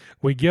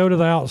 We go to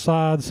the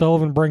outside.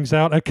 Sullivan brings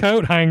out a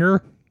coat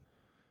hanger.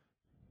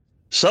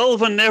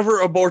 Sullivan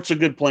never aborts a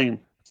good plan.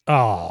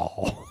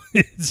 Oh,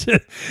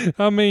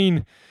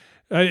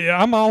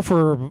 I'm all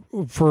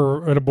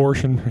for an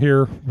abortion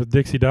here with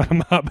Dixie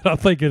Dynamite, but I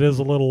think it is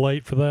a little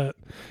late for that.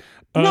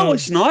 No,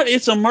 it's not.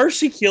 It's a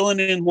mercy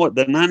killing in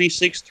the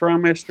 96th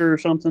trimester or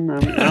something. I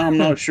mean, I'm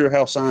not sure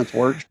how science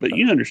works, but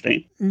you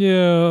understand.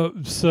 Yeah.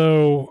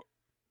 So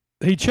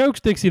he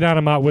chokes Dixie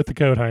Dynamite with the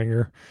coat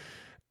hanger,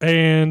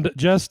 and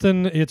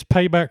Justin, it's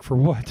payback for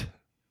what?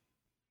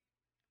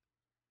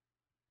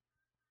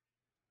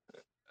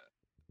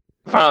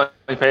 Finally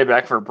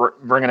payback for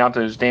bringing out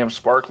those damn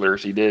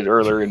sparklers he did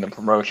earlier in the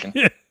promotion,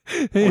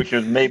 which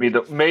was maybe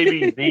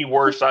the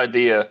worst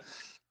idea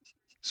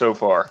so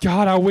far.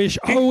 God, I wish.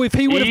 If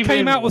he would have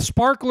came out with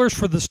sparklers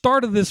for the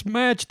start of this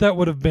match, that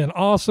would have been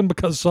awesome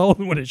because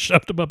Sullivan would have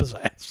shoved him up his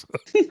ass.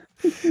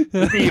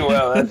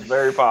 Well, that's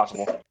very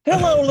possible.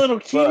 Hello, little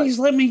kitties.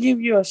 Let me give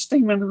you a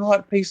steaming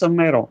hot piece of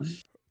metal.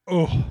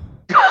 Oh.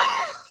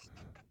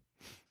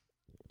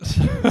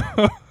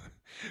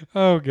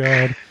 Oh,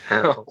 God.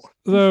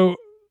 So,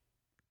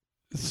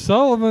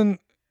 Sullivan,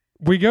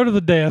 we go to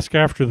the desk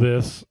after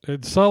this.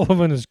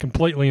 Sullivan is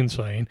completely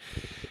insane.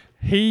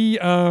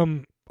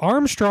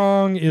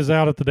 Armstrong is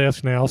out at the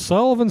desk now.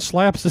 Sullivan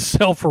slaps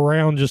himself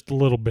around just a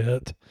little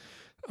bit.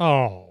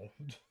 Oh.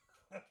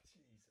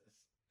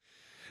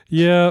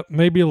 Yeah,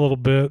 maybe a little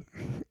bit.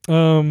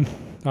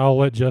 I'll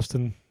let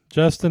Justin.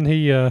 Justin,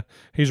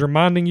 he's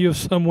reminding you of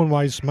someone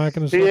while he's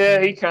smacking himself. Yeah,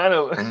 he kind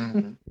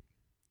of.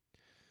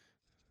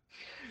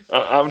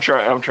 I'm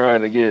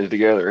trying to get it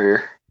together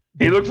here.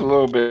 He looks a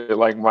little bit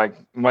like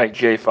Mike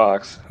J.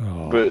 Fox,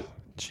 but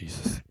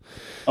Jesus.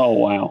 Oh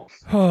wow.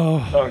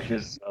 Oh.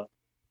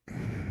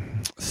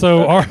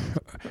 So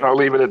I'll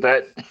leave it at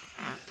that.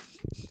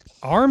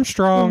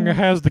 Armstrong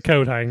has the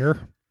coat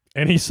hanger,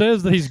 and he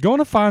says that he's going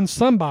to find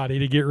somebody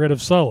to get rid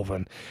of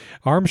Sullivan.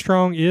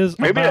 Armstrong is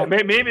maybe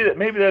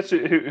that's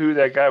who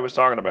that guy was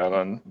talking about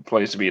on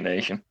Place to Be a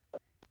Nation.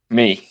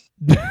 Me.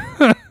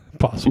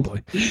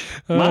 Possibly.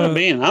 Might have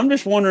been. I'm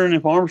just wondering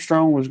if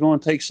Armstrong was going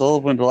to take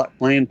Sullivan to like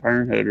Planned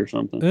Parenthood or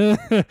something. This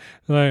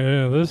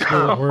is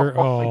where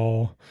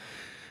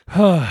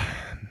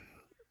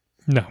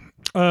no.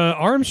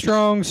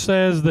 Armstrong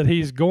says that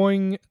he's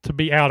going to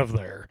be out of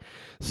there.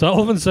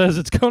 Sullivan says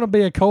it's going to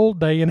be a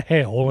cold day in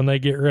hell when they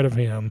get rid of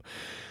him,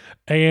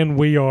 and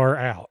we are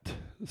out.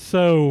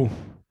 So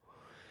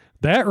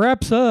that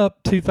wraps up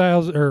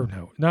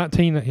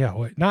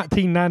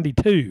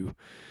 1992.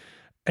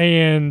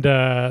 And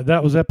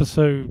that was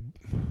episode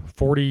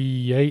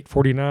 48,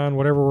 49,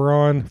 whatever we're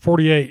on,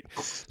 48.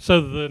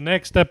 So the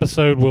next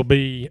episode will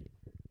be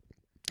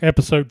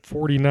episode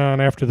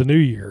 49 after the new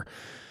year.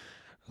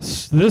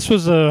 This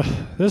was a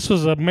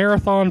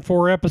marathon,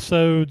 4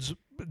 episodes,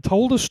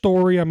 told a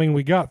story. I mean,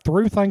 we got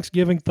through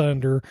Thanksgiving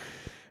Thunder,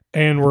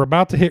 and we're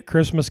about to hit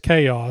Christmas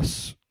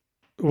Chaos,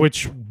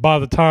 which by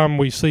the time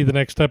we see the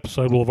next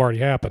episode will have already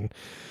happened.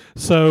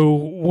 So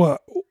what?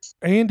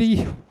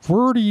 Andy,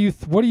 what do you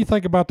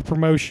think about the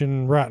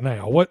promotion right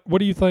now? What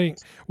do you think?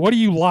 What are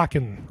you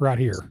liking right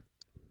here?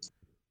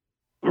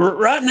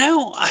 Right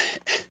now,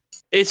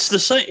 it's the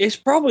same. It's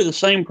probably the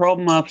same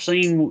problem I've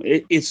seen.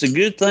 It's a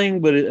good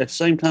thing, but at the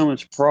same time,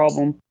 it's a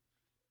problem.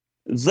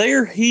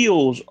 Their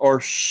heels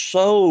are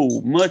so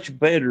much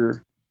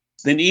better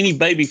than any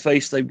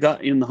babyface they've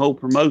got in the whole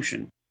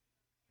promotion.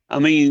 I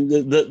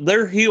mean,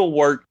 their heel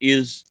work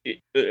is,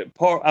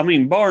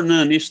 bar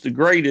none, it's the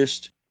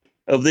greatest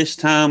of this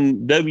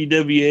time.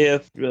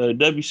 WWF,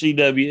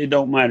 WCW, it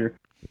don't matter.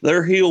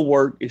 Their heel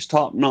work is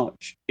top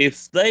notch.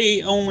 If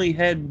they only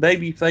had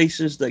baby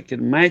faces that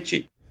could match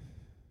it,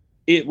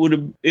 it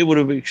would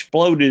have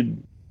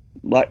exploded,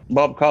 like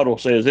Bob Caudle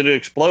says. It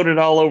exploded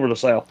all over the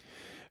South.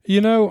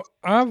 You know,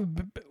 I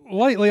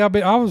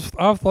was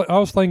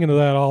thinking of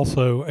that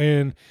also,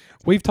 and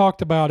we've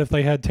talked about if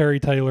they had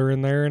Terry Taylor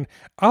in there, and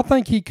I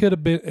think he could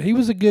have been. He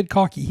was a good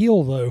cocky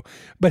heel though,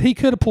 but he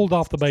could have pulled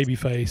off the baby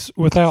face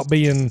without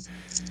being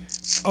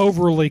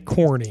overly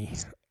corny.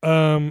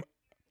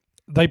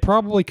 They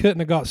probably couldn't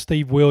have got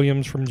Steve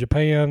Williams from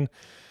Japan.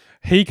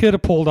 He could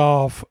have pulled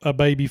off a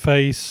baby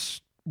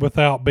face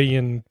without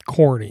being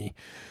corny.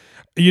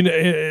 You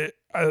know,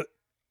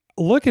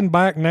 looking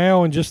back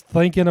now and just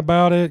thinking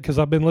about it, because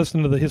I've been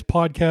listening to his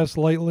podcast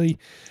lately,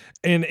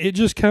 and it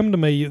just come to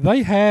me,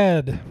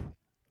 there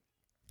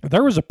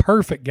was a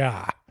perfect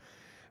guy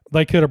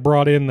they could have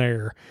brought in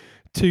there.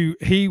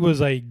 He was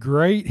a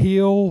great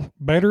heel,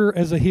 better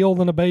as a heel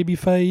than a baby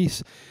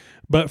face,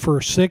 but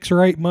for 6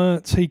 or 8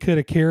 months, he could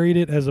have carried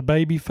it as a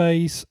baby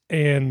face,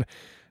 and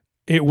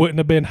it wouldn't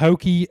have been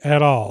hokey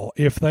at all.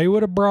 If they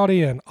would have brought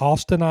in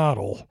Austin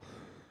Idol,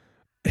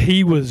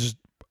 he was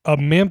a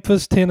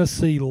Memphis,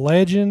 Tennessee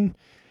legend.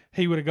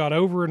 He would have got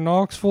over in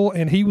Knoxville,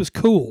 and he was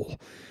cool.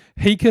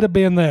 He could have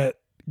been that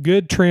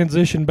good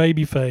transition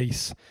baby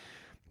face,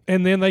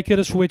 and then they could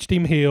have switched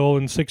him heel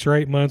in 6 or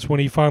 8 months when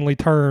he finally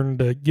turned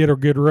to get a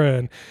good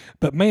run.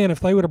 But, man, if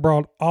they would have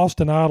brought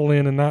Austin Idol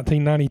in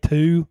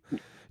 1992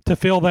 to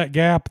fill that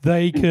gap,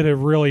 they could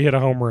have really hit a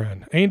home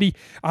run. Andy,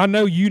 I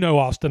know you know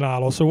Austin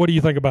Idol, so what do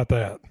you think about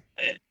that?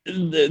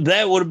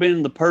 That would have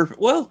been the perfect.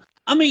 Well,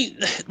 I mean,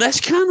 that's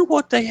kind of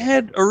what they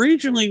had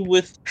originally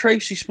with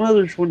Tracy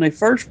Smothers when they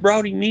first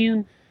brought him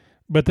in.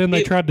 But then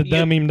they tried to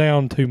dumb him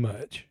down too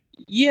much.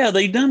 Yeah,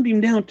 they dumbed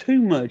him down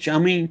too much. I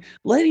mean,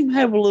 let him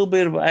have a little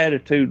bit of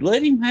attitude.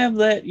 Let him have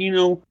that,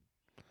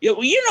 Yeah,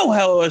 well, you know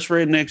how us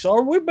rednecks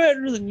are. We're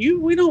better than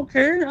you. We don't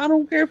care. I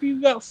don't care if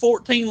you've got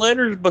 14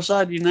 letters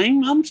beside your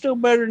name. I'm still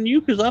better than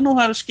you because I know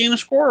how to skin a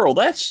squirrel.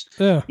 That's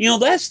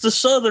that's the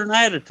Southern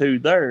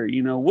attitude there.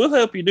 We'll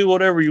help you do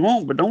whatever you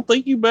want, but don't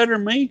think you better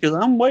than me because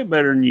I'm way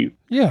better than you.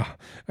 Yeah,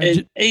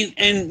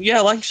 and yeah,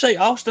 like you say,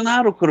 Austin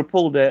Idol could have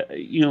pulled that.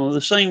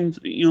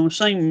 The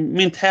same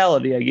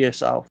mentality, I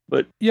guess, off.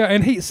 But yeah,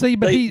 and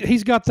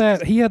he's got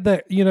that. He had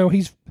that.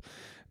 He's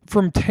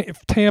from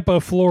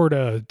Tampa,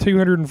 Florida,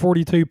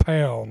 242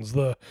 pounds,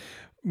 the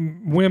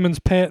women's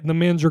pet and the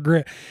men's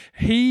regret.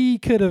 He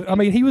could have,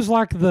 he was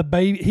like the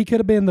baby, he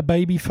could have been the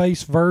baby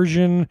face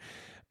version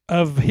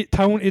of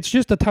tone. It's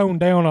just a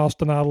toned down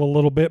Austin Idol a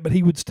little bit, but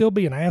he would still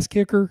be an ass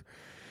kicker.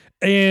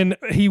 And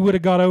he would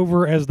have got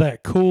over as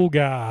that cool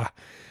guy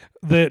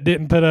that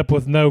didn't put up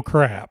with no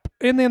crap.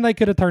 And then they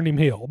could have turned him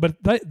heel. But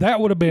that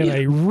would have been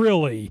a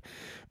really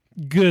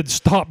good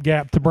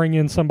stopgap to bring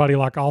in somebody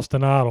like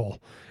Austin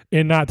Idol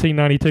in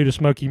 1992 to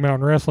Smoky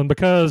Mountain Wrestling,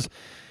 because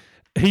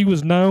he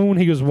was known,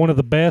 he was one of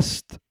the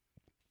best,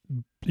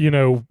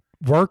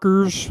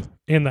 workers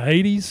in the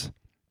 80s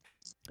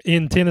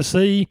in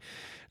Tennessee.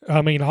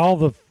 All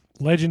the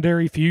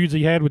legendary feuds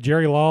he had with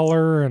Jerry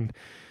Lawler, and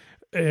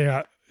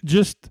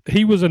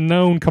he was a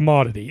known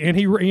commodity. And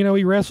he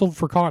wrestled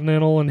for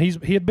Continental, and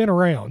he had been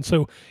around.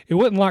 So it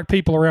wasn't like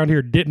people around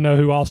here didn't know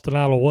who Austin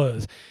Idol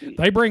was.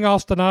 They bring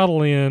Austin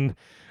Idol in,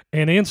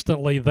 and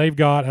instantly they've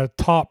got a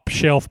top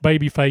shelf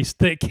babyface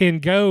that can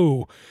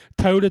go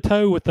toe to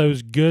toe with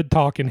those good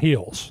talking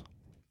heels.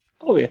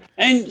 Oh yeah,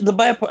 and the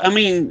bad part,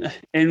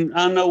 and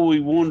I know we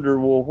wonder,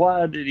 well,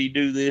 why did he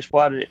do this?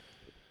 Why did it?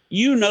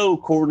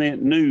 Cornette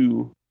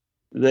knew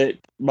that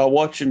by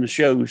watching the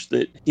shows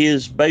that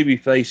his baby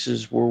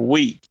faces were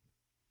weak.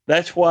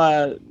 That's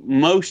why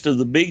most of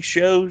the big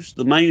shows,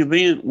 the main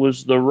event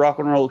was the Rock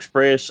and Roll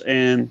Express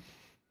and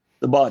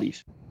the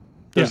Bodies,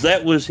 because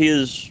that was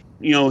his.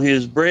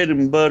 His bread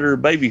and butter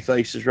baby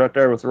faces right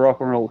there with the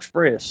Rock and Roll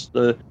Express.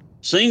 The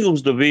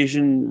singles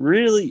division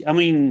really,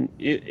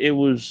 it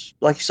was,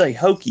 like you say,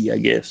 hokey, I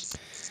guess.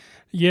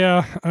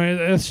 Yeah,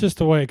 that's just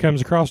the way it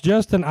comes across.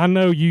 Justin, I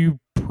know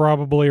you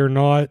probably are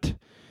not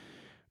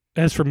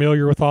as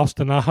familiar with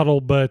Austin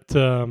Idol, but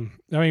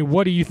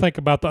what do you think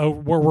about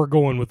where we're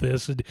going with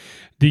this?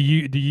 Do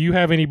you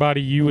have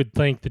anybody you would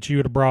think that you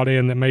would have brought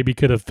in that maybe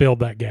could have filled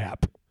that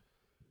gap?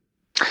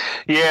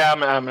 Yeah,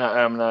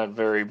 I'm not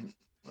very.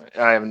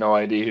 I have no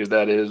idea who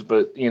that is,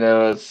 but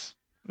it's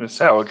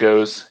how it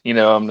goes.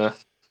 I'm the.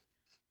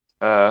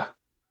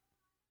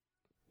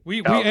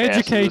 We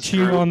educate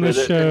you on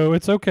this show.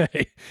 It's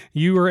okay.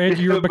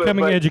 You're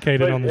becoming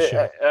educated on the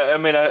show.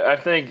 I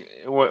think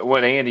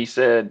what Andy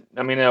said.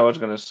 I was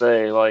going to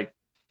say, like,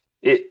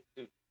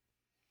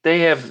 they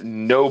have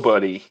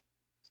nobody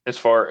as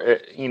far.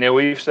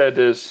 We've said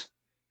this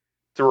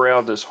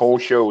throughout this whole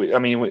show.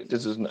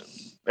 This is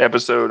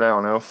episode, I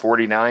don't know,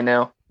 49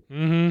 now.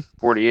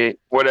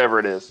 48, whatever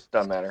it is,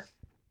 doesn't matter.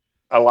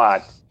 A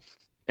lot,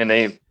 and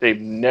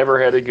they've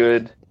never had a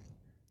good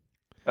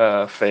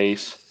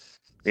face.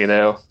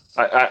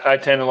 I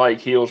tend to like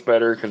heels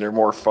better because they're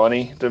more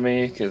funny to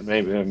me. Because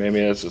maybe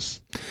that's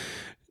just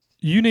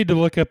You need to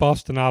look up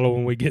Ostinato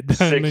when we get done,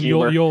 Sick and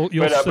humor. you'll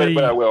see.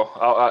 But I will.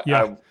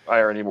 Yeah. I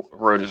already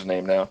wrote his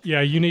name down. Yeah,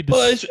 you need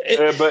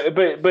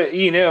to. But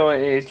you know,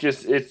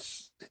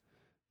 it's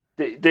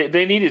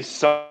they needed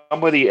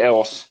somebody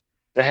else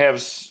to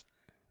have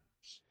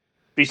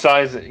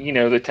besides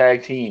the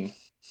tag team.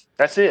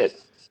 That's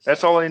it.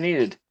 That's all they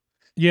needed.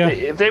 Yeah.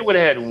 If they would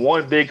have had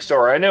one big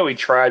star, I know he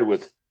tried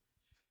with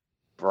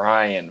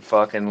Brian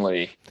fucking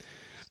Lee.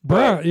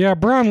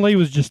 Brian Lee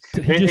was just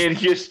it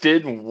just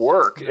didn't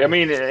work. I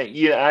mean,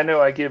 I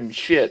know I give him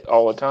shit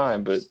all the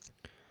time, but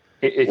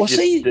it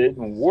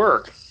didn't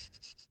work.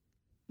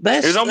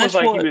 It was almost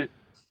like he was.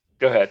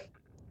 Go ahead.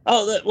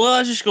 Oh, I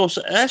was just gonna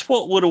say that's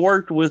what would have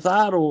worked with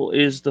Idol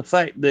is the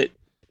fact that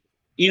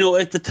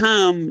at the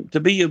time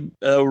to be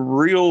a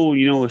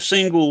real a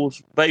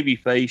singles baby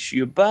face,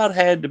 you about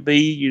had to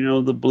be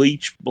the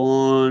bleach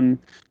blonde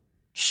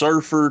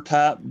surfer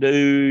type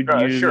dude,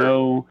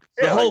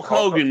 the Hulk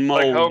Hogan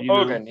mold. Like Hulk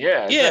Hogan,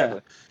 yeah.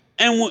 Exactly.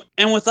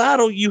 And with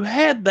Idol, you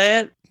had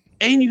that,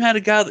 and you had a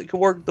guy that could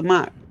work the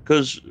mic.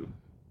 Because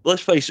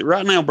let's face it,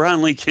 right now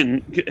Brian Lee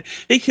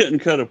he couldn't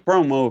cut a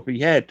promo if he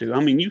had to. I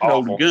mean, you could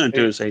hold a gun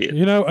to his head.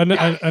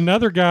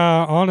 Another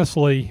guy,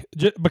 honestly,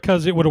 just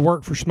because it would have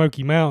worked for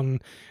Smoky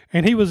Mountain,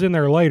 and he was in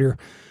there later.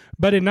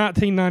 But in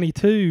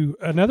 1992,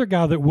 another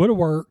guy that would have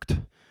worked.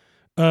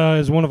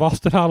 Is one of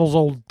Austin Idol's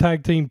old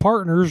tag team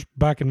partners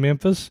back in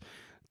Memphis,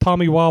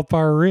 Tommy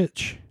Wildfire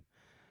Rich.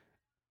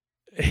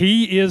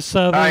 He is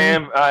Southern.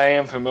 I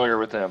am familiar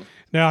with him.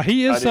 Now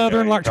he is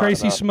Southern like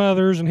Tracy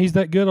Smothers, and he's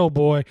that good old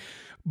boy.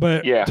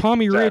 But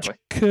Tommy Rich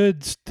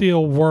could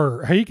still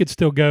work. He could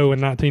still go in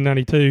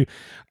 1992.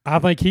 I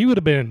think he would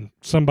have been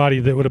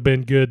somebody that would have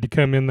been good to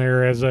come in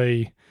there as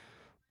a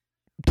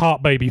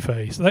top baby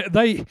face.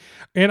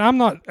 And I'm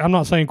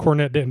not saying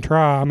Cornette didn't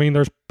try. I mean,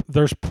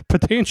 there's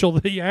potential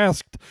that he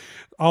asked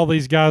all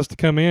these guys to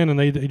come in and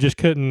they just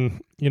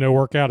couldn't,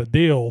 work out a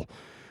deal.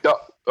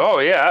 Oh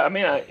yeah. I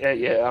mean,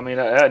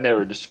 I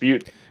never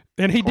dispute.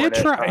 And he Cornette. did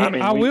try. I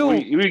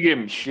mean, we give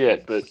him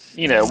shit, but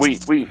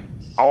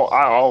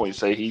I always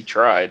say he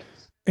tried.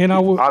 And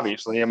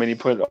obviously, I mean, he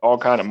put all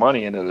kind of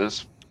money into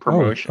this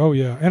promotion. Oh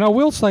yeah. And I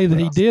will say that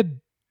he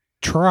did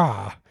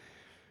try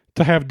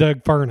to have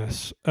Doug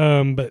Furnace,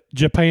 but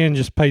Japan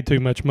just paid too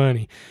much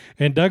money.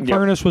 And Doug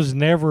Furnace was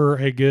never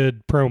a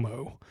good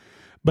promo.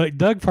 But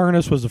Doug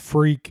Furnace was a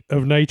freak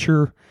of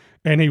nature,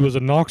 and he was a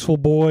Knoxville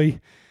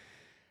boy.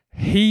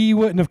 He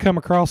wouldn't have come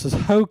across as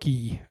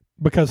hokey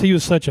because he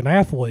was such an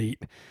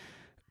athlete.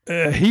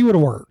 He would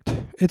have worked.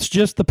 It's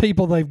just the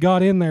people they've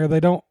got in there. They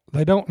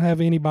don't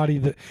have anybody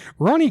that...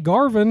 Ronnie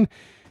Garvin,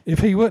 if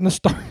he wouldn't have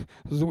started...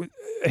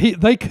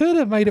 They could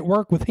have made it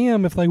work with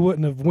him if they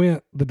wouldn't have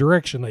went the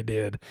direction they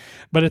did.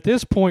 But at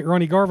this point,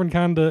 Ronnie Garvin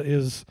kind of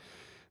is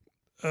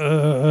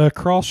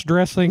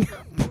cross-dressing.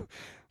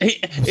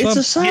 It's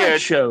a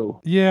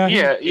sideshow.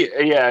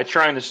 Yeah.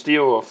 Trying to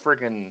steal a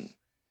freaking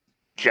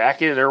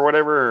jacket or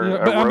whatever.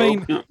 But I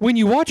mean, when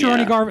you watch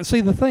Ronnie Garvin,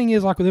 see, the thing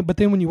is, but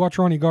then when you watch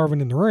Ronnie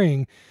Garvin in the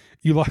ring,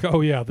 you're like,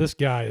 oh yeah, this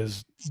guy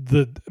is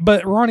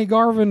but Ronnie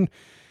Garvin,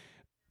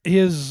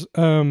 his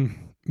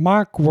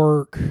mic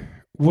work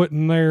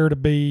wasn't there to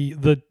be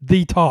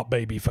the top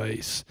baby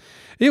face.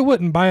 It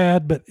wasn't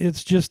bad, but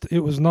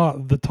it was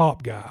not the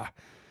top guy.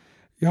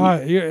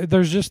 Yeah,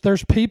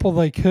 there's people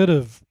they could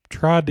have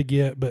tried to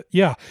get, but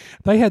yeah,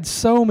 they had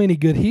so many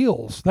good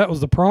heels. That was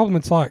the problem.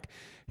 It's like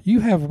you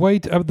have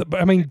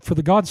for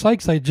the God's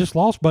sakes, they just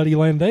lost Buddy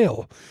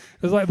Landale.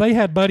 It's like they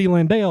had Buddy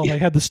Landale, they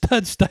had the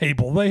Stud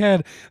Stable, they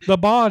had the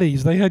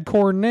Bodies, they had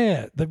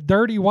Cornette, the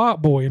Dirty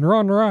White Boy, and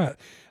Ron Wright.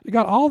 They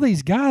got all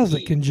these guys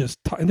that can just,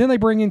 and then they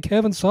bring in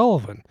Kevin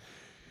Sullivan.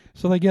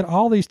 So they get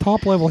all these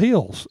top level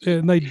heels,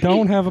 and they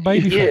don't have a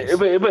baby face.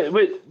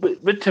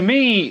 But to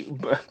me,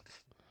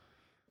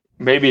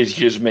 maybe it's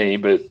just me,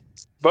 but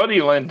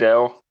Buddy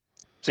Landale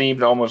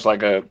seemed almost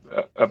like a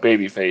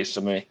baby face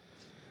to me.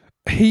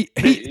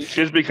 It's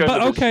just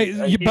because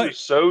he was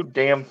so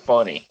damn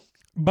funny.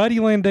 Buddy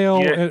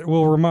Landale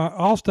will remind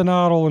Austin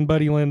Idol and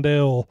Buddy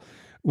Landale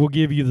will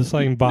give you the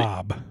same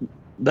vibe.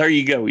 There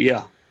you go.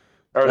 Yeah.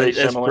 Are they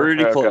similar?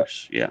 Pretty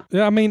close. Yeah.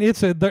 I mean,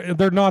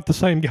 they're not the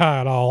same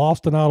guy at all.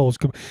 Austin Idol is,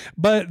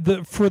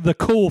 but for the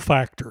cool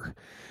factor,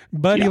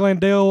 Buddy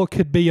Landale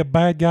could be a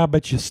bad guy,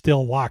 but you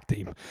still liked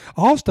him.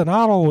 Austin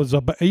Idol was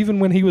even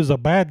when he was a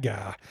bad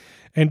guy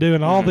and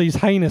doing all these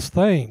heinous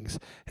things,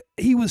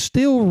 he was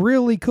still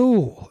really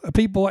cool.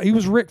 He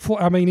was Ric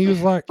Flair. I mean, he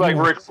was like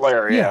Ric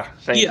Flair. Yeah.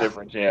 Same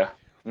difference. Yeah.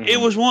 Mm-hmm. It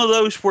was one of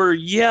those where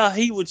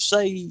he would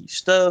say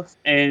stuff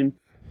and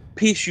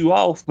piss you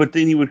off, but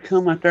then he would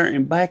come out there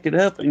and back it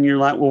up, and you're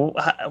like, well,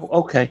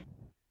 okay.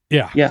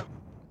 Yeah.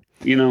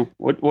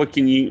 What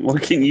can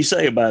you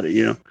say about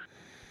it,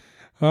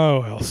 Oh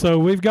well, so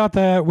we've got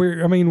that.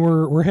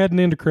 We're heading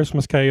into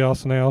Christmas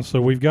chaos now,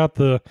 so we've got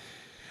the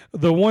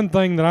one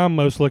thing that I'm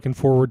most looking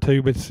forward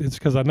to, but it's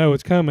because I know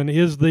it's coming,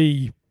 is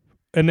the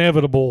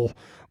inevitable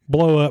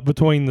blow up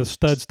between the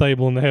Stud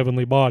Stable and the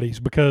Heavenly Bodies,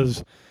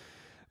 because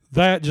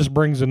that just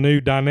brings a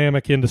new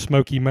dynamic into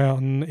Smoky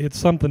Mountain. It's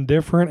something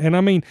different. And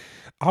I mean,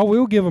 I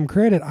will give them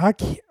credit.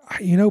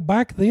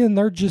 Back then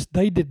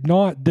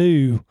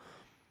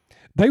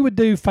they would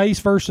do face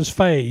versus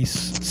face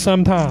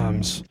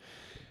sometimes.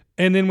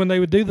 And then when they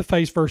would do the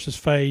face versus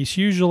face,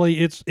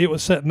 usually it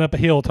was setting up a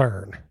heel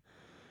turn.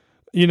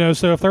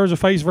 So if there was a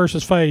face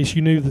versus face,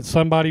 you knew that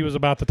somebody was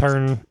about to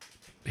turn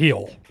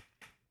heel.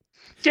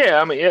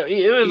 Yeah, I mean,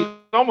 it was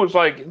almost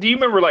like. Do you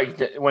remember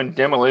like when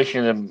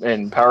Demolition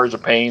and Powers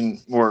of Pain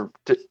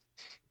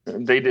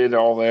they did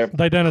all that?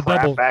 They done a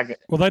double. Back.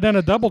 Well, they done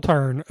a double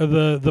turn.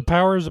 The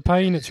Powers of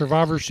Pain at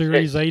Survivor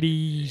Series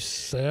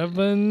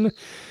 '87.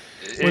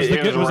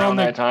 It was around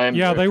that time.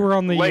 Yeah, they were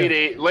on the late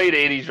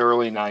 '80s,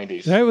 early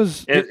 '90s. That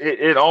was.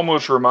 It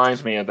almost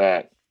reminds me of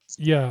that.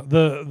 Yeah,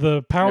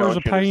 the Powers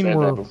of Pain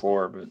were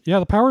before, but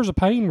the Powers of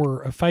Pain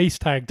were a face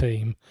tag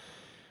team.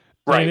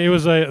 Right. And it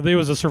was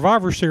a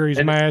Survivor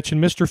Series match,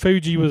 and Mr.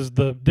 Fuji was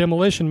the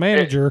Demolition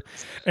manager.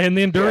 And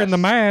then during the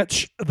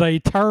match, they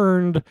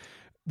turned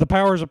the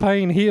Powers of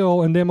Pain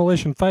heel and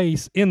Demolition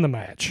face in the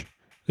match.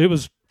 It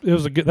was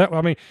a good.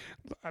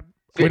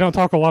 We don't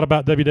talk a lot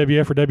about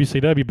WWF or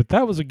WCW, but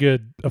that was a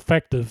good,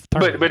 effective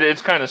turn. But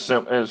it's kind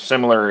of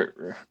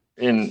similar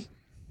in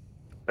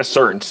a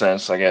certain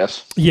sense, I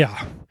guess.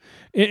 Yeah,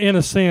 in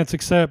a sense,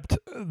 except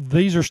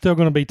these are still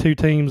going to be two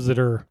teams that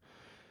are.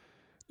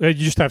 You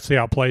just have to see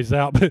how it plays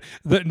out. But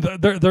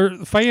their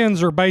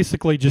fans are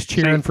basically just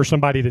cheering for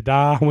somebody to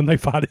die when they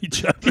fight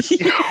each other.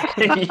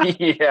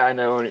 Yeah, I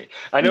know.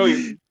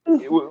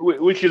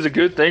 Which is a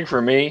good thing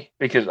for me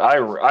because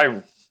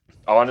I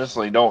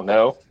honestly don't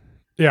know.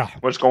 Yeah,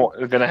 what's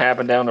going to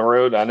happen down the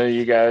road? I know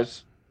you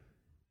guys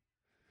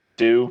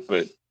do,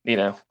 but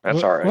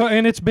that's all right. Well,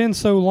 and it's been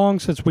so long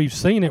since we've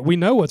seen it. We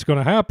know what's going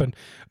to happen,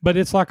 but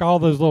it's like all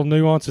those little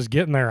nuances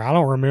getting there. I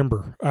don't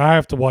remember. I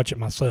have to watch it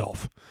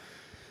myself.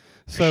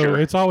 So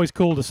It's always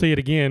cool to see it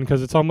again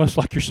because it's almost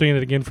like you're seeing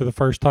it again for the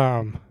first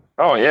time.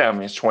 Oh, yeah. I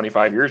mean, it's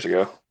 25 years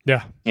ago.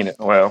 Yeah.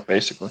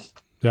 Basically.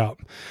 Yeah.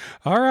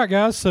 All right,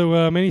 guys. So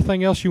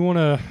anything else you want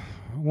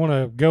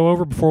to go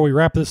over before we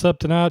wrap this up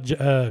tonight?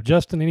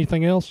 Justin,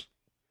 anything else?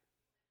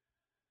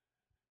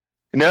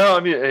 No,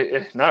 I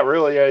mean, not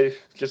really. I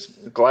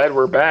just glad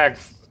we're back.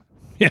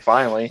 Yeah.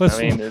 Finally.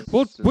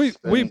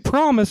 We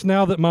promise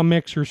now that my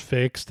mixer's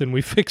fixed and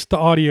we fixed the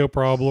audio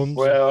problems.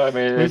 Well, I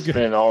mean, it's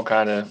been all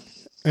kind of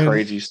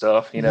crazy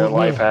stuff,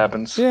 life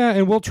happens. Yeah,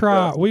 and we'll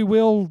try. We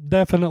will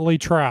definitely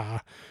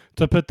try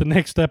to put the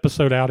next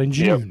episode out in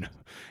June. Yep.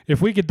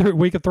 If we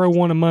could throw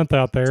one a month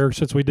out there,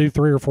 since we do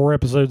 3 or 4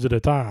 episodes at a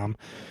time.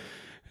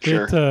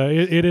 Sure.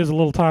 It is a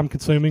little time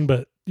consuming,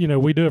 but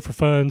we do it for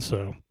fun.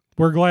 So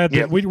we're glad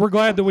that we're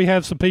glad that we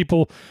have some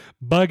people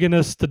bugging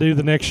us to do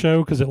the next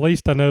show because at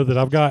least I know that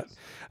I've got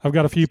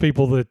a few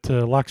people that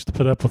likes to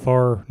put up with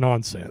our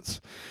nonsense.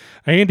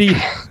 Andy.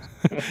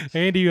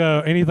 Andy,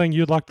 anything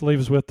you'd like to leave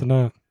us with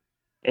tonight?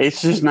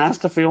 It's just nice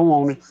to feel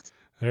wanted.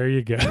 There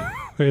you go.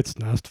 It's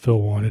nice to feel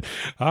wanted.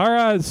 All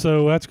right,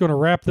 so that's going to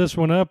wrap this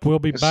one up. We'll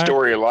be back.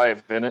 Story of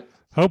life, isn't it?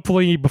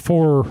 Hopefully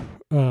before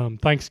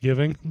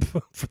Thanksgiving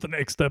for the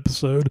next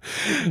episode.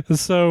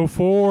 So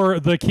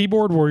for the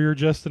Keyboard Warrior,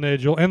 Justin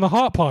Edgell, and the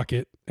Hot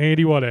Pocket,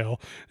 Andy Waddell,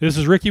 this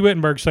is Ricky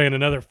Wittenberg saying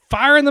another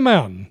Fire in the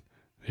Mountain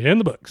in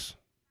the books.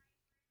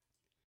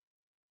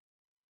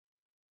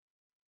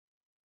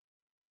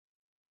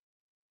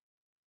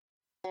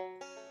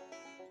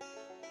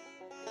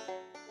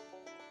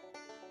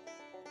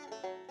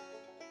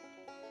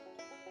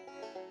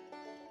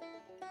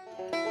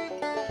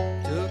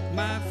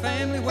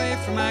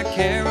 From my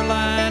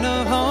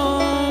Carolina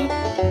home,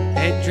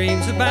 had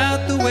dreams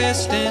about the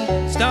West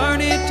and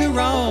started to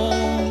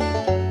roam.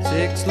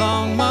 6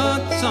 long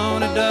months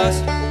on a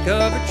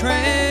dust-covered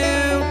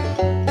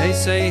trail. They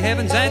say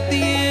heaven's at the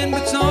end,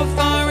 but so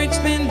far it's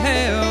been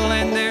hell.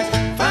 And there's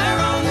fire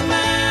on the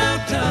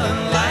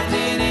mountain,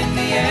 lightning in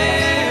the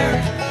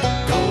air,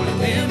 gold in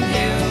them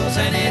hills,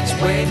 and it's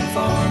waiting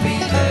for me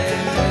there.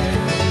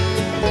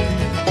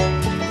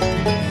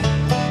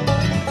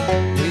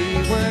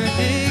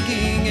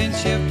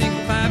 Shifting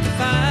 5 to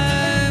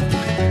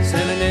 5,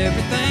 selling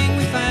everything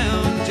we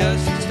found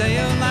just to stay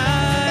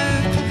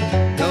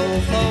alive.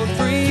 Gold flowed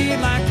free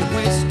like the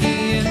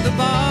whiskey in the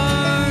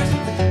bars.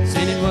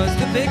 Sin was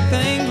the big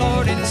thing,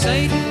 Lord, and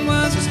Satan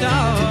was a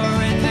star.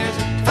 And there's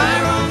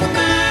fire on the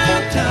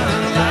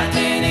mountain,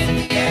 lightning in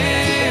the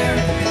air,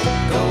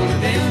 gold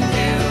in them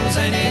hills,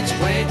 and it's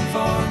waiting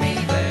for me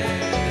there.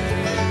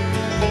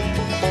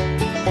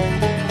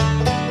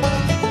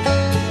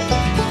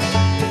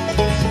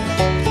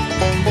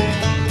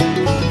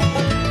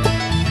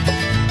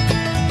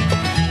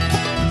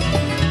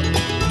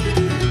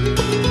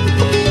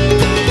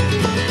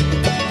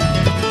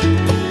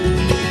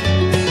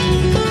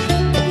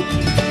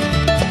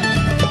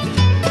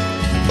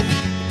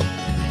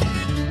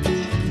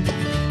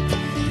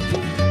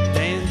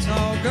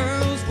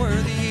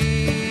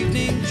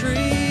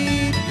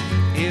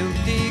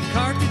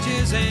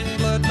 And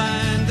blood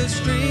lined the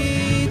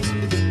streets.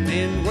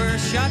 Men were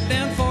shot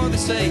down for the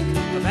sake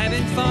of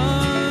having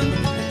fun.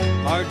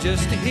 start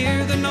just to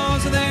hear the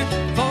noise of their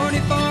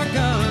 44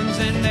 guns.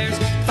 And there's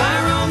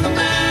fire on the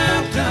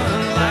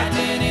mountain,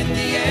 lightning in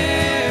the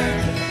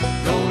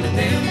air, gold in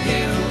them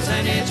hills,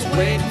 and it's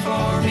waiting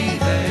for me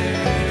there.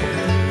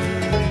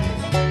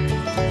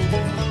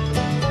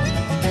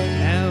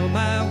 Now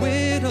my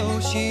widow,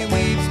 she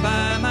weeps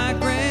by my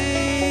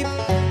grave,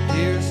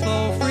 tears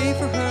flow free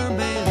for her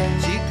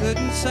man she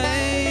couldn't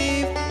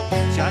save.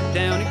 Shot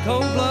down in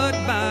cold blood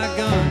by a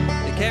gun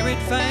that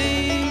carried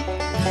fame,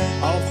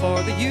 all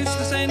for the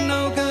useless and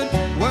no good,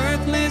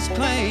 worthless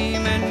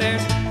claim.